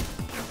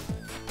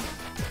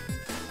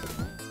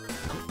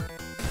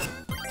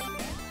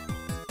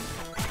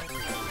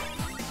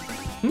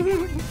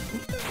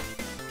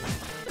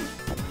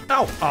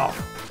 Ow!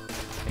 Oh!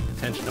 Paying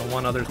attention to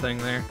one other thing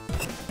there.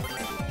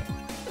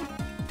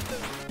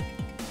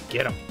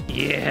 Get him!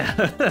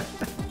 Yeah!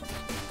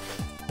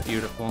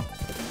 Beautiful.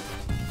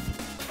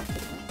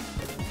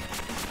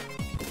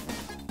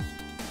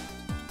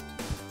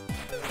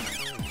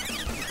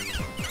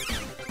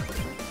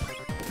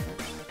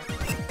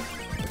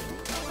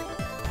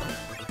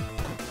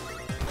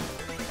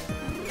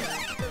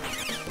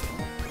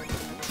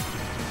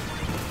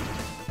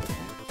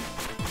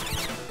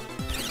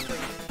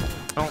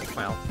 Oh,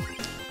 well.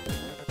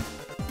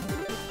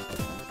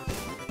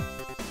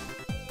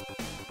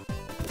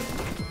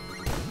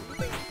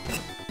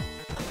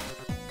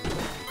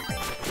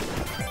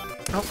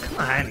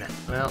 on!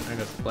 Well, there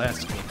goes the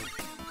blasphemy.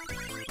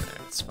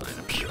 That's fine,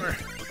 I'm sure.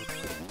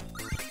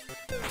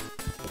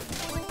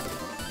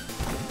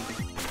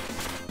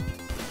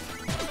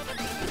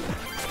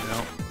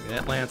 No,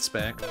 that lance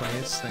back,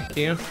 please. Thank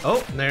you.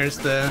 Oh, and there's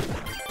the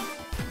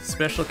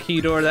special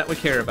key door that we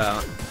care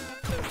about.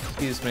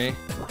 Excuse me.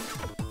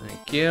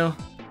 Thank you.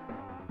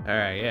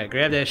 Alright, yeah,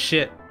 grab that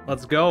shit.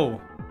 Let's go.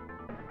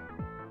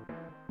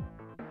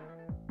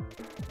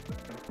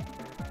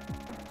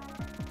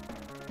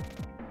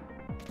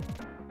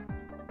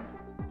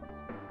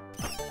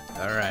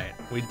 Alright,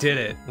 we did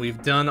it.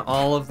 We've done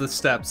all of the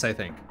steps, I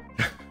think.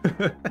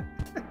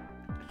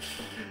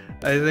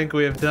 I think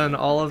we have done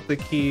all of the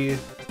key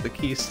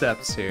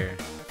steps here.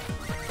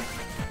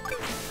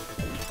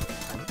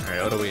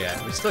 Alright, what are we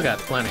at? We still got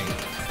plenty.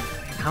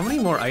 How many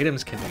more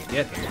items can we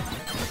get here?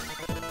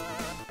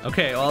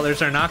 Okay, well,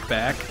 there's our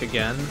knockback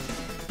again.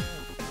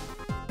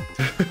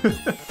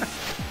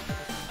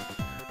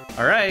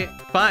 Alright,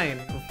 fine.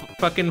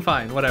 Fucking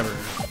fine, whatever.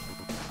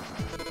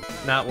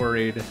 Not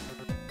worried.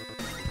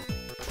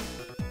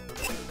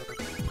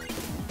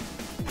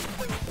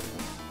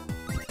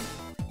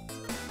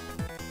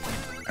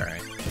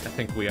 Alright, I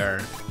think we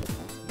are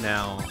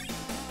now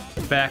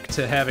back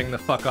to having the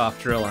fuck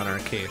off drill on our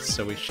case,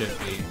 so we should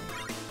be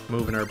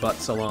moving our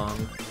butts along.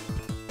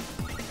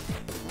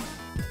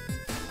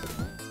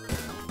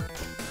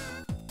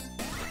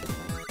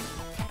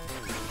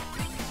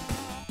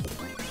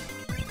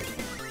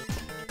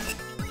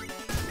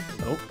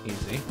 Oh,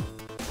 easy.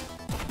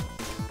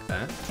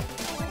 Okay.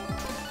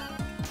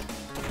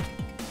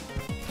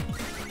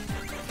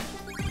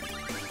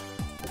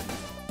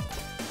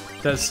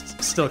 Does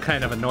still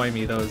kind of annoy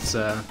me, those,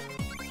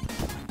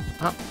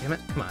 Oh, damn it,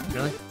 come on,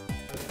 really?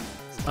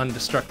 It's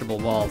undestructible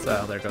walls.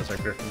 Oh, there goes our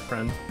griffin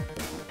friend.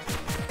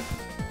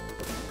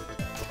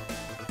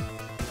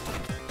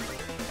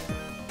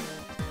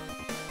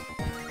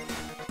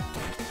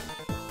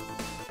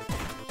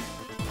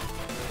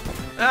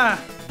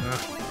 Ah!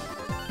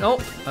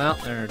 Nope. Well,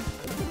 they're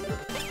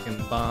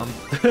fucking bomb.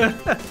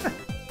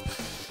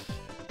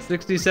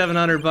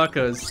 6,700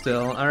 buckos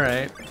still.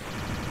 Alright.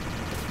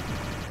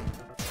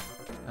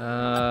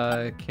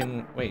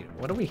 Wait,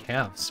 what do we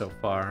have so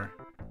far?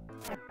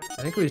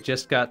 I think we've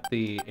just got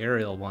the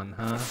aerial one,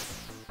 huh?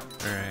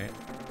 Alright.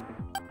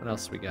 What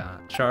else we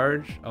got?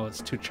 Charge? Oh,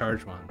 it's 2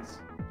 charge ones.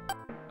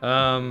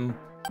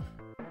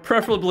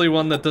 Preferably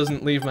one that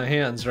doesn't leave my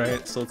hands,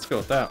 right? So let's go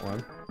with that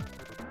one.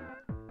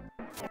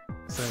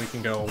 So we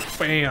can go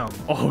BAM!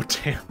 Oh,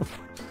 damn.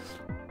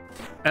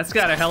 That's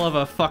got a hell of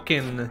a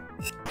fucking...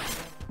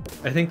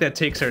 I think that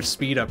takes our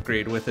speed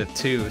upgrade with it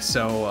too,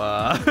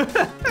 so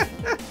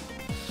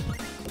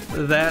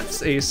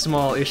that's a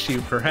small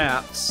issue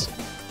perhaps.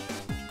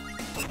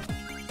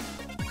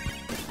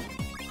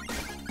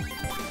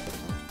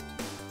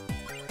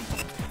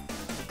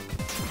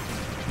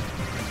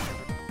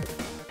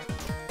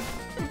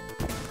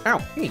 Ow,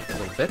 hey, you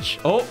little bitch.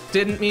 Oh,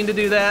 didn't mean to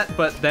do that,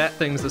 but that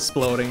thing's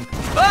exploding.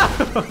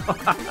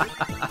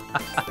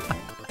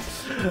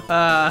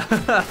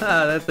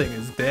 That thing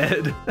is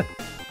dead.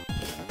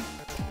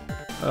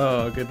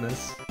 Oh,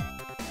 goodness.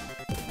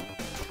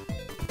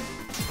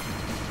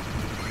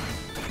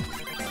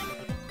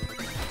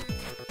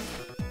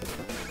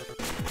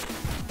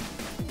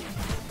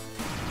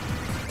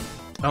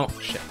 Oh,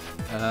 shit.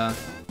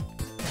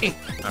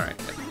 Alright.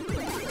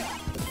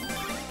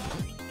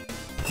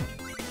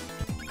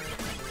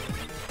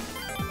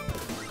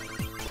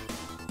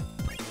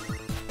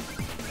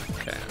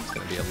 Okay, it's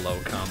gonna be a low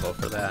combo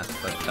for that,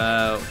 but,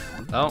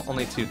 oh,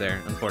 only 2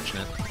 there,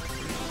 unfortunate.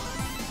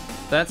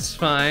 That's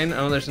fine.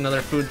 Oh, there's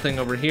another food thing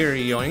over here,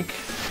 yoink.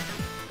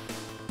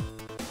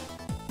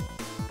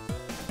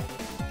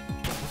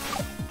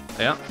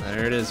 Yeah,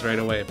 there it is right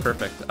away,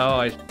 perfect. Oh,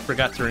 I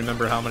forgot to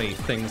remember how many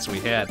things we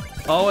had.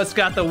 Oh, it's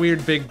got the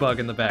weird big bug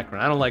in the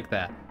background. I don't like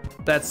that.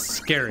 That's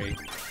scary.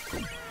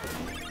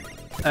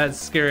 That's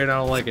scary and I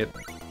don't like it.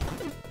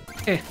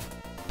 Eh.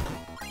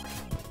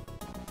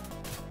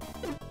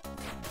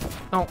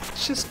 Oh,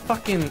 it's just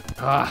fucking...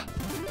 Ah.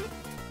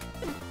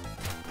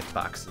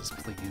 Boxes,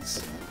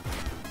 please.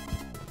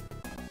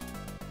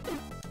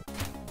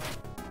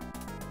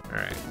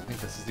 Alright, I think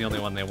this is the only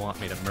one they want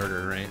me to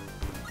murder, right?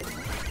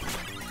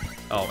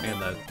 Oh,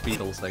 and the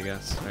beetles, I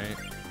guess, right?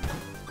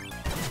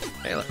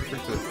 Hey, look, free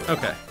food.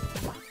 Okay.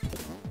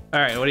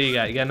 Alright, what do you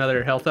got? You got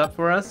another health up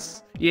for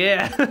us?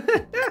 Yeah!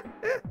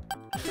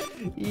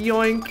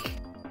 Yoink!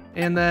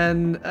 And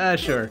then,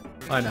 sure,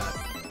 why not?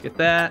 Get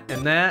that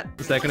and that.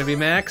 Is that gonna be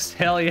max?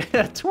 Hell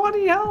yeah,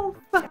 20 health!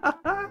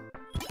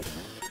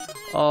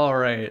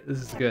 Alright, this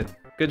is good.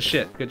 Good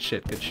shit, good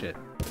shit, good shit.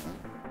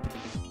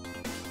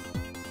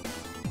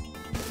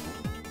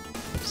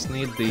 Just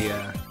need the,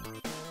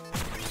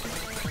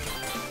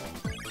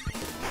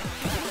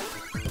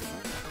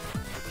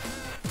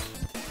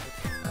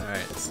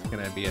 Alright, it's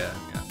gonna be a,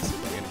 yeah, it's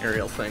gonna be an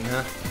aerial thing,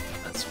 huh?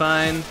 That's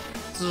fine.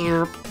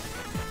 Zerp.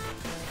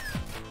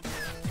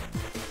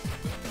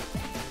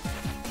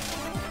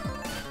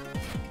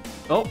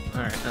 Oh,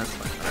 alright, that's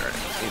fine. Alright,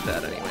 need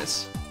that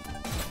anyways.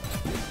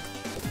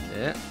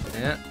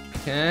 Yeah,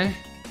 okay.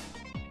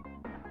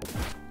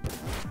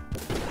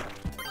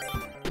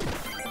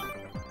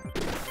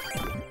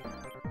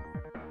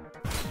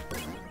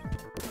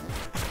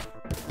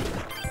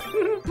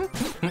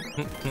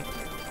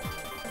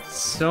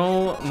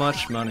 So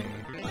much money.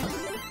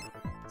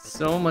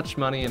 So much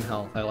money and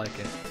health. I like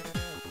it.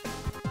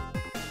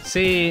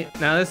 See,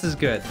 now this is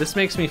good. This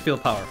makes me feel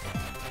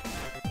powerful.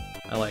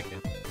 I like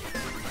it.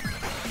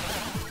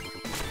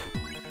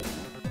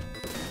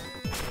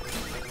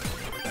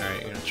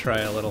 Alright, you're gonna try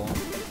a little...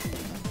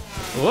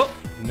 Whoop!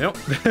 Nope.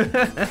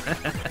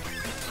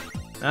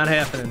 Not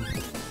happening.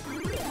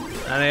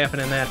 Not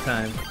happening that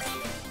time.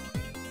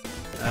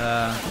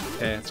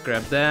 Okay, let's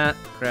grab that.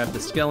 Grab the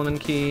skeleton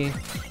key.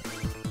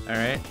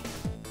 Alright.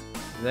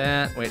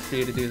 That. Wait for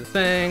you to do the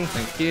thing.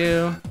 Thank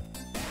you.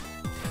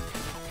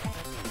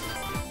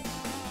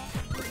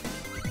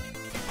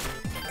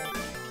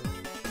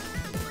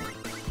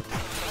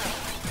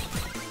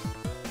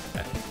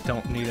 I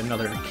don't need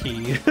another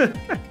key.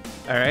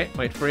 Alright,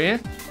 wait for you.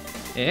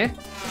 Eh?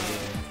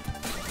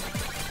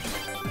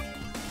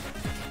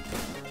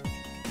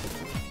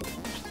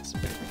 Is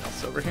there anything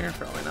else over here?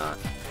 Probably not.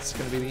 It's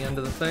gonna be the end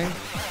of the thing.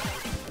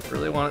 I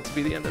really want it to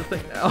be the end of the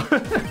thing now.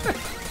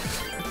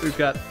 We've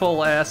got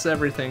full ass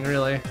everything,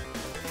 really.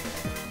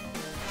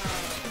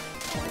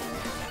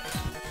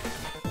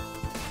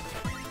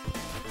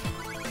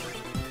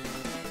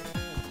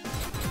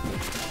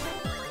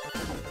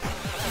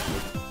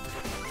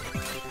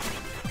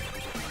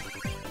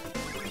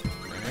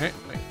 Alright,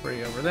 wait for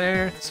you over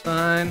there. It's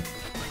fine.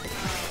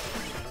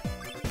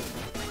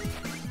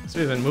 So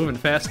we've been moving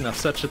fast enough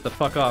such that the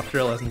fuck off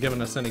drill hasn't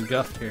given us any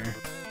guff here.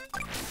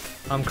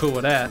 I'm cool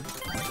with that.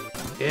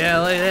 Yeah,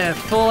 look at that.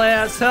 Full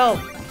ass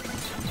health.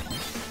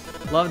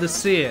 Love to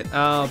see it.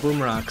 Oh, boom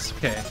rocks.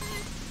 Okay.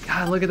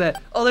 God, look at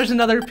that. Oh, there's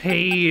another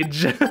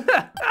page.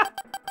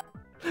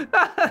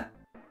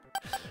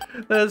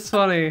 That's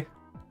funny.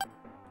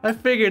 I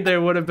figured there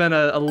would have been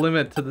a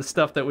limit to the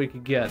stuff that we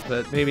could get,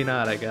 but maybe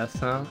not, I guess,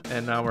 huh?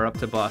 And now we're up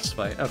to boss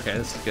fight. Okay,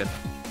 this is good.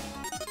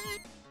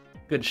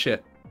 Good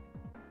shit.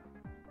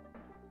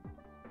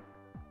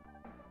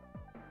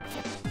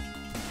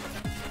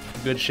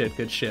 Good shit,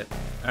 good shit.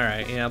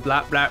 Alright, yeah,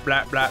 blah, blah,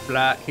 blah, blah,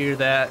 blah. Hear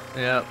that?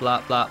 Yeah, blah,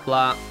 blah,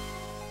 blah.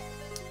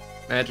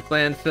 Magic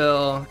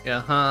landfill.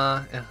 Yeah,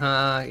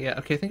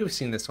 okay, I think we've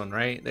seen this one,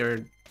 right? They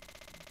were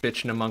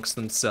bitching amongst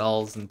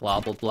themselves and blah,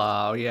 blah,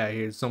 blah. Oh, yeah,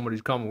 here's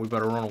somebody's coming. We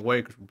better run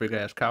away because we're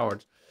big-ass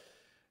cowards.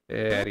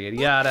 Yada, yada,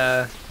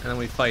 yada. And then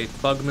we fight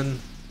Bugman.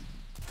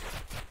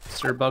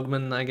 Sir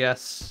Bugman, I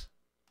guess.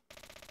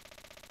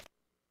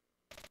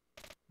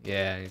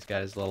 Yeah, he's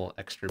got his little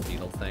extra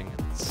beetle thing.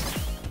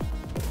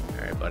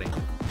 Alright, buddy.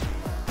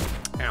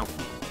 Ow.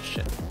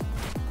 Shit.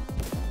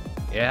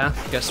 Yeah,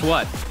 guess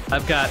what?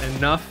 I've got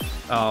enough...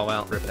 Oh,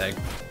 well, rip egg.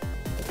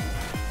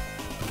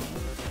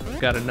 I've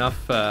got enough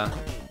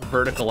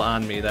vertical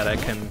on me that I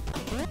can...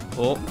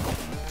 Oh.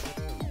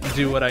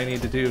 Do what I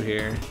need to do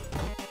here.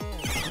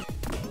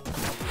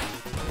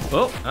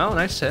 Oh, oh,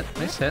 nice hit.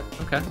 Nice hit.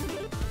 Okay.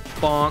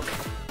 Bonk.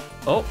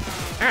 Oh.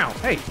 Ow.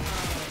 Hey.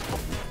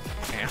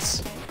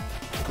 Ass.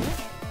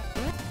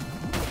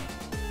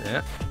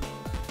 Yeah.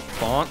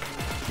 Bonk.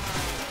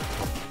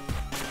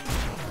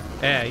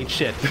 Yeah, eat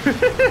shit.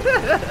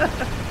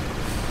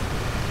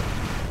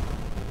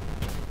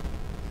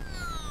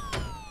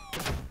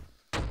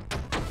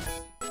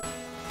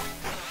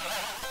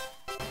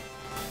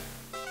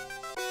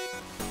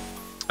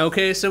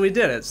 Okay, so we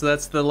did it. So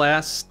that's the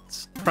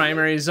last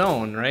primary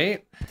zone,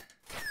 right?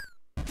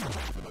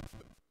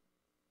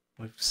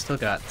 We've still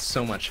got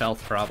so much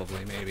health,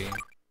 probably, maybe.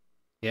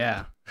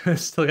 Yeah,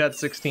 still got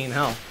 16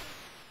 health.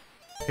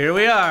 Here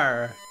we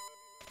are.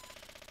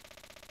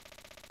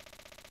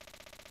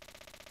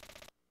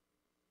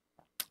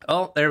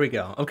 Oh, there we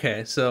go.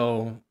 Okay,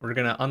 so we're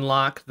gonna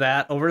unlock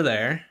that over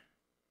there.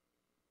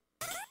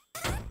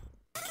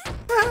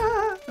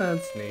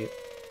 That's neat.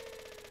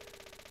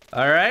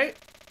 All right,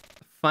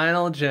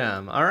 final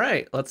gem. All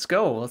right, let's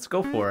go. Let's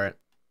go for it.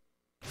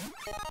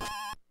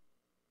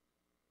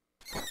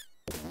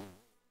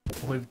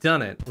 We've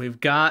done it. We've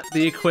got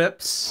the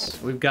equips.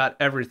 We've got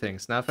everything.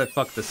 So now if I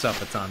fuck this up,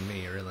 it's on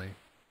me, really.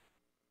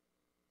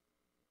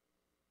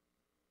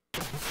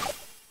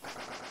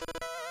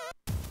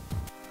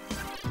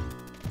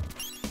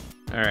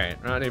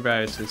 Alright, not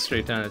nearby, so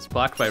straight down. It's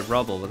blocked by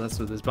rubble, but that's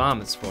what this bomb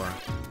is for.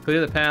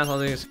 Clear the path, all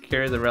things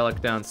carry the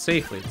relic down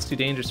safely. It's too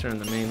dangerous for in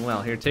the main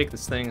well. Here, take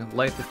this thing,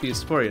 light the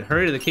fuse for you.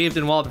 Hurry to the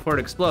caved-in wall before it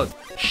explodes.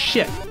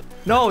 Shit!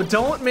 No,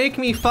 don't make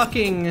me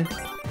fucking...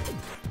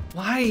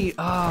 Why?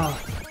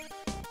 Oh.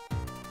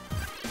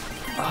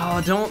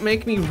 Oh, don't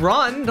make me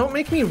run! Don't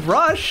make me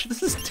rush!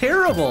 This is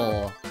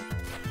terrible!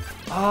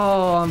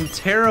 Oh, I'm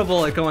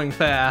terrible at going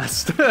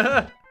fast.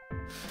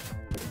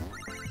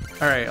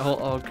 Alright,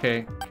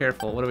 okay,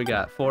 careful. What do we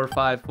got? 4,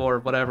 5, 4,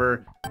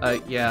 whatever.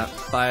 Yeah,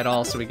 buy it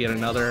all so we get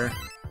another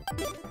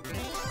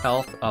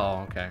health.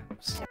 Oh, okay.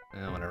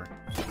 Yeah, whatever.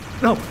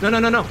 No, no, no,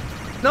 no, no!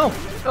 No!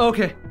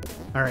 Okay.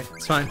 Alright,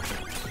 it's fine.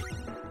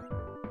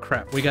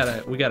 crap. We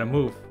gotta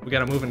move. We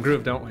gotta move and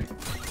groove, don't we?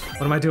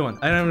 What am I doing?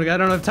 I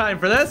don't have time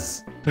for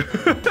this. I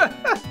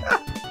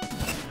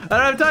don't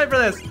have time for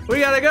this.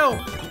 We gotta go.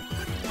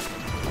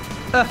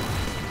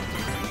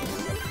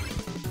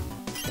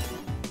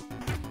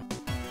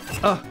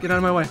 Oh, get out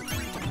of my way.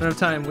 Don't have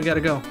time. We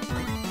gotta go.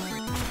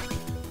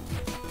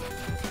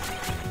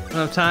 Don't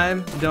have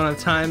time. Don't have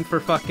time for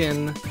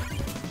fucking...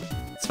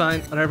 It's fine.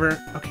 Whatever.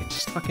 Okay,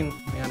 just fucking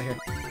get me out of here.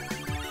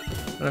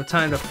 Don't have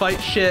time to fight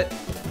shit.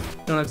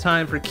 Don't have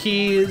time for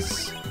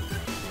keys.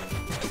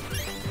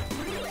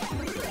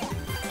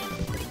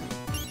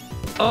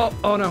 Oh,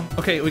 oh no.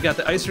 Okay, we got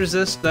the ice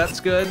resist. That's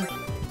good.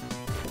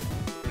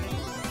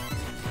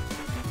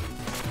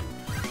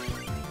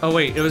 Oh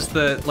wait, it was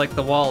the, like,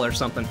 the wall or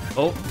something.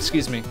 Oh,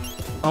 excuse me.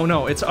 Oh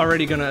no, it's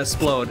already gonna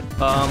explode.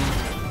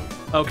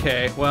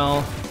 Okay,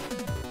 well...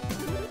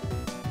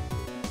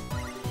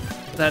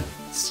 That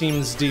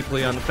seems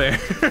deeply unfair.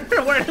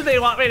 Where do they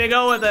want me to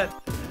go with it?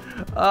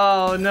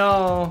 Oh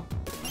no.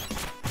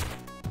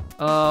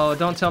 Oh,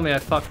 don't tell me I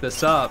fucked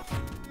this up.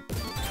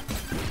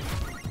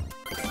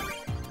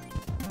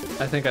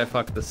 I think I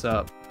fucked this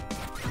up.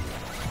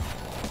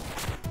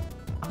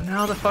 Oh,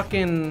 now the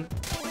fucking...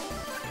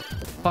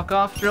 Fuck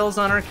off drill's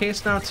on our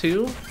case now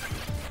too? Oh,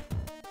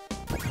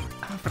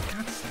 for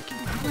God's sake,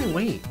 get out of my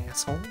way,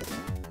 asshole.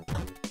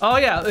 Oh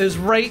yeah, it was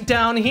right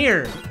down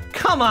here.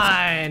 Come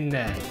on!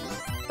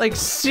 Like,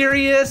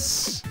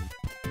 serious?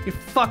 You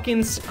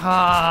fucking...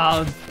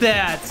 Oh,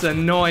 that's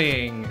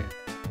annoying.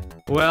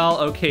 Well,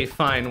 okay,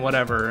 fine,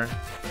 whatever.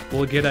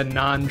 We'll get a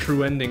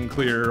non-true ending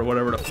clear or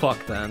whatever the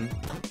fuck then.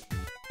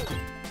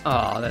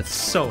 Oh, that's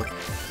so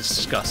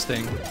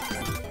disgusting.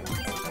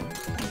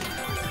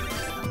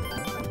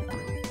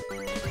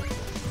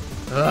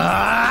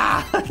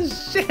 Ah,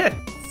 shit!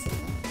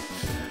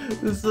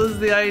 This was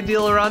the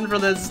ideal run for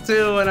this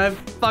too, and I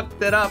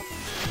fucked it up.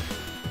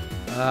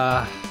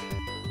 Yeah,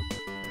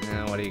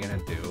 what are you gonna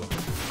do?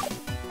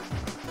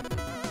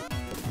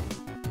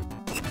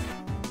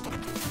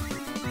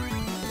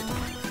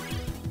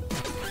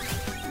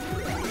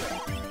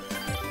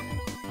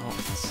 Oh,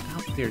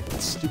 stop there,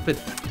 stupid.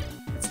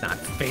 It's not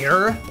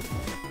fair.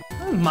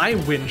 My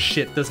win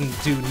shit doesn't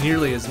do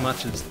nearly as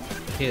much as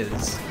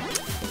his.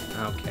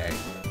 Okay.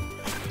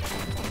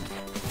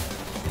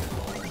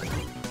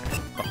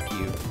 Fuck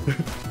you.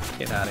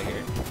 Get out of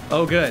here.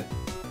 Oh, good.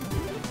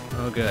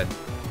 Oh, good.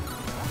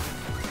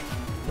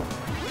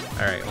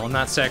 Alright, well, I'm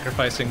not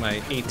sacrificing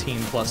my 18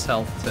 plus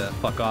health to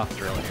fuck off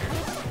drill here.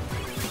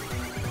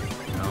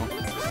 No.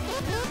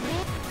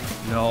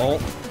 No.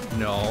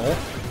 No.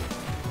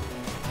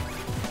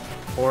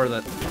 Or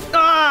the...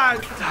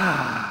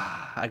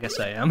 Ah! I guess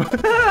I am.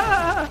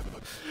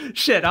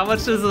 Shit, how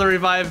much does the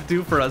revive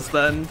do for us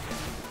then?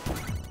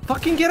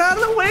 Fucking get out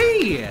of the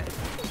way!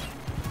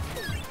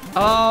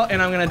 Oh,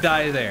 and I'm gonna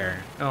die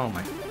there. Oh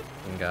my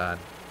fucking god.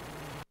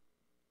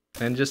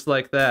 And just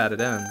like that,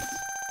 it ends.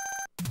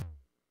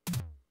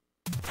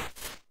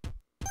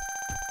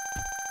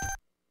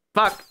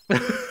 Fuck!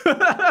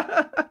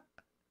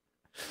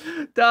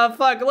 Duh,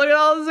 fuck, look at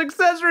all those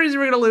accessories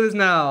we're gonna lose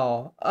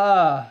now!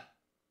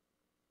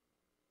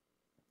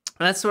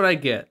 That's what I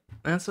get.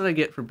 That's what I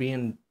get for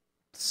being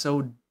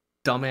so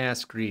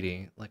dumbass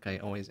greedy, like I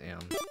always am.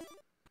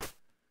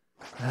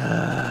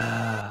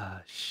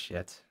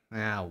 Shit.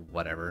 Ah,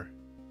 whatever.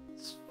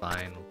 It's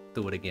fine, we'll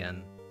do it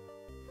again.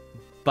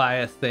 Buy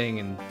a thing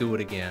and do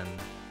it again.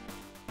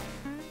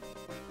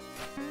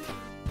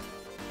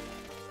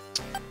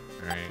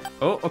 Alright.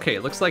 Oh, okay,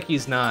 it looks like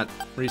he's not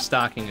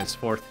restocking his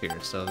fourth here,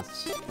 so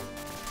that's...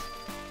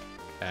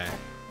 Okay.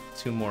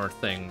 2 more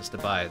things to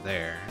buy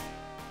there.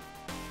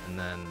 And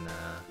then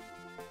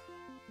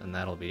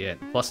that'll be it.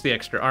 Plus the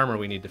extra armor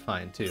we need to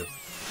find, too.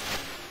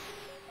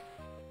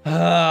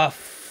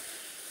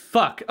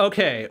 Fuck.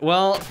 Okay,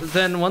 well,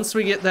 then once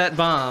we get that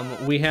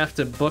bomb, we have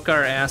to book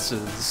our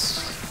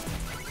asses.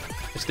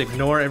 Just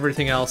ignore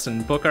everything else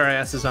and book our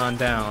asses on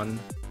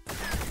down.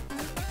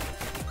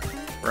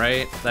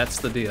 Right? That's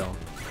the deal.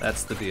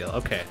 That's the deal.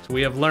 Okay, so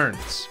we have learned.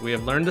 We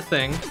have learned a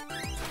thing.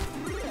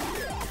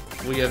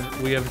 We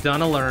have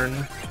done a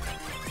learn,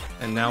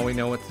 and now we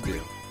know what to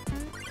do.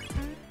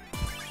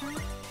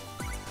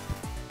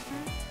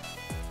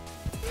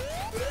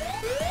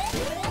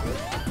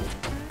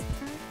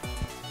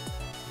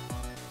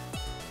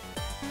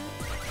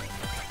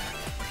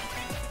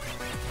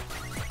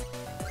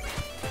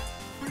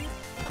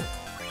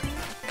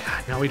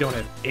 Now we don't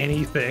have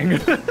anything.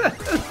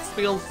 This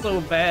feels so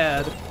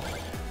bad.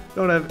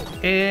 Don't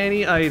have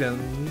any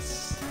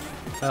items.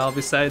 Well,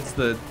 besides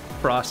the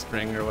frost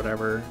ring or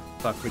whatever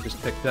fuck we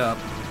just picked up.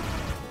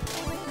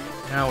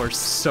 Now we're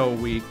so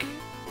weak.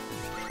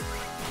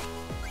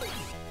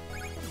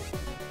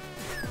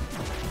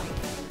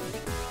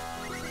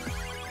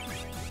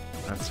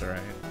 That's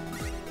alright.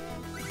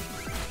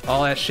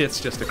 All that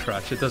shit's just a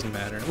crutch. It doesn't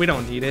matter. We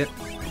don't need it.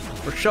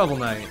 We're Shovel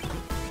Knight.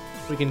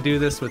 We can do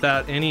this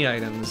without any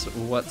items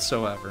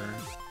whatsoever.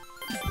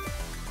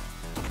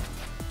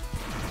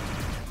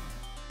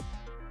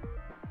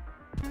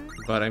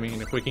 But I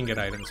mean, if we can get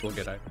items, we'll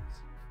get items.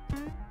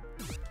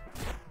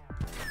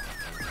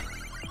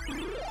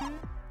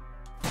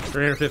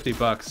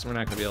 $350. We're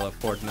not gonna be able to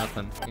afford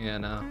nothing. Yeah,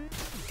 no.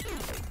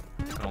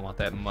 I don't want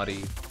that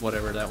muddy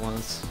whatever that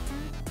was.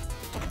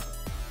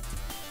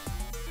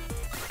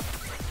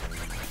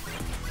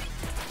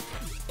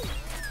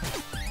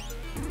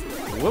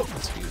 Whoop,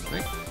 excuse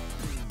me.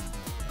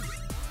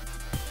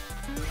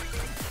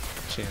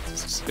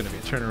 Chances this is gonna be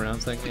a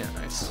turnaround thing. Yeah,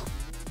 nice.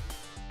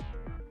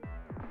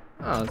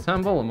 Oh, the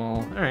Tombola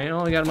Mall. Alright,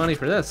 well, we got money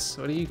for this.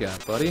 What do you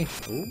got, buddy?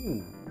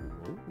 Ooh.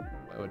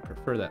 I would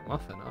prefer that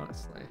muffin,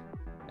 honestly.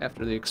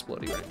 After the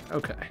exploding ring.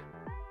 Okay.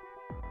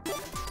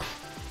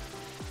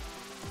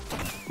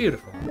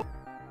 Beautiful.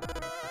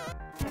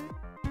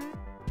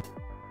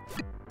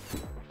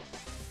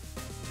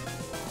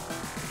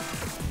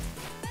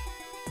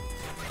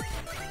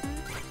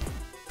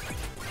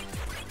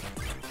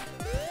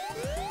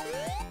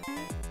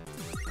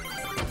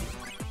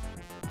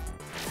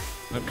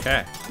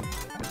 Okay.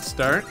 Good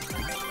start.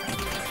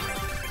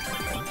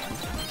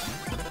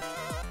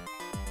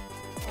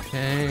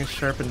 Okay,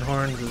 sharpened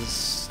horns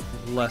is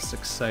less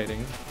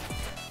exciting.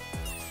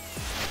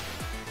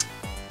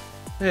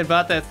 They had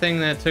bought that thing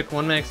that took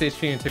 1 max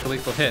HP and took a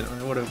lethal hit.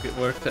 It would have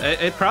worked.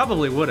 It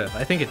probably would have.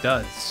 I think it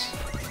does.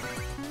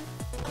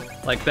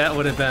 Like, that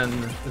would have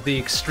been the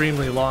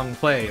extremely long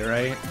play,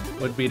 right?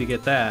 Would be to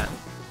get that.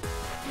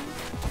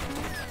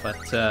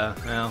 But,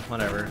 well,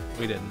 whatever.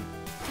 We didn't.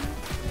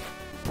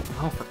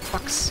 Oh, for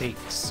fuck's sake.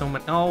 So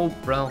much. Oh,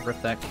 bro,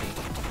 rip that cake.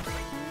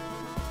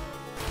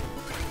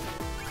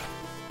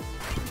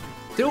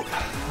 Dude.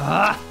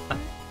 Ah.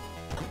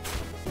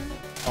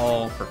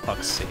 Oh, for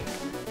fuck's sake.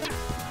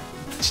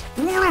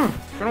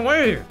 Get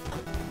away!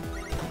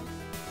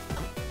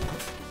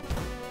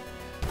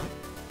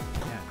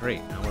 Yeah,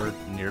 great. Now we're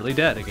nearly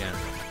dead again.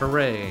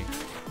 Hooray.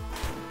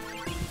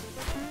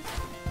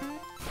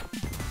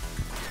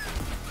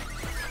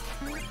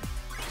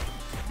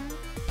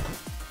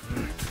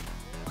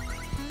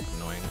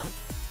 Annoying.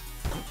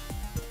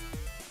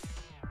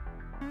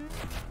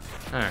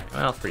 Alright,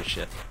 well, free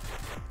shit.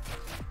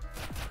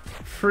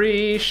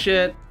 Free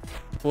shit.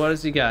 What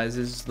is he, guys?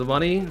 Is the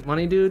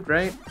money dude,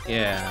 right?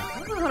 Yeah.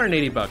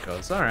 180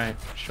 buckos. Alright,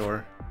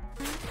 sure.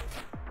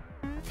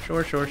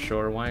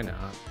 Sure, why not?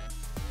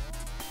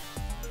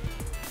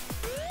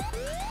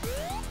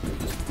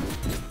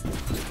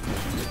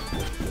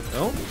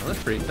 Oh, another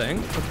free thing.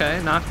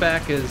 Okay,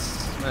 knockback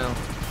is, well,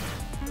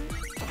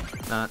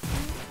 not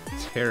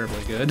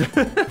terribly good.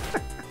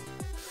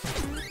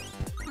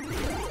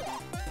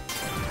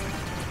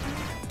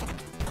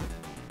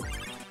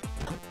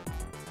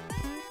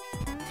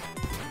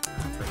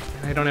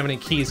 I don't have any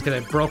keys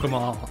because I broke them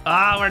all.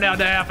 Ah, we're down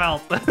to half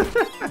health.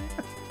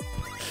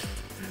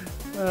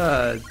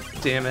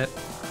 Damn it.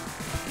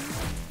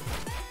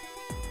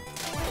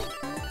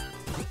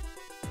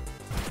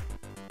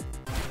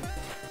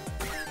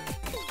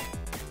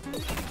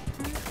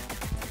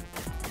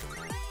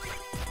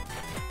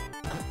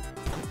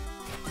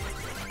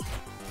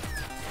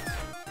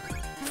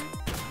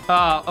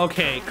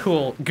 Okay,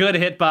 cool. Good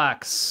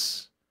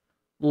hitbox.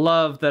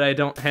 Love that I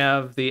don't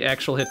have the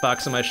actual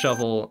hitbox of my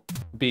shovel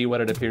be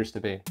what it appears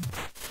to be.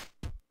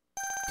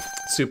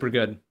 Super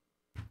good.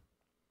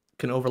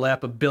 Can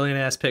overlap a billion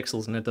ass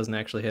pixels and it doesn't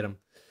actually hit him.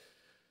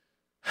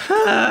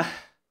 Yeah,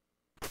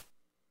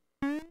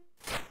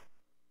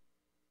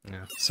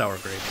 sour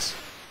grapes.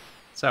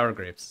 Sour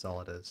grapes is all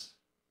it is.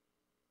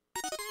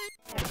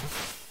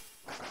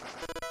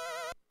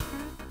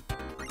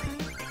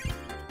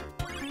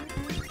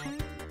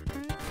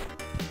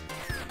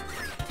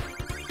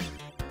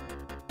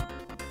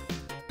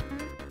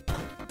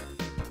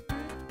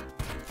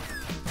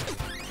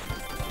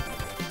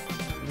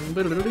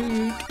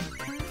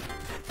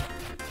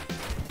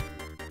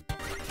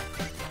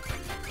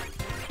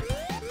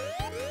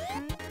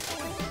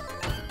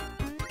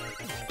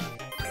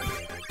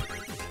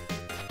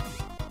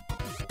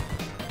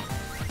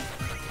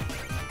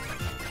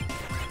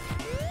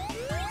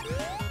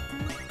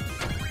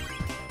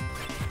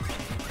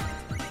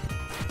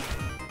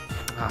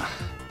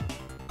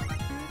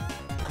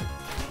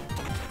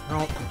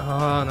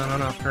 Oh,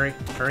 no.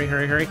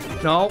 Hurry.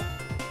 No.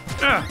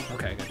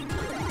 Okay, good.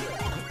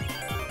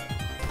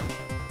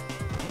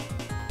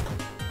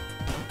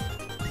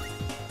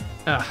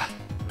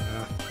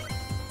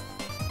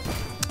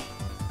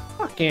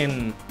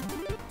 Fucking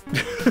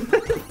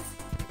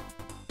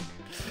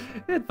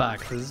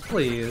hitboxes,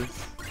 please.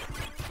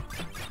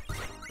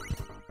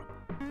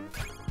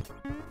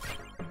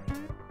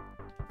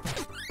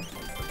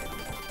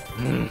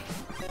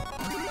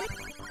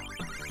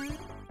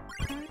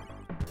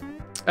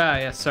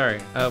 Yeah,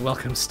 sorry.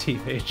 Welcome,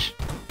 Steve H.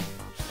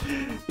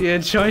 You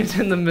joined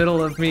in the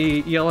middle of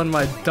me yelling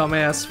my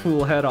dumbass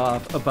fool head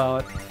off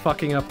about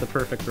fucking up the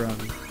perfect run.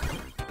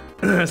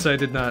 So I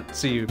did not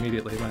see you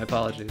immediately, my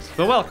apologies.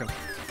 But welcome.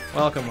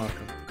 Welcome.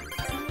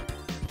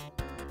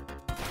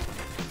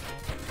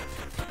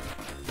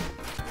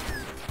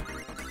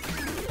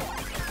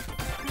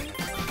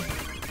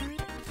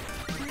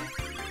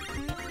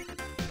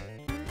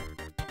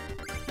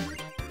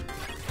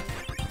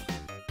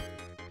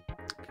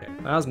 Okay,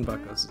 1,000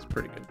 buckos is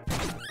pretty good.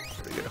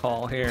 Pretty good.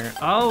 call here.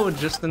 Oh,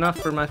 just enough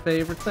for my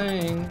favorite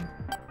thing.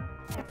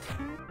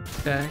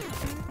 Okay.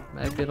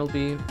 Maybe it'll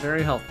be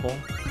very helpful.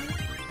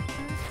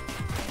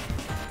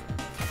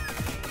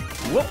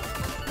 Whoop!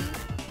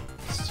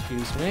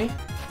 Excuse me.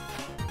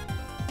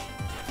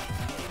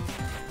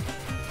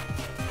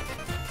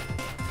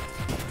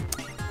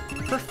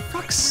 For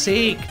fuck's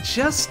sake,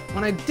 just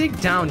when I dig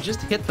down,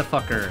 just hit the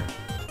fucker.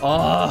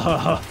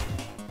 Oh!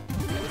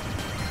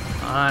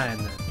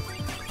 Fine.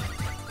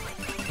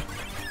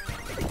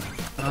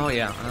 Oh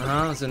yeah,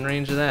 I was in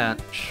range of that.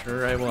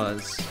 Sure I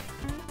was.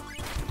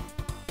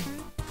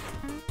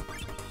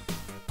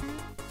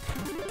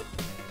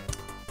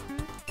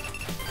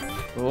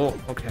 Oh,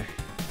 okay.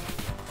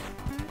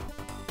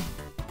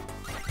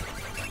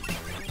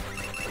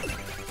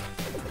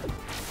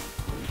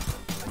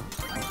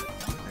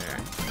 There,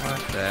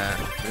 like that.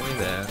 Give me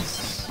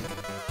this.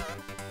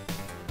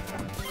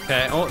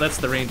 Okay, oh, that's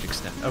the range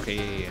extent.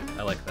 Okay, yeah.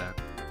 I like that.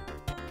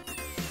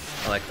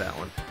 I like that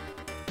one.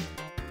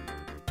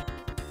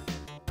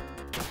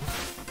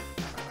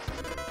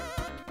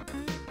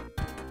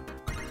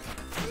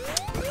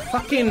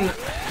 Fucking...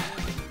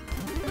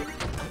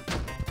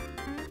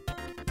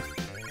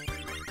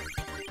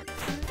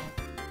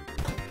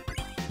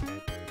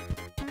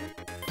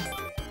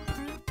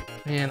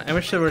 Man, I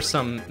wish there was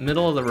some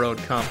middle-of-the-road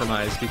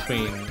compromise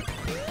between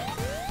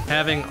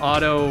having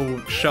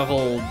auto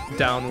shovel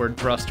downward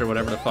thrust or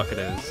whatever the fuck it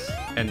is,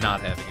 and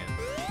not having it.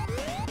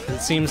 'Cause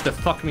it seems to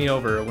fuck me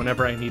over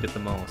whenever I need it the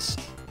most.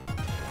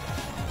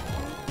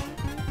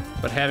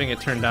 But having it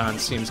turned on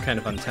seems kind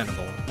of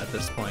untenable at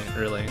this point,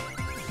 really.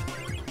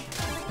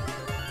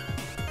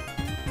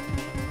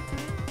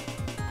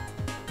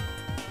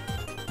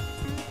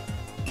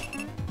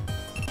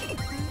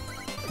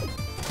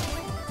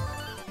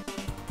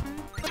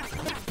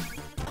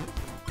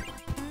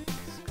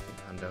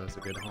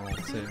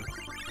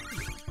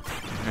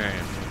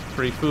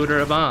 Free food or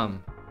a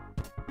bomb?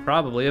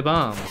 Probably a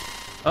bomb.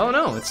 Oh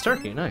no, it's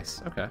turkey.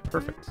 Nice. Okay,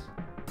 perfect.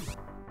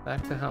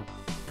 Back to health.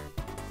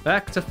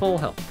 Back to full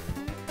health.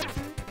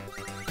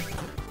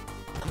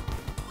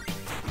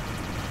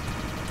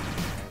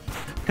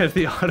 Have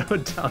the auto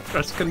down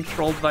thrust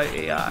controlled by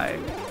AI.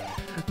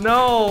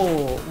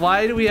 No!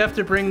 Why do we have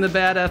to bring the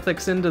bad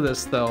ethics into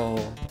this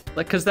though?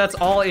 Like, cause that's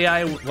all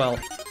AI, well,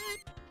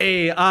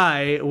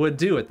 AI would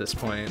do at this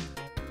point.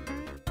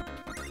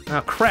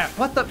 Oh crap,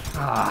 what the?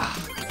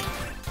 Ah.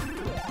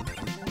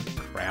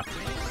 Crap.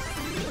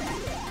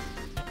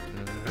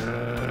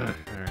 Alright,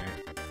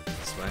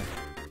 this way.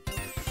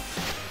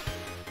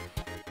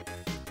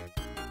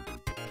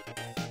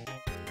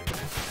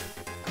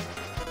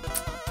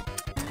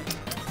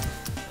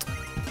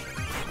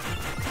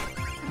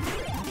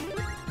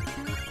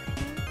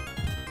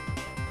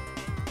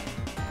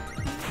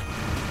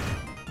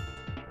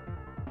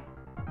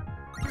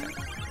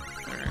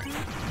 Alright.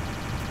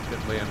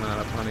 Goodly amount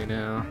of money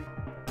now.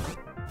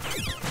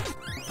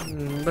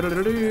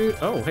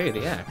 Oh, hey,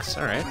 the axe.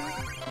 Alright.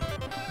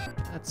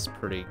 That's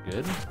pretty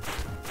good.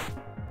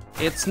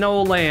 It's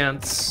no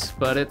lance,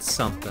 but it's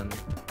something.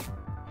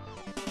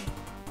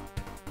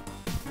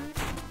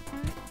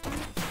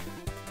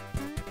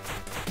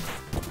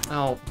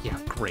 Oh, yeah,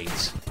 great.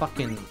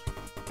 Fucking...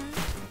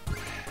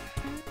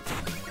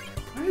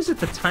 Why is it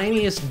the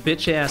tiniest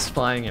bitch-ass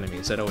flying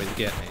enemies that always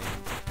get me?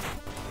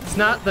 It's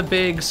not the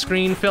big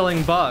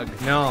screen-filling bug.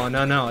 No,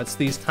 no, no. It's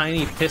these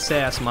tiny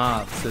piss-ass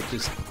mobs that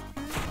just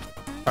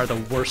are the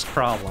worst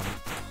problem.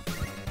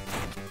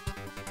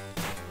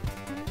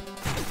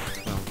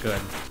 Oh, good.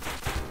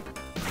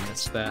 I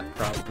missed that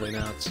probably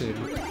now, too.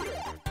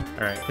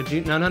 Alright, could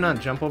you... No, no, no.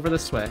 Jump over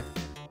this way.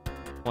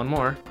 One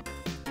more.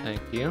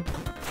 Thank you.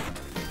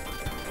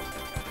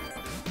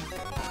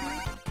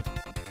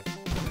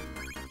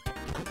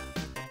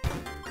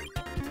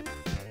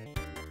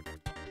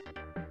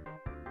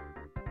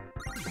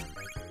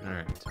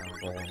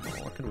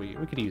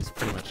 We could use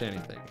pretty much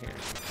anything here.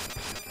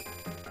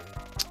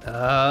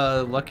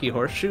 Lucky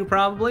horseshoe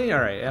probably?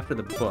 Alright, after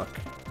the book.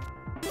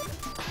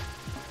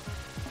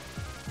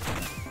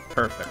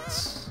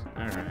 Perfect.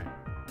 Alright.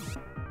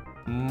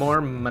 More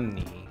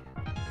money.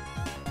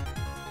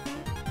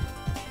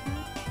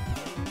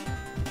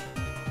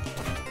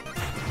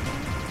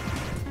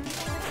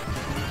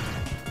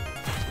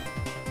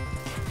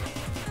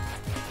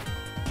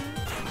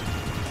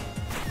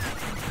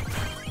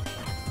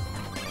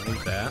 Need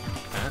that.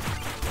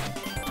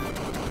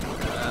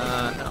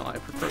 No, I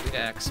prefer the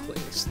axe,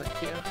 please.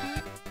 Thank you.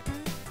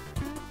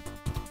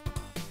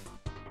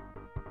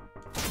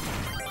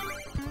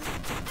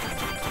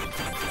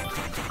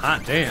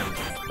 Hot damn.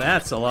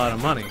 That's a lot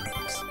of money.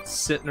 Just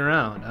sitting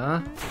around, huh?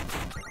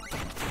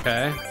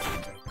 Okay.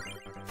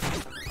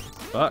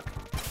 Fuck.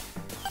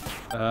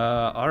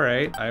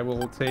 Alright. I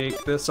will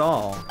take this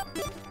all.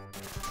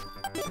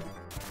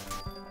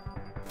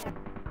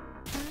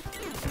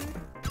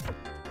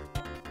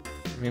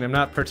 I mean, I'm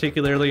not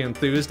particularly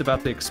enthused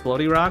about the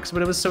explodey rocks,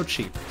 but it was so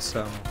cheap,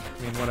 so...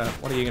 I mean,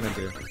 what are you gonna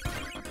do?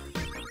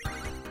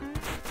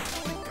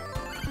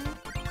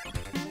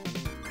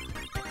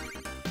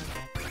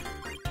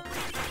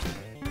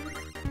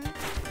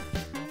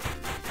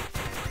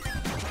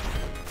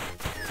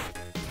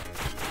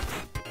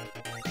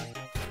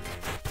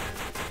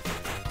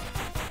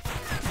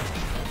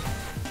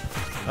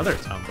 Another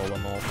tumble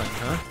mole thing,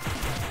 huh?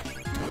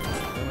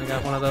 Only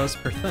got one of those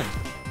per thing.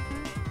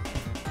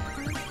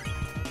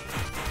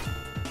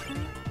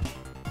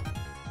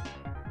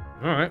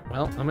 Alright,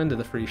 well, I'm into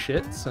the free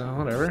shit, so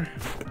whatever.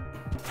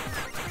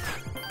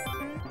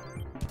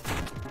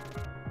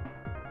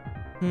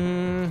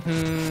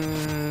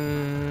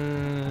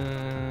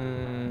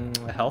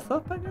 A health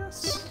up, I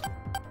guess?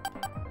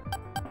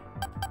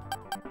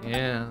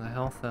 Yeah, the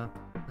health up.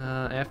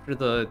 After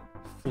the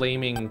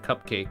flaming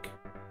cupcake.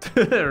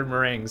 Or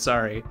meringue,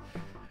 sorry.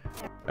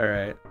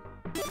 Alright.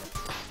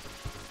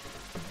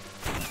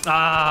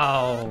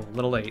 Oh, a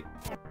little late.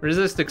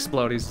 Resist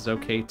explodies is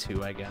okay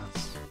too, I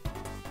guess.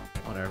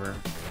 Whatever.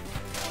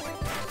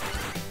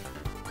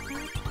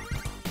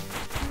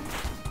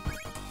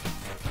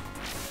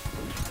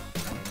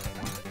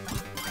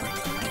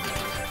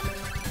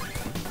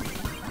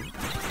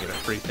 Get a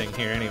free thing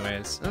here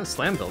anyways. Oh,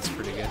 Slam Bill's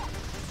pretty good.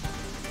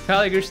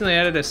 Colleague recently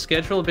added a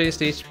schedule-based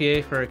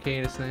HPA for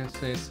arcade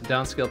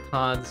downscale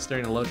pods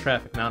during the low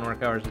traffic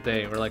non-work hours a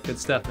day. We're like, good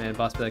stuff, man.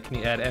 Boss be like, can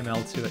you add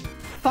ML to it?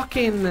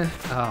 Fucking,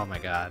 oh my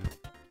god.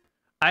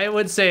 I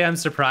would say I'm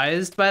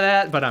surprised by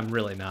that, but I'm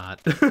really not.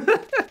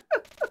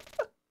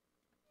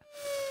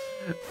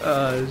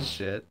 Oh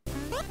shit.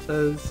 That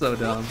is so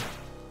dumb.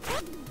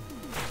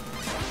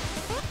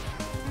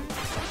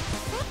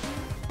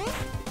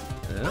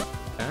 Yeah,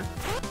 okay.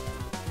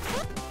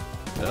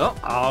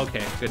 Oh,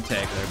 okay. Good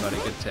tag there, buddy.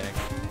 Good tag.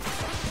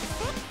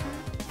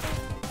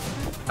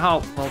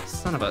 Oh, well,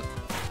 son of a...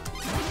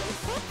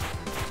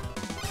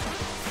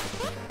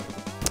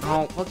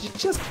 Oh, well, you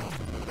just...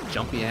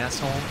 Jumpy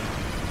asshole.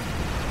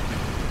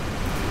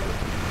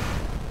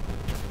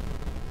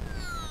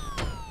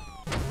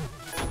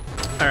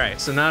 Alright,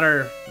 so not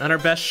our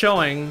best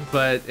showing,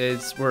 but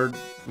we're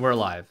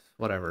alive.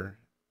 Whatever.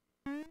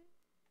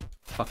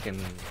 Fucking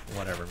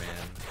whatever,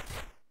 man.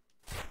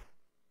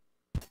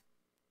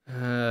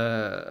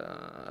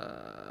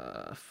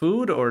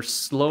 Food or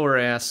slower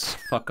ass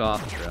fuck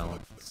off drill?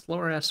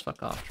 Slower ass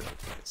fuck off drill,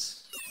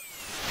 please.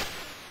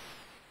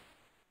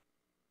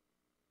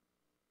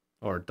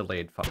 Or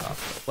delayed fuck off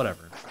drill.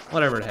 Whatever.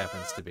 Whatever it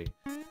happens to be.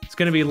 It's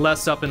gonna be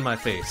less up in my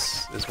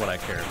face, is what I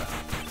care about.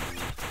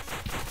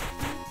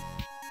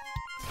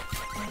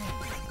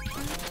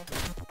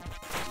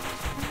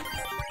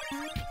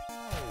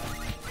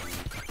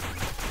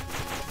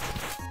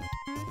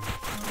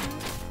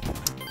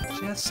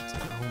 Just,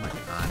 oh my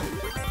god.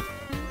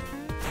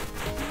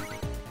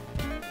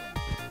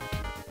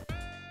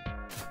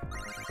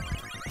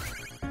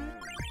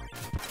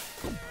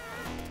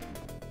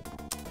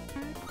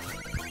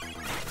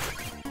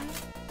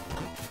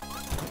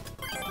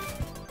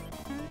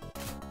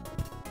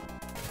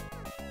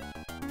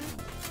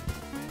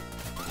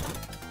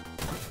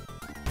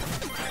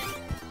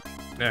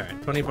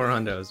 Alright, 24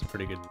 hundo is a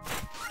pretty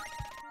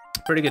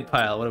good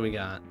pile. What do we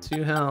got?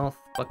 2 health,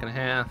 buck and a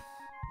half.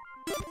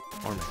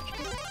 Or magic.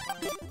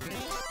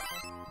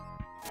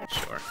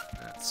 Sure,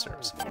 that's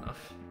serviceable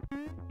enough.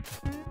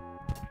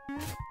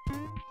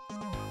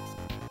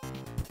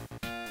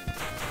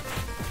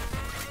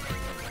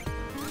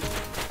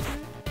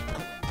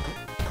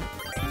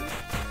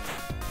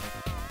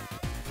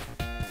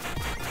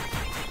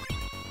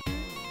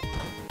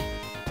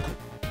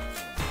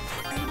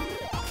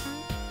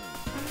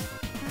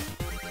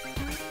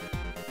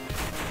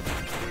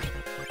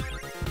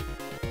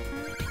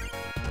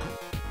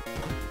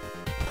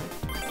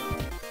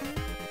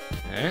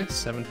 Okay,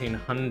 17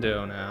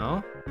 hundo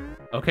now.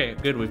 Okay,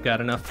 good, we've got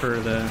enough for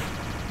the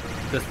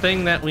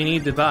thing that we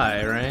need to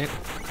buy, right?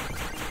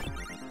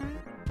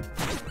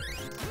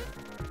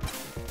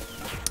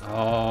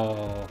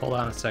 Oh, hold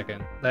on a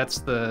second. That's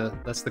the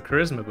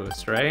charisma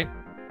boost, right?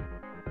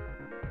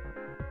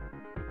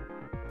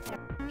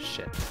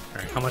 Shit.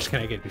 Alright, how much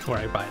can I get before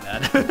I buy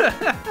that?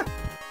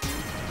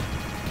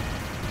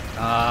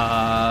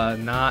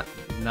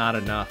 Not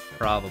enough,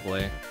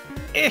 probably.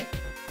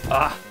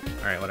 Ah!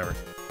 Alright, whatever.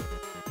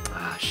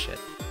 Ah, shit.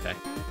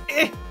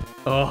 Okay.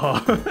 Oh.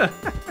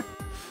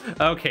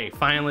 Okay,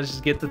 fine, let's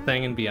just get the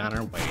thing and be on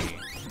our way.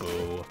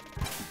 Boo.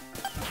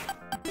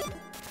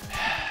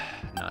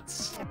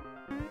 Nuts.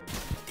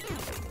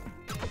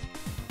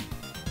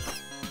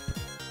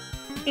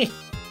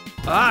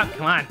 Ah,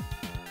 come on.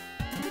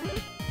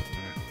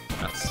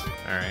 Nuts.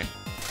 Alright.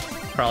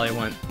 Probably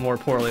went more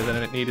poorly than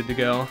it needed to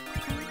go.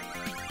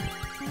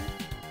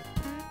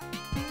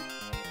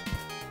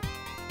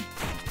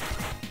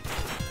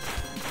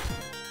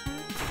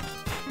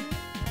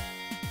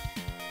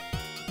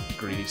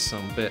 Greedy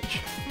some bitch.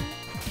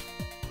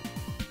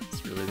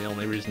 That's really the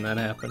only reason that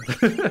happened.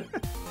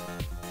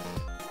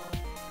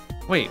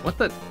 Wait, what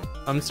the?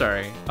 I'm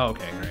sorry. Oh,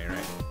 okay,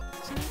 right.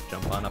 Just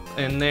jump on up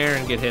in there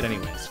and get hit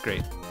anyways.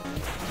 Great.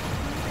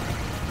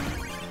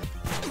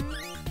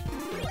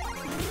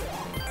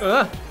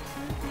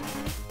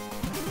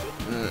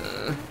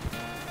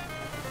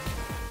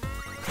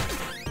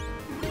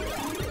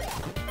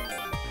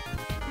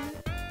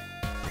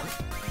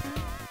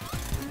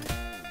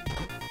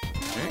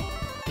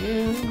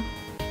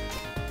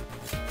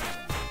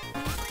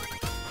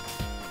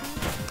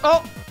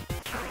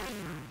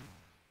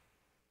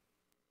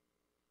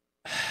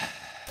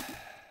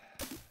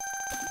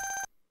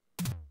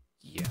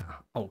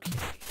 Okay.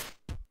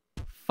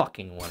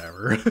 Fucking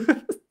whatever.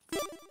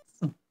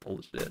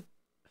 Bullshit.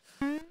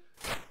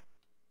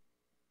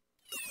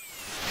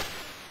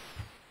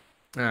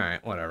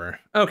 Alright, whatever.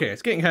 Okay,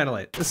 it's getting kind of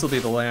late. This will be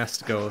the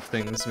last go of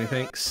things,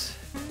 methinks.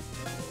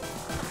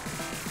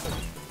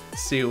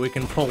 Let's see what we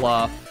can pull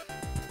off.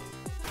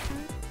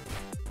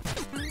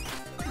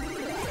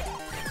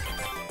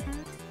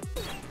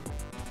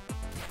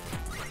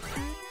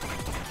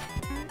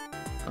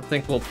 I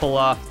think we'll pull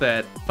off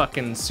that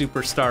fucking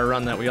superstar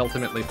run that we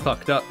ultimately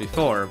fucked up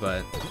before,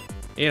 but,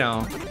 you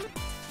know,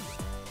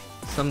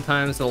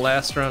 sometimes the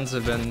last runs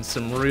have been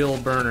some real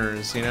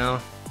burners, you know?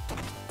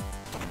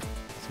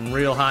 Some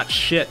real hot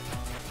shit.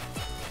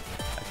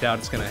 I doubt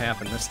it's gonna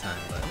happen this time,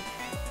 but...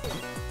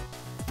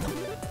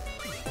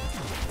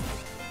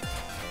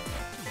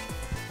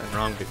 been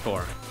wrong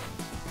before.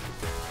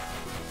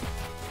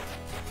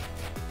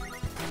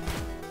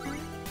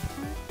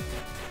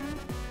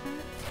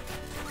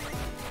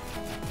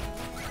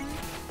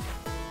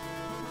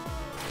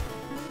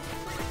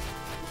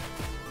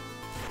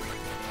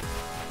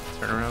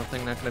 Turnaround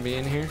thing not gonna be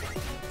in here?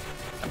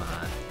 Come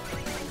on.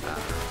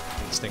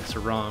 Instincts are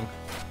wrong.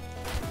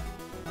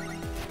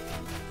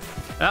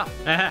 Oh,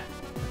 aha!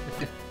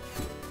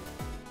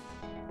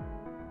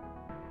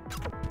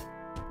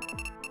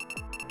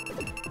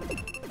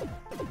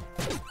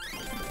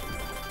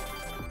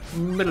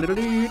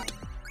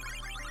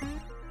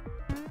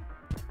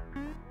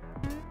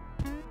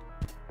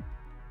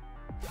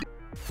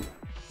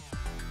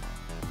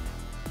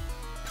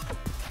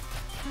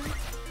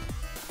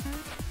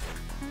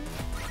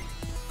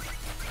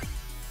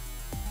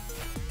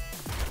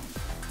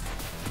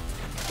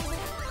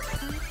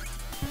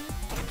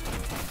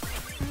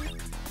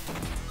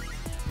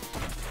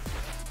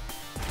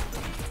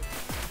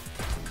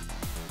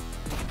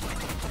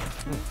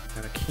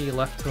 Got a key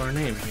left to our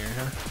name here,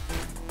 huh?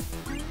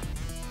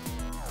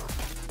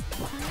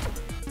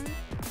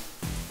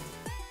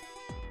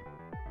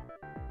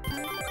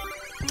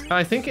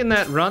 I think in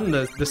that run,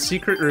 the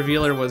secret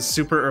revealer was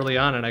super early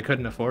on and I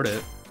couldn't afford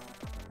it.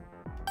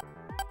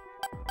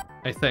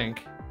 I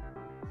think.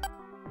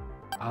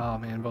 Oh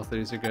man, both of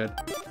these are good.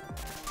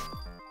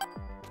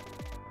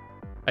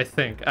 I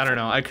think. I don't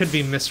know. I could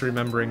be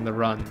misremembering the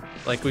run.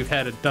 Like, we've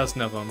had a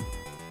dozen of them.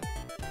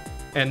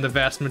 And the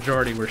vast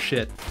majority were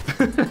shit.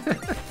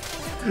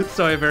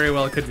 So I very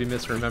well could be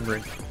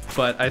misremembering.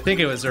 But I think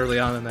it was early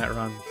on in that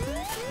run.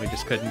 We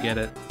just couldn't get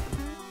it.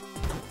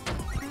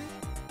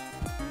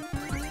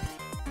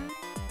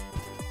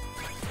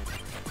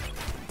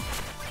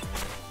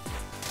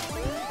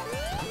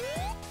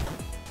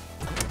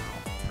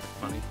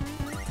 Funny.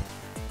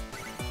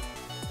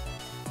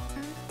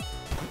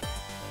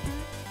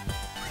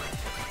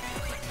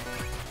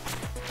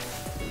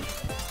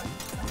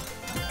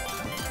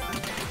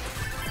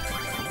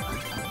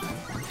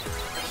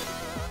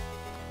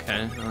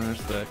 Okay, well,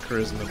 there's the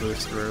charisma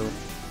boost we were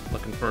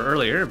looking for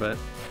earlier, but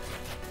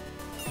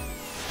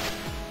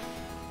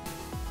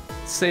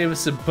save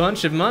us a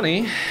bunch of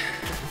money.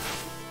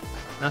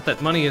 Not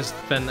that money has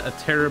been a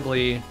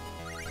terribly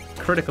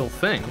critical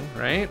thing,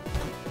 right?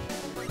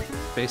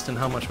 Based on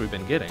how much we've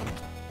been getting.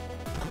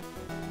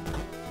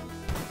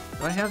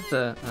 Do I have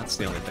the... That's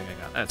the only thing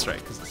I got. That's right,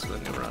 because this is a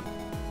new run.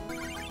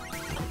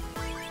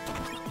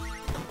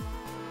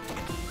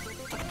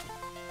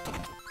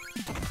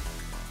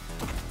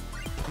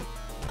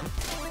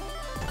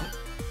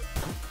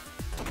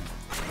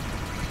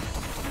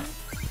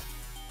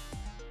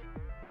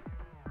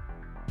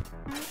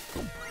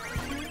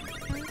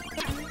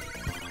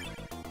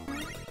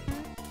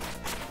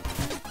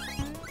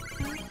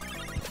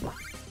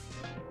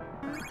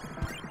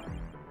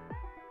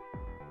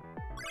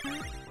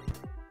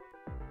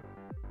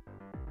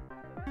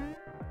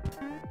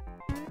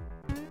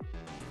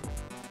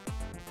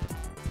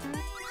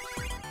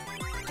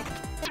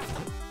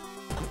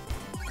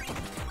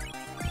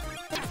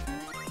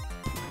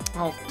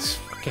 Oh,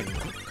 fucking...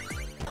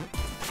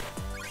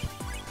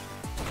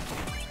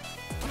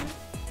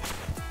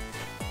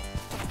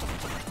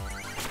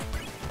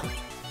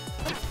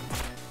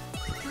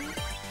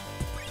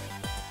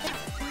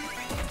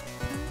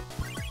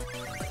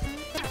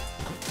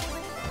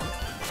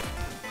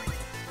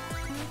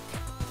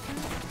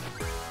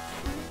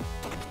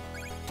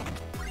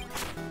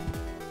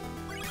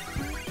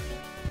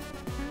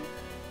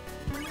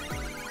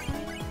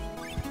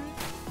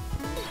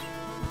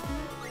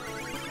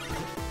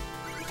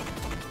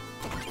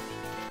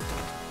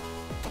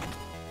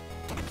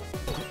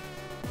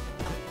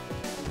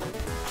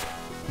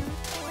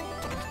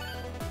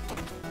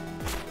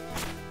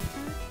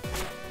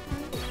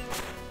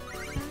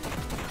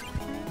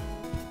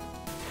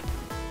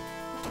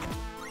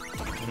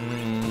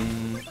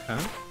 Okay.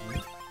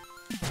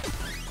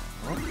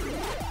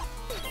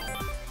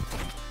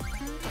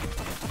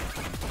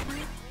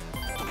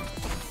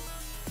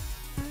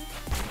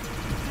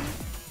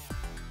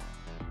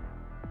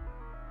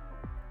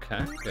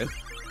 Okay, good.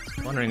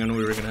 Just wondering when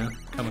we were gonna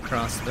come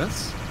across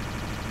this.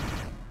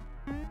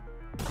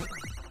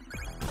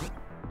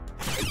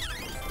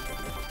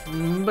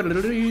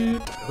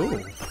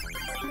 Ooh.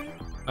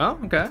 Oh,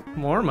 okay.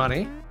 More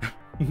money.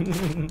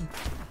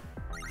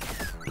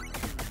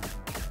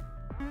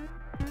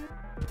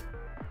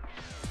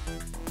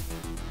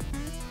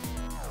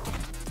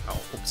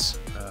 Oh, oops.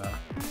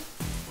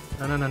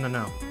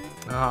 No.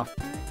 Oh,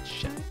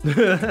 shit.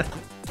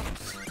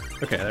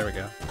 Okay, there we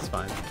go. It's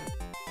fine.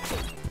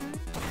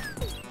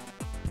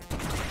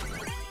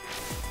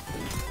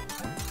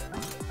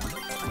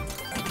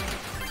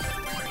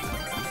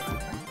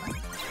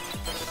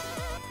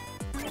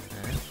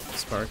 Okay,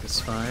 spark is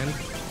fine.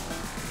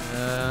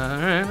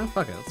 Alright, no,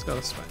 fuck it. Let's go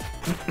this way.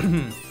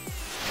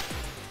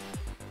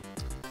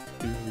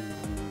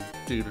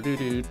 Do.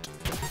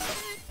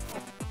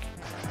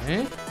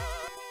 Okay.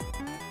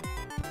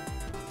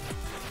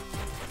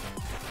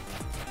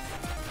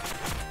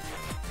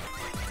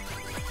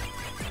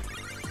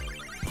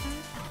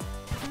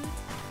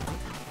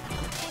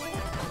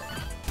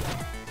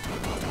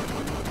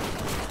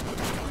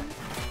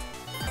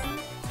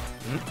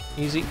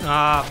 Easy.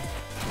 Ah.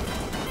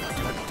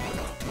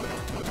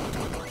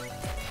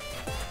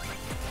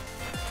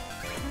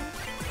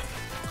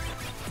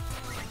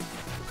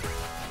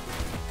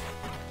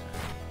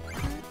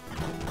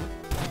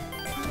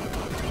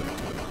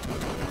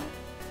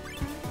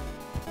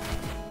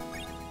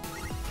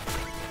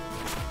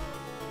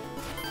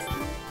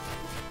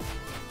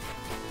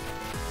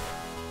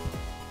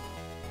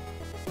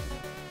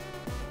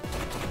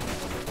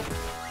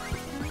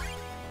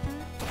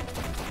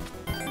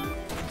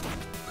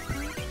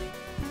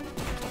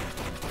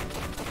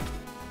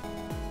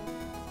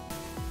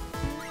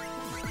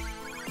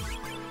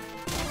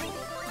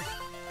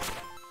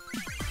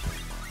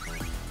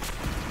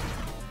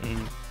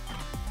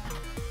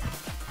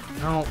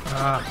 No,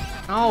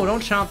 no,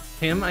 don't chomp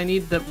him. I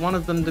need one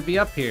of them to be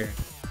up here.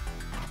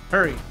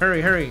 Hurry.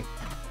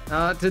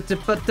 Ah!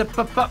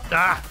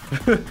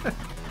 Come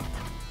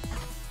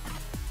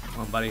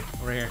on, buddy,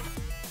 over here.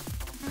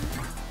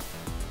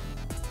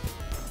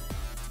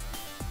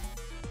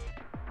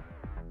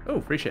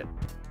 Oh, free shit.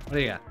 What do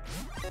you got?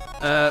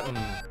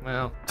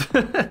 Well.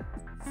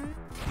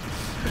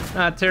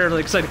 Not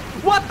terribly excited.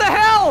 What the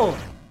hell?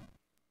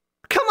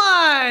 Come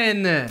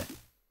on!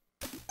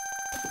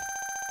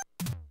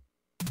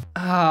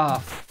 Ah, oh,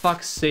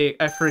 fuck's sake.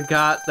 I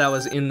forgot that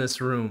was in this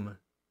room.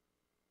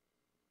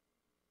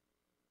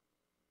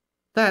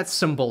 That's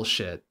some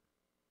bullshit.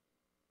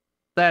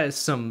 That is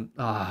some...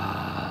 I'm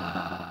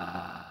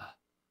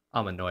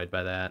annoyed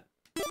by that.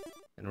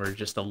 And we're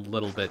just a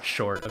little bit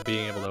short of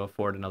being able to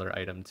afford another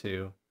item,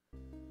 too.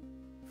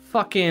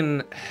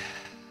 Fucking...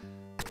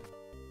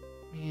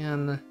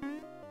 Man...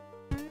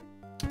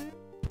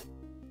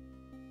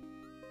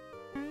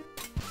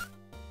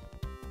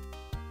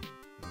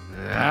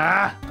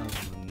 Ah!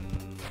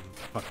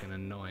 Fucking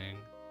annoying.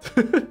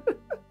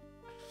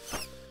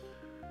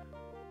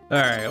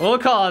 Alright, we'll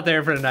call it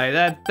there for tonight.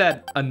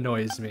 That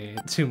annoys me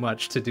too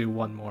much to do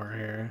one more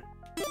here.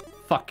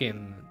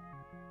 Fucking...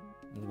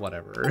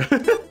 whatever.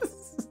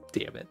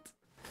 Damn it.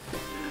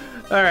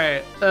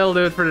 Alright, that'll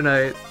do it for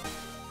tonight.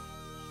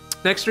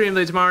 Next stream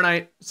will be tomorrow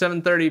night,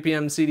 7:30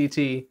 p.m.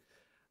 CDT.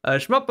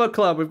 Shmup Book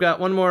Club, we've got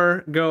one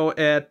more go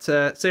at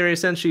Seirei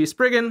Senshi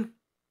Spriggan,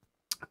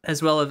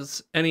 as well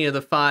as any of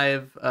the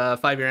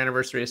five-year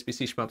anniversary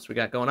SBC shmups we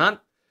got going on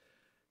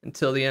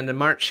until the end of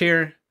March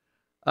here.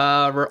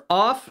 We're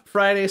off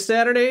Friday,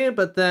 Saturday,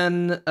 but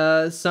then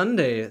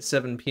Sunday at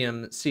 7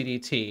 p.m.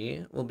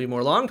 CDT will be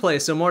more long play,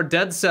 so more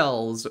Dead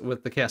Cells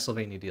with the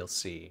Castlevania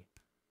DLC.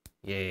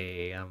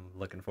 Yay, I'm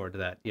looking forward to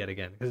that yet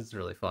again, because it's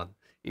really fun,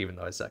 even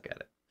though I suck at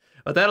it.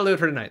 But that'll do it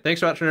for tonight.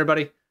 Thanks for watching,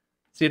 everybody.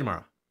 See you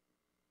tomorrow.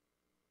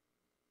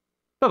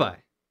 Bye-bye.